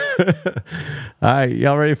fucked. All right,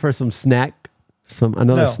 y'all ready for some snack?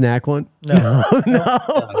 Another snack one? No.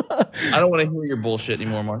 I don't want to hear your bullshit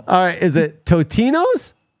anymore, Mark. All right, is it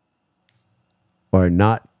Totino's? Or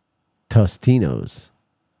not Tostinos?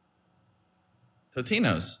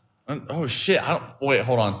 Totino's. Oh shit! Wait,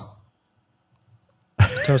 hold on.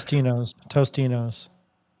 Tostinos.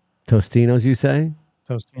 Tostinos, you say?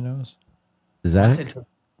 Tostinos. Is that? I say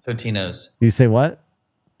Totino's. You say what?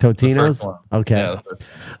 Totinos? Okay. Yeah,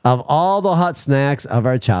 of all the hot snacks of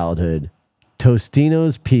our childhood,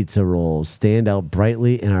 Tostino's pizza rolls stand out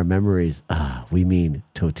brightly in our memories. We mean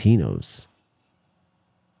Totinos.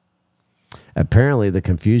 Apparently, the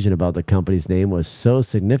confusion about the company's name was so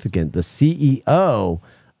significant, the CEO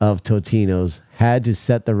of Totino's had to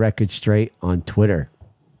set the record straight on Twitter.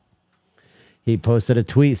 He posted a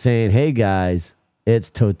tweet saying, "Hey guys, it's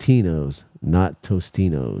Totino's, not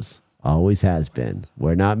Tostinos. Always has been.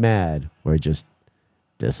 We're not mad. We're just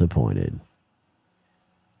disappointed."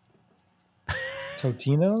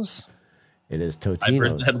 Totino's? It is I heard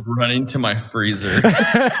Totino's. said running to my freezer.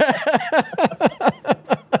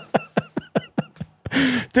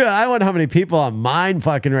 Dude, I wonder how many people are mind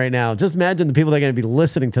fucking right now. Just imagine the people that are going to be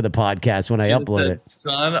listening to the podcast when I upload it.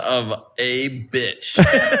 Son of a bitch.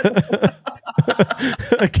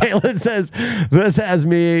 Caitlin says, this has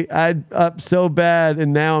me. I'm up so bad,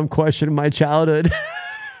 and now I'm questioning my childhood.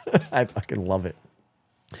 I fucking love it.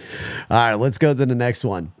 All right, let's go to the next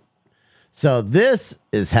one. So this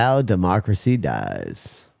is how democracy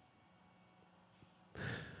dies.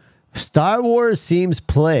 Star Wars seems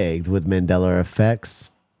plagued with Mandela effects,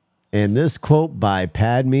 and this quote by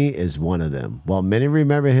Padme is one of them. While many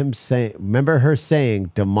remember her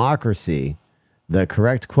saying democracy, the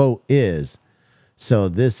correct quote is, so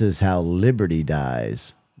this is how liberty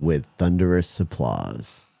dies, with thunderous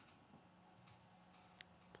applause.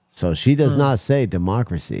 So she does not say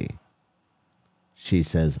democracy. She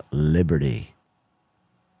says liberty.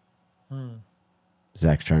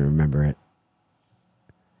 Zach's trying to remember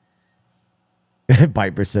it.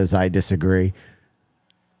 Piper says, I disagree.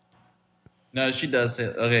 No, she does say,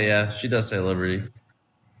 okay, yeah, she does say liberty.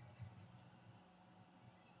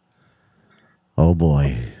 Oh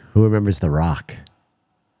boy. Who remembers The Rock?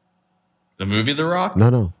 The movie The Rock?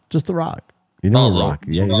 No, just The Rock. You know The Rock.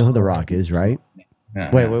 Yeah, you know who The Rock is, right?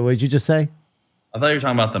 Yeah. Wait, what did you just say? I thought you were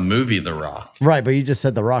talking about the movie The Rock. Right, but you just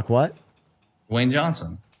said The Rock what? Dwayne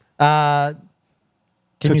Johnson. Can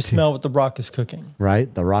you smell what The Rock is cooking?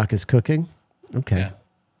 Right, The Rock is cooking. Okay. Yeah.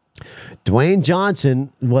 Dwayne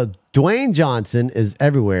Johnson is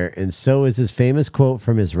everywhere, and so is his famous quote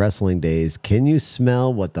from his wrestling days. Can you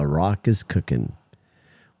smell what The Rock is cooking?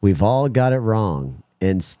 We've all got it wrong.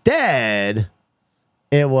 Instead,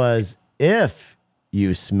 it was if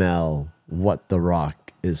you smell what The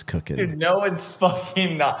Rock is cooking. Dude, no, it's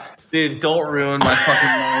fucking not. Dude, don't ruin my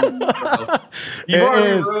fucking mind. Bro. You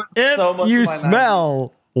already ruined so much if you of my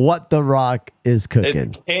smell what The Rock is cooking.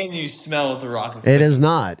 It's can you smell what The Rock is It cooking? is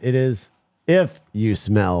not. It is if you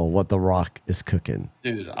smell what The Rock is cooking.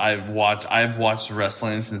 Dude, I've watched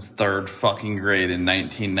wrestling since third fucking grade in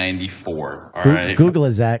 1994. All right. Google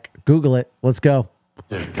it, Zach. Google it. Let's go.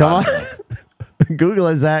 Dude, Come God on. Google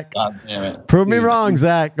it, Zach. God damn it. Prove me wrong,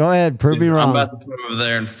 Zach. Go ahead. Prove me wrong. I'm about to go over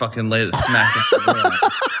there and fucking lay the smack at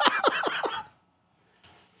the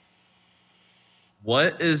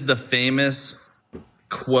What is the famous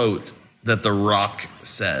quote that The Rock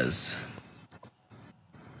says?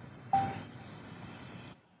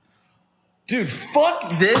 Dude,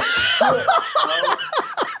 fuck this shit.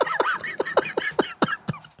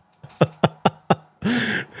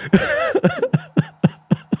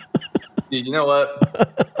 Dude, you know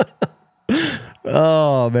what?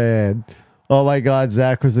 Oh, man. Oh, my God.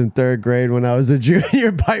 Zach was in third grade when I was a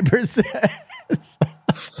junior. Piper says.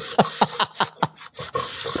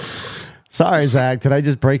 Sorry, Zach. Did I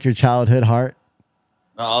just break your childhood heart?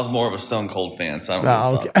 No, I was more of a Stone Cold fan, so I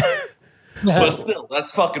don't give a fuck. But still,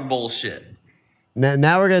 that's fucking bullshit.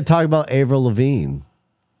 Now we're going to talk about Avril Lavigne.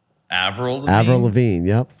 Avril Lavigne? Avril Lavigne,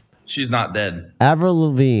 yep. She's not dead.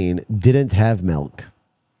 Avril Lavigne didn't have milk.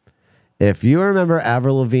 If you remember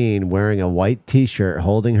Avril Lavigne wearing a white t-shirt,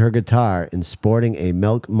 holding her guitar, and sporting a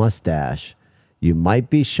milk mustache, you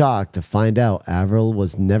might be shocked to find out Avril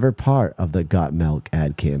was never part of the Got Milk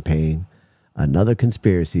ad campaign. Another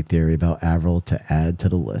conspiracy theory about Avril to add to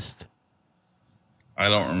the list. I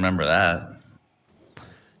don't remember that.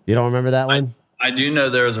 You don't remember that one? I do know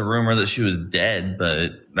there was a rumor that she was dead,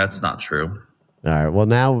 but that's not true. All right. Well,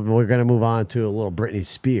 now we're going to move on to a little Britney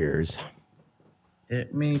Spears.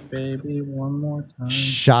 Hit me, baby, one more time.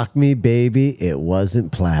 Shock me, baby, it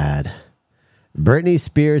wasn't plaid. Britney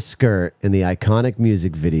Spears' skirt in the iconic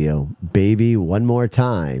music video, Baby One More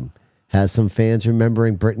Time, has some fans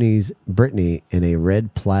remembering Britney in a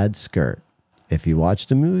red plaid skirt. If you watch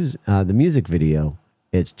the music video,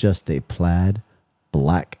 it's just a plain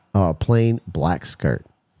black skirt.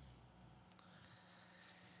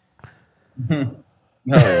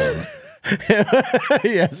 No.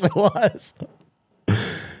 Yes, it was.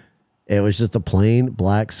 It was just a plain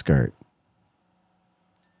black skirt.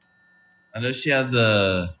 I know she had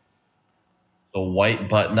the white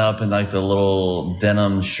button up and like the little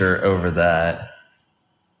denim shirt over that.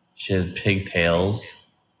 She had pigtails.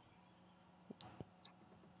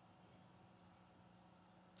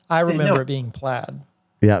 I remember it being plaid.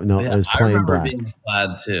 Yeah, no, it was plain black. Being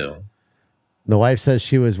plaid too. The wife says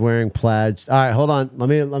she was wearing plaid. All right, hold on. Let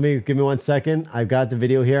me give me 1 second. I've got the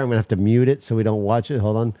video here. I'm gonna have to mute it so we don't watch it.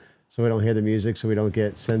 Hold on, so we don't hear the music, so we don't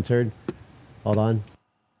get censored. Hold on.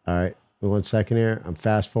 All right, 1 second here. I'm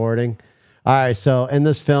fast forwarding. All right, so in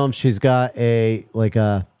this film, she's got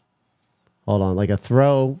hold Hold on, like a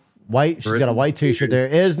throw white. She's got a white t-shirt. There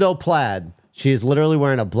is no plaid. She's literally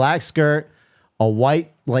wearing a black skirt, a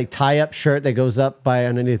white like tie-up shirt that goes up by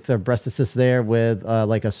underneath her breast assist there with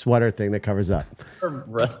like a sweater thing that covers up. Her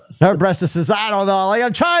breast. Her breast assist. I don't know. Like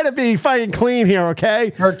I'm trying to be fucking clean here, okay?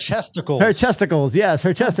 Her chesticles. Her chesticles. Yes,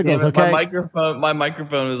 her chesticles. Okay. My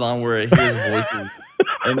microphone is on where it hears voices,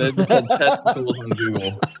 and it just said testicles on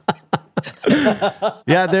Google.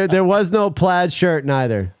 Yeah, there was no plaid shirt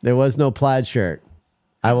neither. There was no plaid shirt.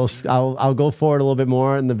 I'll go forward a little bit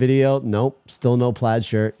more in the video. Nope, still no plaid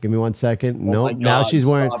shirt. Give me 1 second. Nope. Now she's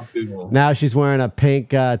wearing a pink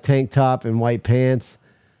tank top and white pants.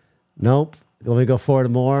 Nope. Let me go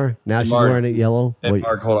forward more. Now she's wearing a yellow. Hey,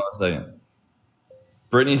 Mark, hold on a second.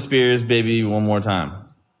 Britney Spears, baby, one more time.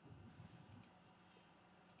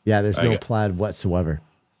 Yeah, there's no plaid whatsoever.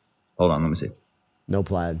 Hold on, let me see. No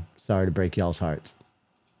plaid. Sorry to break y'all's hearts.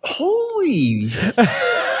 Holy.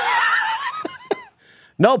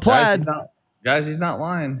 No plaid. Guys, he's not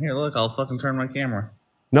lying. Here, look, I'll fucking turn my camera.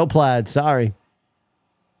 No plaid. Sorry.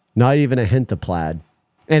 Not even a hint of plaid.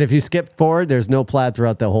 And if you skip forward, there's no plaid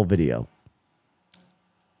throughout the whole video.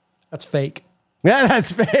 That's fake. Yeah,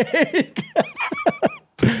 that's fake.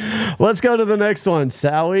 Let's go to the next one,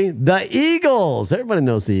 Sally. The Eagles. Everybody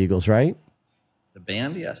knows the Eagles, right? The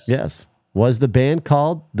band, yes. Yes. Was the band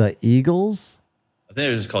called the Eagles? I think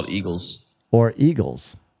it was just called Eagles. Or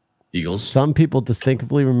Eagles? Eagles. Some people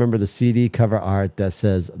distinctively remember the CD cover art that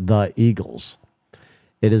says the Eagles.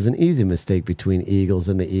 It is an easy mistake between Eagles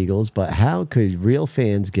and the Eagles, but how could real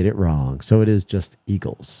fans get it wrong? So it is just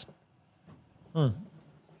Eagles.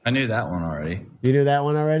 I knew that one already. You knew that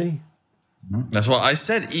one already? That's why I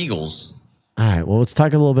said Eagles. All right, well, let's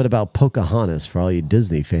talk a little bit about Pocahontas for all you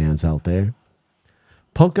Disney fans out there.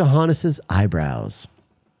 Pocahontas's eyebrows.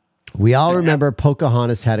 We all remember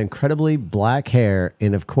Pocahontas had incredibly black hair,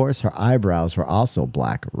 and of course, her eyebrows were also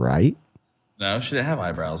black, right? No, she didn't have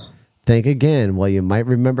eyebrows. Think again. While you might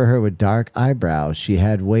remember her with dark eyebrows, she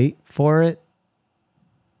had, wait for it,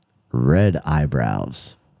 red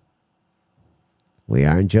eyebrows. We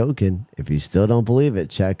aren't joking. If you still don't believe it,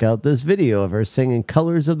 check out this video of her singing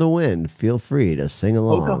Colors of the Wind. Feel free to sing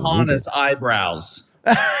along. Pocahontas' eyebrows.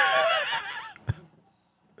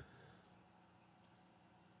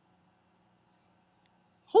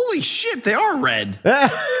 Holy shit, they are red.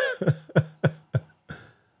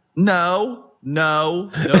 No, they're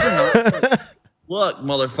not. Look,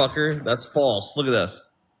 motherfucker, that's false. Look at this.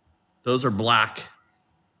 Those are black.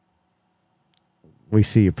 We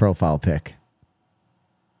see your profile pic.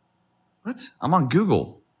 What? I'm on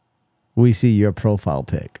Google. We see your profile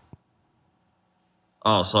pic.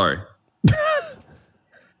 Oh, sorry.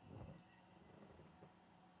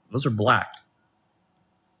 Those are black.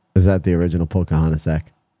 Is that the original Pocahontas,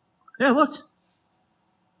 Zach? Yeah, look.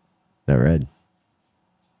 They're red.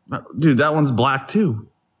 Dude, that one's black too.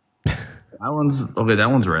 That one's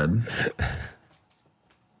red.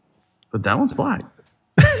 But that one's black.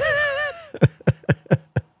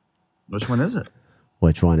 Which one is it?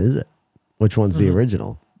 Which one is it? Which one's the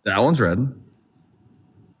original? That one's red.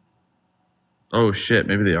 Oh shit,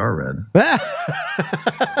 maybe they are red.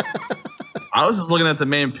 I was just looking at the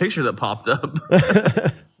main picture that popped up.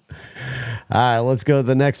 All right, let's go to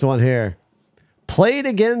the next one here. Play It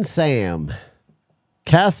Again, Sam.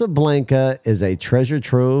 Casablanca is a treasure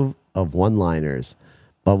trove of one-liners,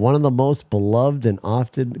 but one of the most beloved and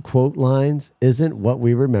often quote lines isn't what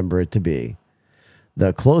we remember it to be.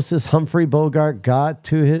 The closest Humphrey Bogart got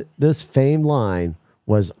to this famed line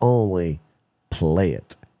was only, play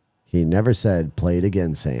it. He never said, play it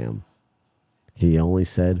again, Sam. He only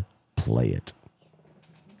said, play it.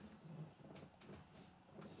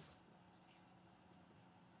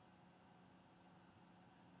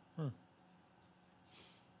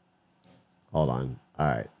 Hold on. All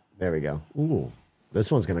right. There we go. Ooh,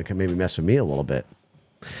 this one's going to maybe mess with me a little bit.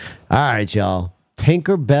 All right, y'all.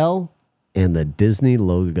 Tinkerbell and the Disney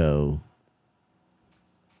logo.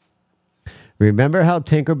 Remember how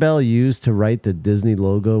Tinkerbell used to write the Disney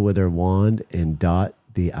logo with her wand and dot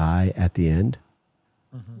the I at the end?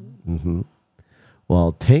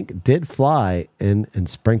 Well, Tink did fly and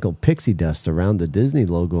sprinkle pixie dust around the Disney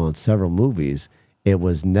logo on several movies. It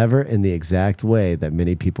was never in the exact way that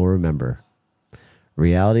many people remember.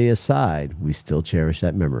 Reality aside, we still cherish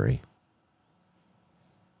that memory.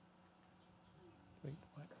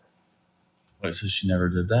 Wait, so she never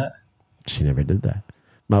did that? She never did that.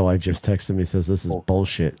 My wife just texted me, says, this is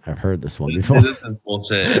bullshit. I've heard this one before. This is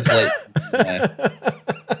bullshit. It's late. Yeah.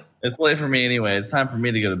 It's late for me anyway. It's time for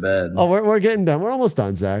me to go to bed. Oh, we're getting done. We're almost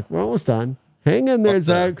done, Zach. We're almost done. Hang in there,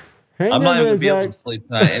 Zach. Hang I'm in not there, even going to be able Zach. to sleep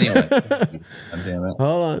tonight anyway. God damn it. Hold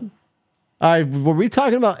on. All right, were we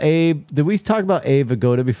talking about Abe? Did we talk about Abe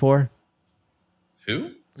Vigoda before?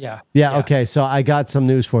 Who? Yeah. Okay, so I got some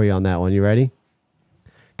news for you on that one. You ready?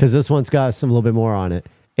 Because this one's got a little bit more on it.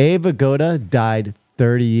 Abe Vigoda died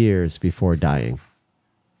 30 years before dying.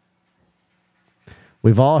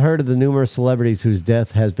 We've all heard of the numerous celebrities whose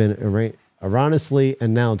death has been erroneously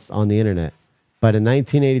announced on the internet. But in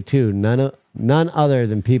 1982, none other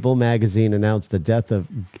than People magazine announced the death of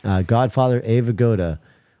Godfather Abe Vigoda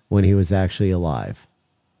when he was actually alive.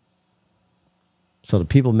 So the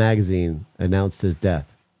People magazine announced his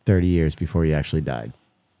death 30 years before he actually died.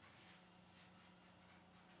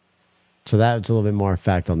 So that's a little bit more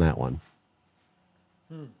fact on that one.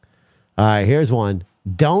 All right, here's one.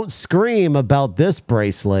 Don't scream about this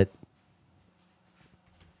bracelet.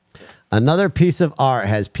 Another piece of art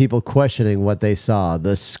has people questioning what they saw.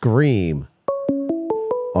 The scream.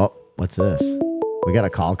 Oh, what's this? We got a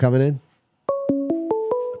call coming in?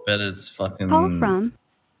 I bet it's fucking... Call from.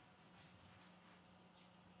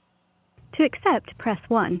 To accept, press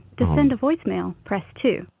 1. To send a voicemail, press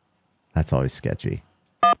 2. That's always sketchy.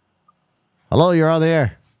 Hello, you're on the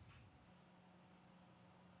air.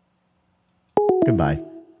 Goodbye.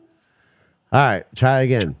 All right, try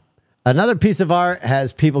again. Another piece of art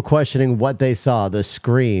has people questioning what they saw. The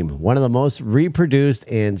scream. One of the most reproduced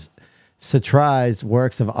and satirized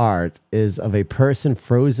works of art is of a person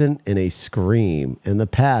frozen in a scream. In the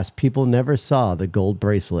past, people never saw the gold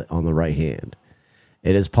bracelet on the right hand.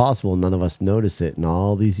 It is possible none of us noticed it in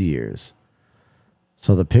all these years.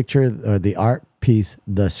 So the picture or the art piece,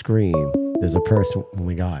 The Scream, there's a person, oh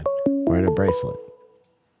my God, wearing a bracelet.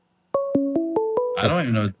 I don't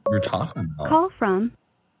even know what you're talking about. Call from.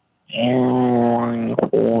 To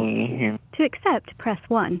accept, press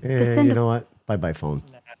 1. To send you know what? Bye-bye phone.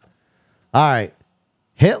 All right.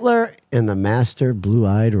 Hitler and the Master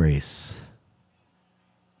Blue-Eyed Race.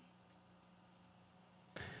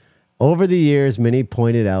 Over the years, many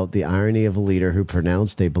pointed out the irony of a leader who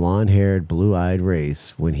pronounced a blonde-haired, blue-eyed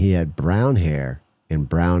race when he had brown hair and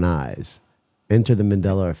brown eyes. Enter the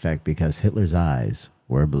Mandela effect because Hitler's eyes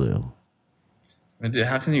were blue. Dude,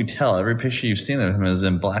 how can you tell? Every picture you've seen of him has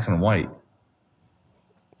been black and white.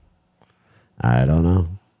 I don't know.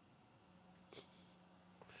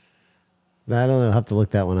 I'll have to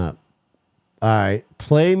look that one up. All right.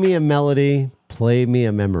 Play me a melody. Play me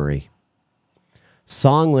a memory.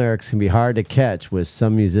 Song lyrics can be hard to catch with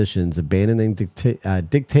some musicians abandoning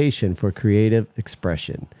dictation for creative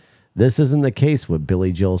expression. This isn't the case with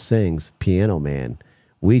Billy Joel Sings' Piano Man.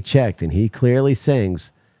 We checked and he clearly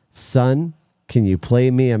sings, "Son, can you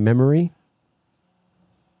play me a memory?"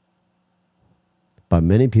 But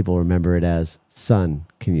many people remember it as, "Son,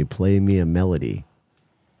 can you play me a melody?"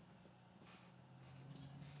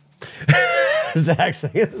 Zach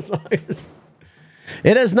singing the song.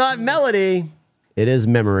 It is not melody. It is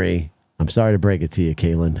memory. I'm sorry to break it to you,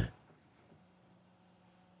 Kaylin.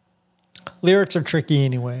 Lyrics are tricky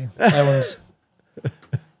anyway. That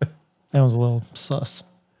one's a little sus.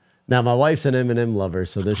 Now, my wife's an M&M lover,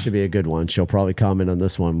 so this should be a good one. She'll probably comment on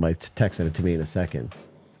this one by texting it to me in a second.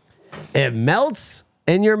 It melts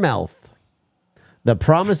in your mouth. The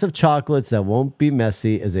promise of chocolates that won't be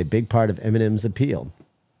messy is a big part of M&M's appeal.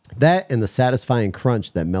 That and the satisfying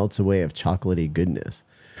crunch that melts away of chocolatey goodness.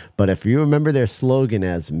 But if you remember their slogan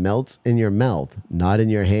as melts in your mouth, not in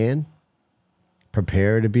your hand,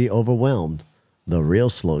 prepare to be overwhelmed. The real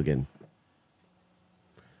slogan.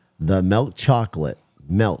 The milk chocolate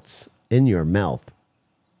melts in your mouth,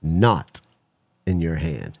 not in your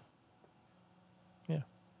hand. Yeah.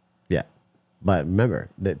 Yeah. But remember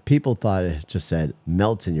that people thought it just said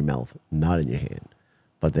melts in your mouth, not in your hand.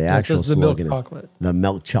 But the actual slogan is the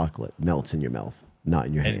milk chocolate melts in your mouth, not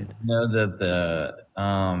in your hand. You know that the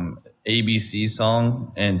ABC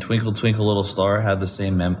song and Twinkle Twinkle Little Star had the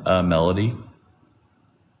same melody?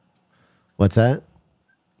 What's that?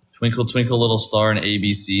 Twinkle Twinkle Little Star and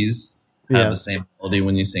ABCs have the same melody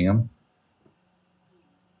when you sing them.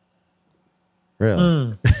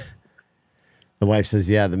 Really? The wife says,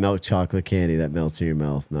 yeah, the milk chocolate candy that melts in your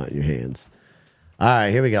mouth, not in your hands. All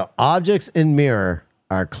right, here we go. Objects in mirror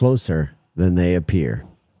are closer than they appear.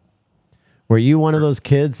 Were you one of those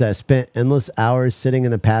kids that spent endless hours sitting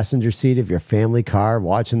in the passenger seat of your family car,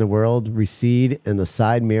 watching the world recede in the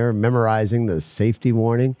side mirror, memorizing the safety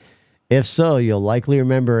warning? If so, you'll likely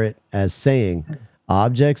remember it as saying,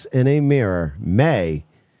 objects in a mirror may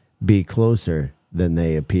be closer than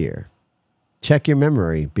they appear. Check your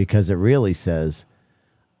memory because it really says,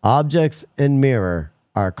 objects in mirror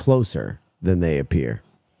are closer than they appear.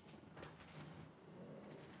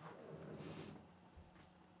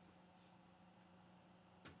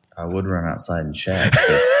 I would run outside and check.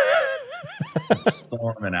 It's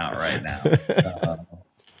storming out right now.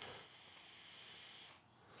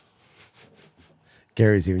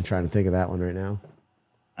 Gary's even trying to think of that one right now.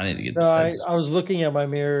 I need to get. No, I was looking at my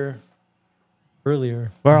mirror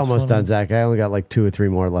earlier. We're almost done, Zach. I only got like 2 or 3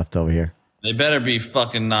 more left over here. They better be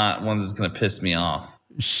fucking not one that's gonna piss me off.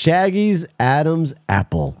 Shaggy's Adam's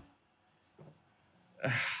apple.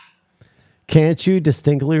 Can't you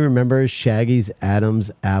distinctly remember Shaggy's Adam's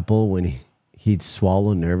apple when he'd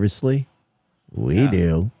swallow nervously? We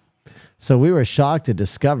do. So we were shocked to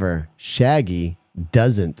discover Shaggy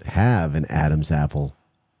doesn't have an Adam's apple.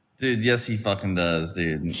 Dude, yes, he fucking does,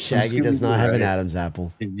 dude. Shaggy does not have an Adam's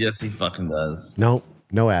apple. Dude, yes, he fucking does. Nope,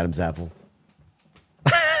 no Adam's apple.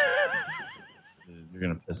 Dude, you're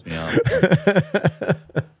gonna piss me off.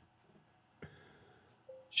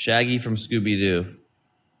 Shaggy from Scooby Doo.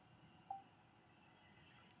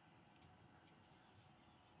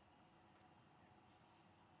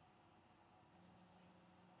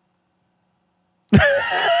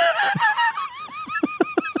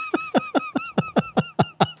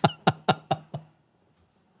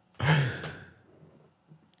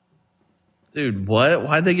 Dude, what?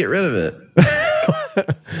 Why'd they get rid of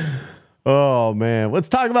it? Oh, man. Let's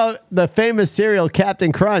talk about the famous cereal,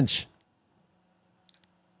 Captain Crunch.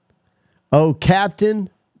 Oh, Captain,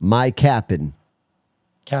 my Captain.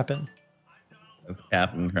 Captain. That's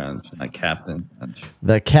Captain Crunch, not Captain Crunch.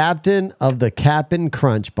 The captain of the Captain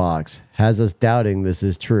Crunch box has us doubting this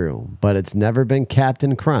is true, but it's never been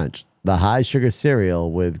Captain Crunch. The high sugar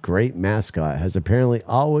cereal with great mascot has apparently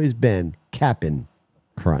always been Captain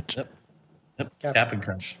Crunch. Yep. Captain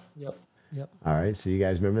Crunch. Yep. All right, so you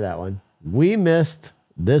guys remember that one. We missed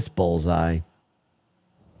this bullseye.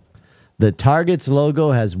 The Target's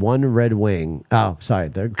logo has one red wing. Oh, sorry.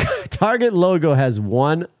 The Target logo has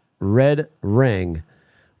one red ring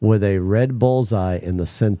with a red bullseye in the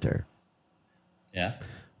center. Yeah.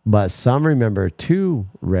 But some remember 2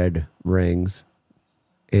 red rings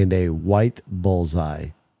and a white bullseye.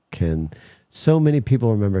 Can so many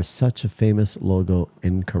people remember such a famous logo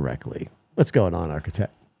incorrectly? What's going on,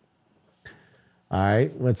 architect? All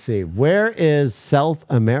right, let's see. Where is South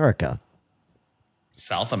America?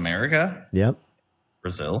 South America? Yep.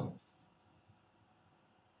 Brazil?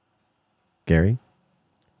 Gary?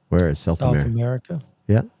 Where is South America?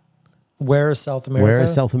 Yeah. Where is South America? Where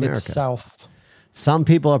is South America? It's south. Some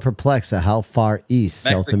people are perplexed at how far east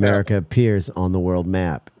Mexico. South America appears on the world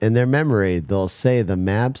map. In their memory, they'll say the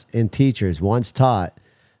maps and teachers once taught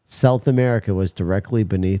South America was directly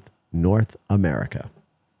beneath North America.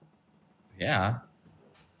 Yeah.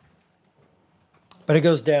 But it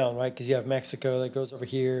goes down, right? Because you have Mexico that goes over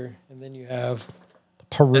here, and then you have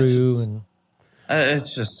Peru.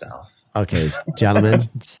 It's just south. Okay, gentlemen.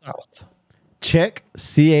 It's south. Chick,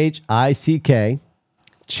 C-H-I-C-K.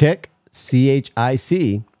 Chick,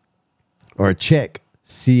 C-H-I-C. Or Chick,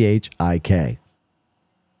 C-H-I-K.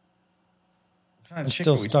 I'm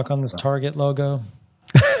still stuck on this Target logo.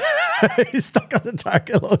 He's stuck on the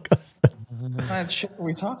Target logo. What kind of chick are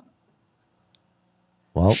we talking?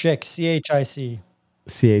 Well, Chick, C-H-I-C.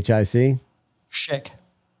 C-H-I-C? Chick.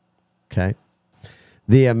 Okay.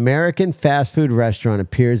 The American fast food restaurant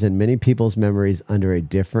appears in many people's memories under a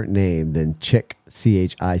different name than Chick,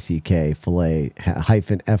 C-H-I-C-K, filet,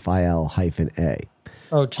 F-I-L-A.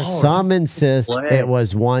 Oh, Chick. Some insist it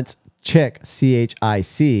was once Chick,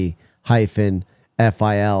 C-H-I-C hyphen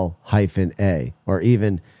F-I-L hyphen A, or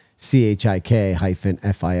even C-H-I-K hyphen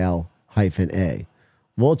F-I-L hyphen A.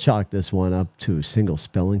 We'll chalk this one up to single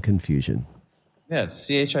spelling confusion. Yeah, it's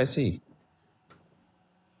C-H-I-C.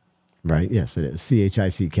 Right? Yes, it is.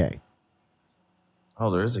 C-H-I-C-K.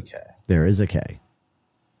 Oh, there is a K. There is a K.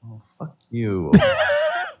 Oh, fuck you.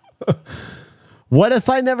 What if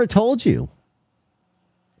I never told you?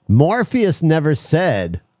 Morpheus never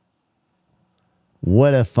said,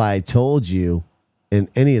 what if I told you in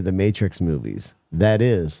any of the Matrix movies? That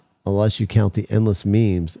is, unless you count the endless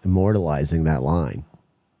memes immortalizing that line.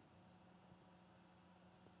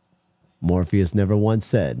 Morpheus never once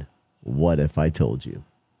said, what if I told you?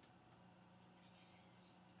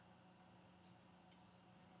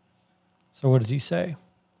 So what does he say?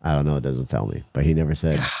 I don't know. It doesn't tell me. But he never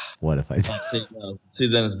said, what if I told you? See,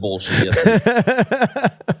 then it's bullshit.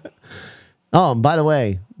 Yes. Oh, and by the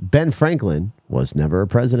way, Ben Franklin was never a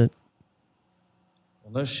president.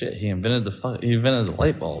 Well, no shit. He invented the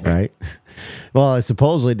light bulb. Right. Well,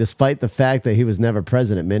 supposedly, despite the fact that he was never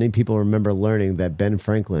president, many people remember learning that Ben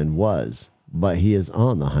Franklin was, but he is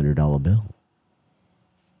on the $100 bill.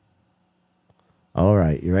 All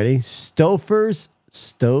right. You ready? Stouffer's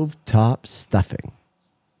stovetop stuffing.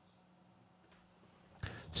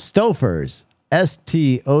 Stouffer's STOUFFER-S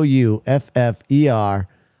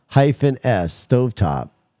stovetop,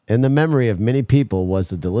 in the memory of many people, was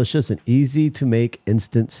the delicious and easy to make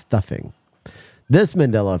instant stuffing. This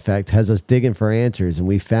Mandela effect has us digging for answers, and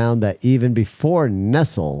we found that even before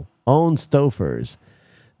Nestle owned Stouffer's,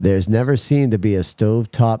 there's never seemed to be a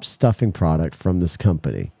stovetop stuffing product from this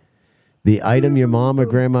company. The item your mom or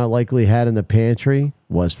grandma likely had in the pantry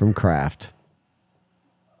was from Kraft.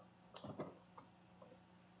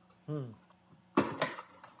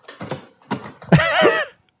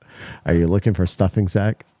 Are you looking for stuffing,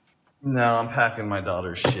 Zach? No, I'm packing my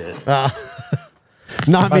daughter's shit.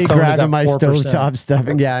 Not My me phone is grabbing at my 4%. stovetop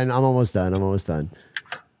stuffing. Yeah, and I'm almost done. I'm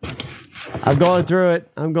going through it.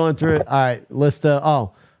 All right,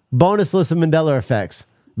 bonus list of Mandela effects.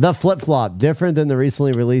 The flip-flop, different than the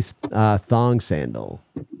recently released thong sandal.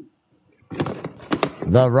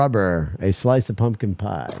 The rubber, a slice of pumpkin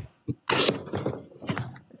pie.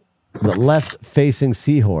 The left-facing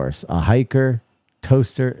seahorse, a hiker,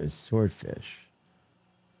 toaster, and swordfish.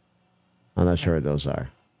 I'm not sure what those are.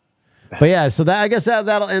 But yeah, so I guess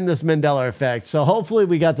that'll end this Mandela effect. So hopefully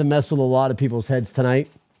we got to mess with a lot of people's heads tonight.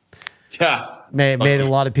 Yeah. Made a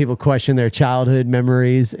lot of people question their childhood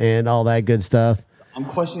memories and all that good stuff. I'm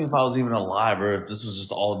questioning if I was even alive or if this was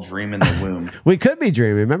just all a dream in the womb. We could be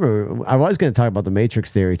dreaming. Remember, I was going to talk about the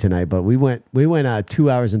Matrix theory tonight, but we went 2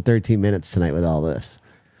 hours and 13 minutes tonight with all this.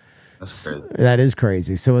 That's crazy. That is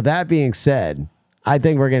crazy. So with that being said, I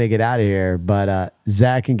think we're going to get out of here. But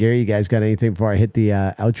Zach and Gary, you guys got anything before I hit the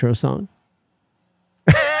outro song?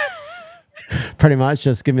 Pretty much,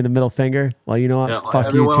 just give me the middle finger. Well, you know what? Yeah,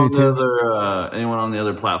 fuck you too. Anyone on the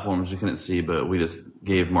other platforms you couldn't see, but we just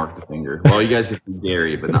gave Mark the finger. Well, you guys could see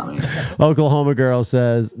Gary, but not me. Oklahoma girl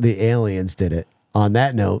says the aliens did it. On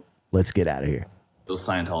that note, let's get out of here. It was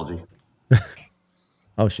Scientology.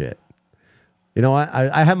 Oh shit. You know what?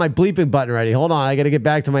 I have my bleeping button ready. Hold on, I got to get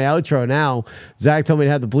back to my outro now. Zach told me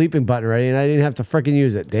to have the bleeping button ready, and I didn't have to freaking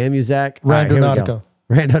use it. Damn you, Zach. Randonautica.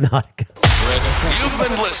 Randonautica. You've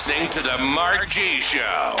been listening to The Mark G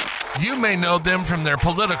Show. You may know them from their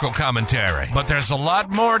political commentary, but there's a lot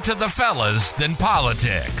more to the fellas than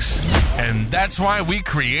politics. And that's why we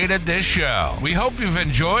created this show. We hope you've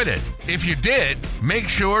enjoyed it. If you did, make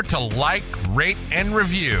sure to like, rate, and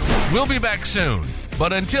review. We'll be back soon.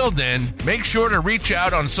 But until then, make sure to reach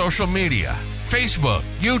out on social media. Facebook,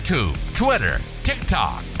 YouTube, Twitter,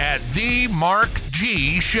 TikTok at The Mark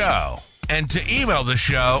G Show. And to email the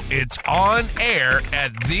show, it's on air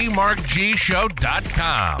at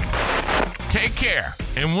themarkgshow.com. Take care,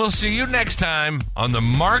 and we'll see you next time on The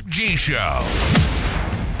Mark G Show.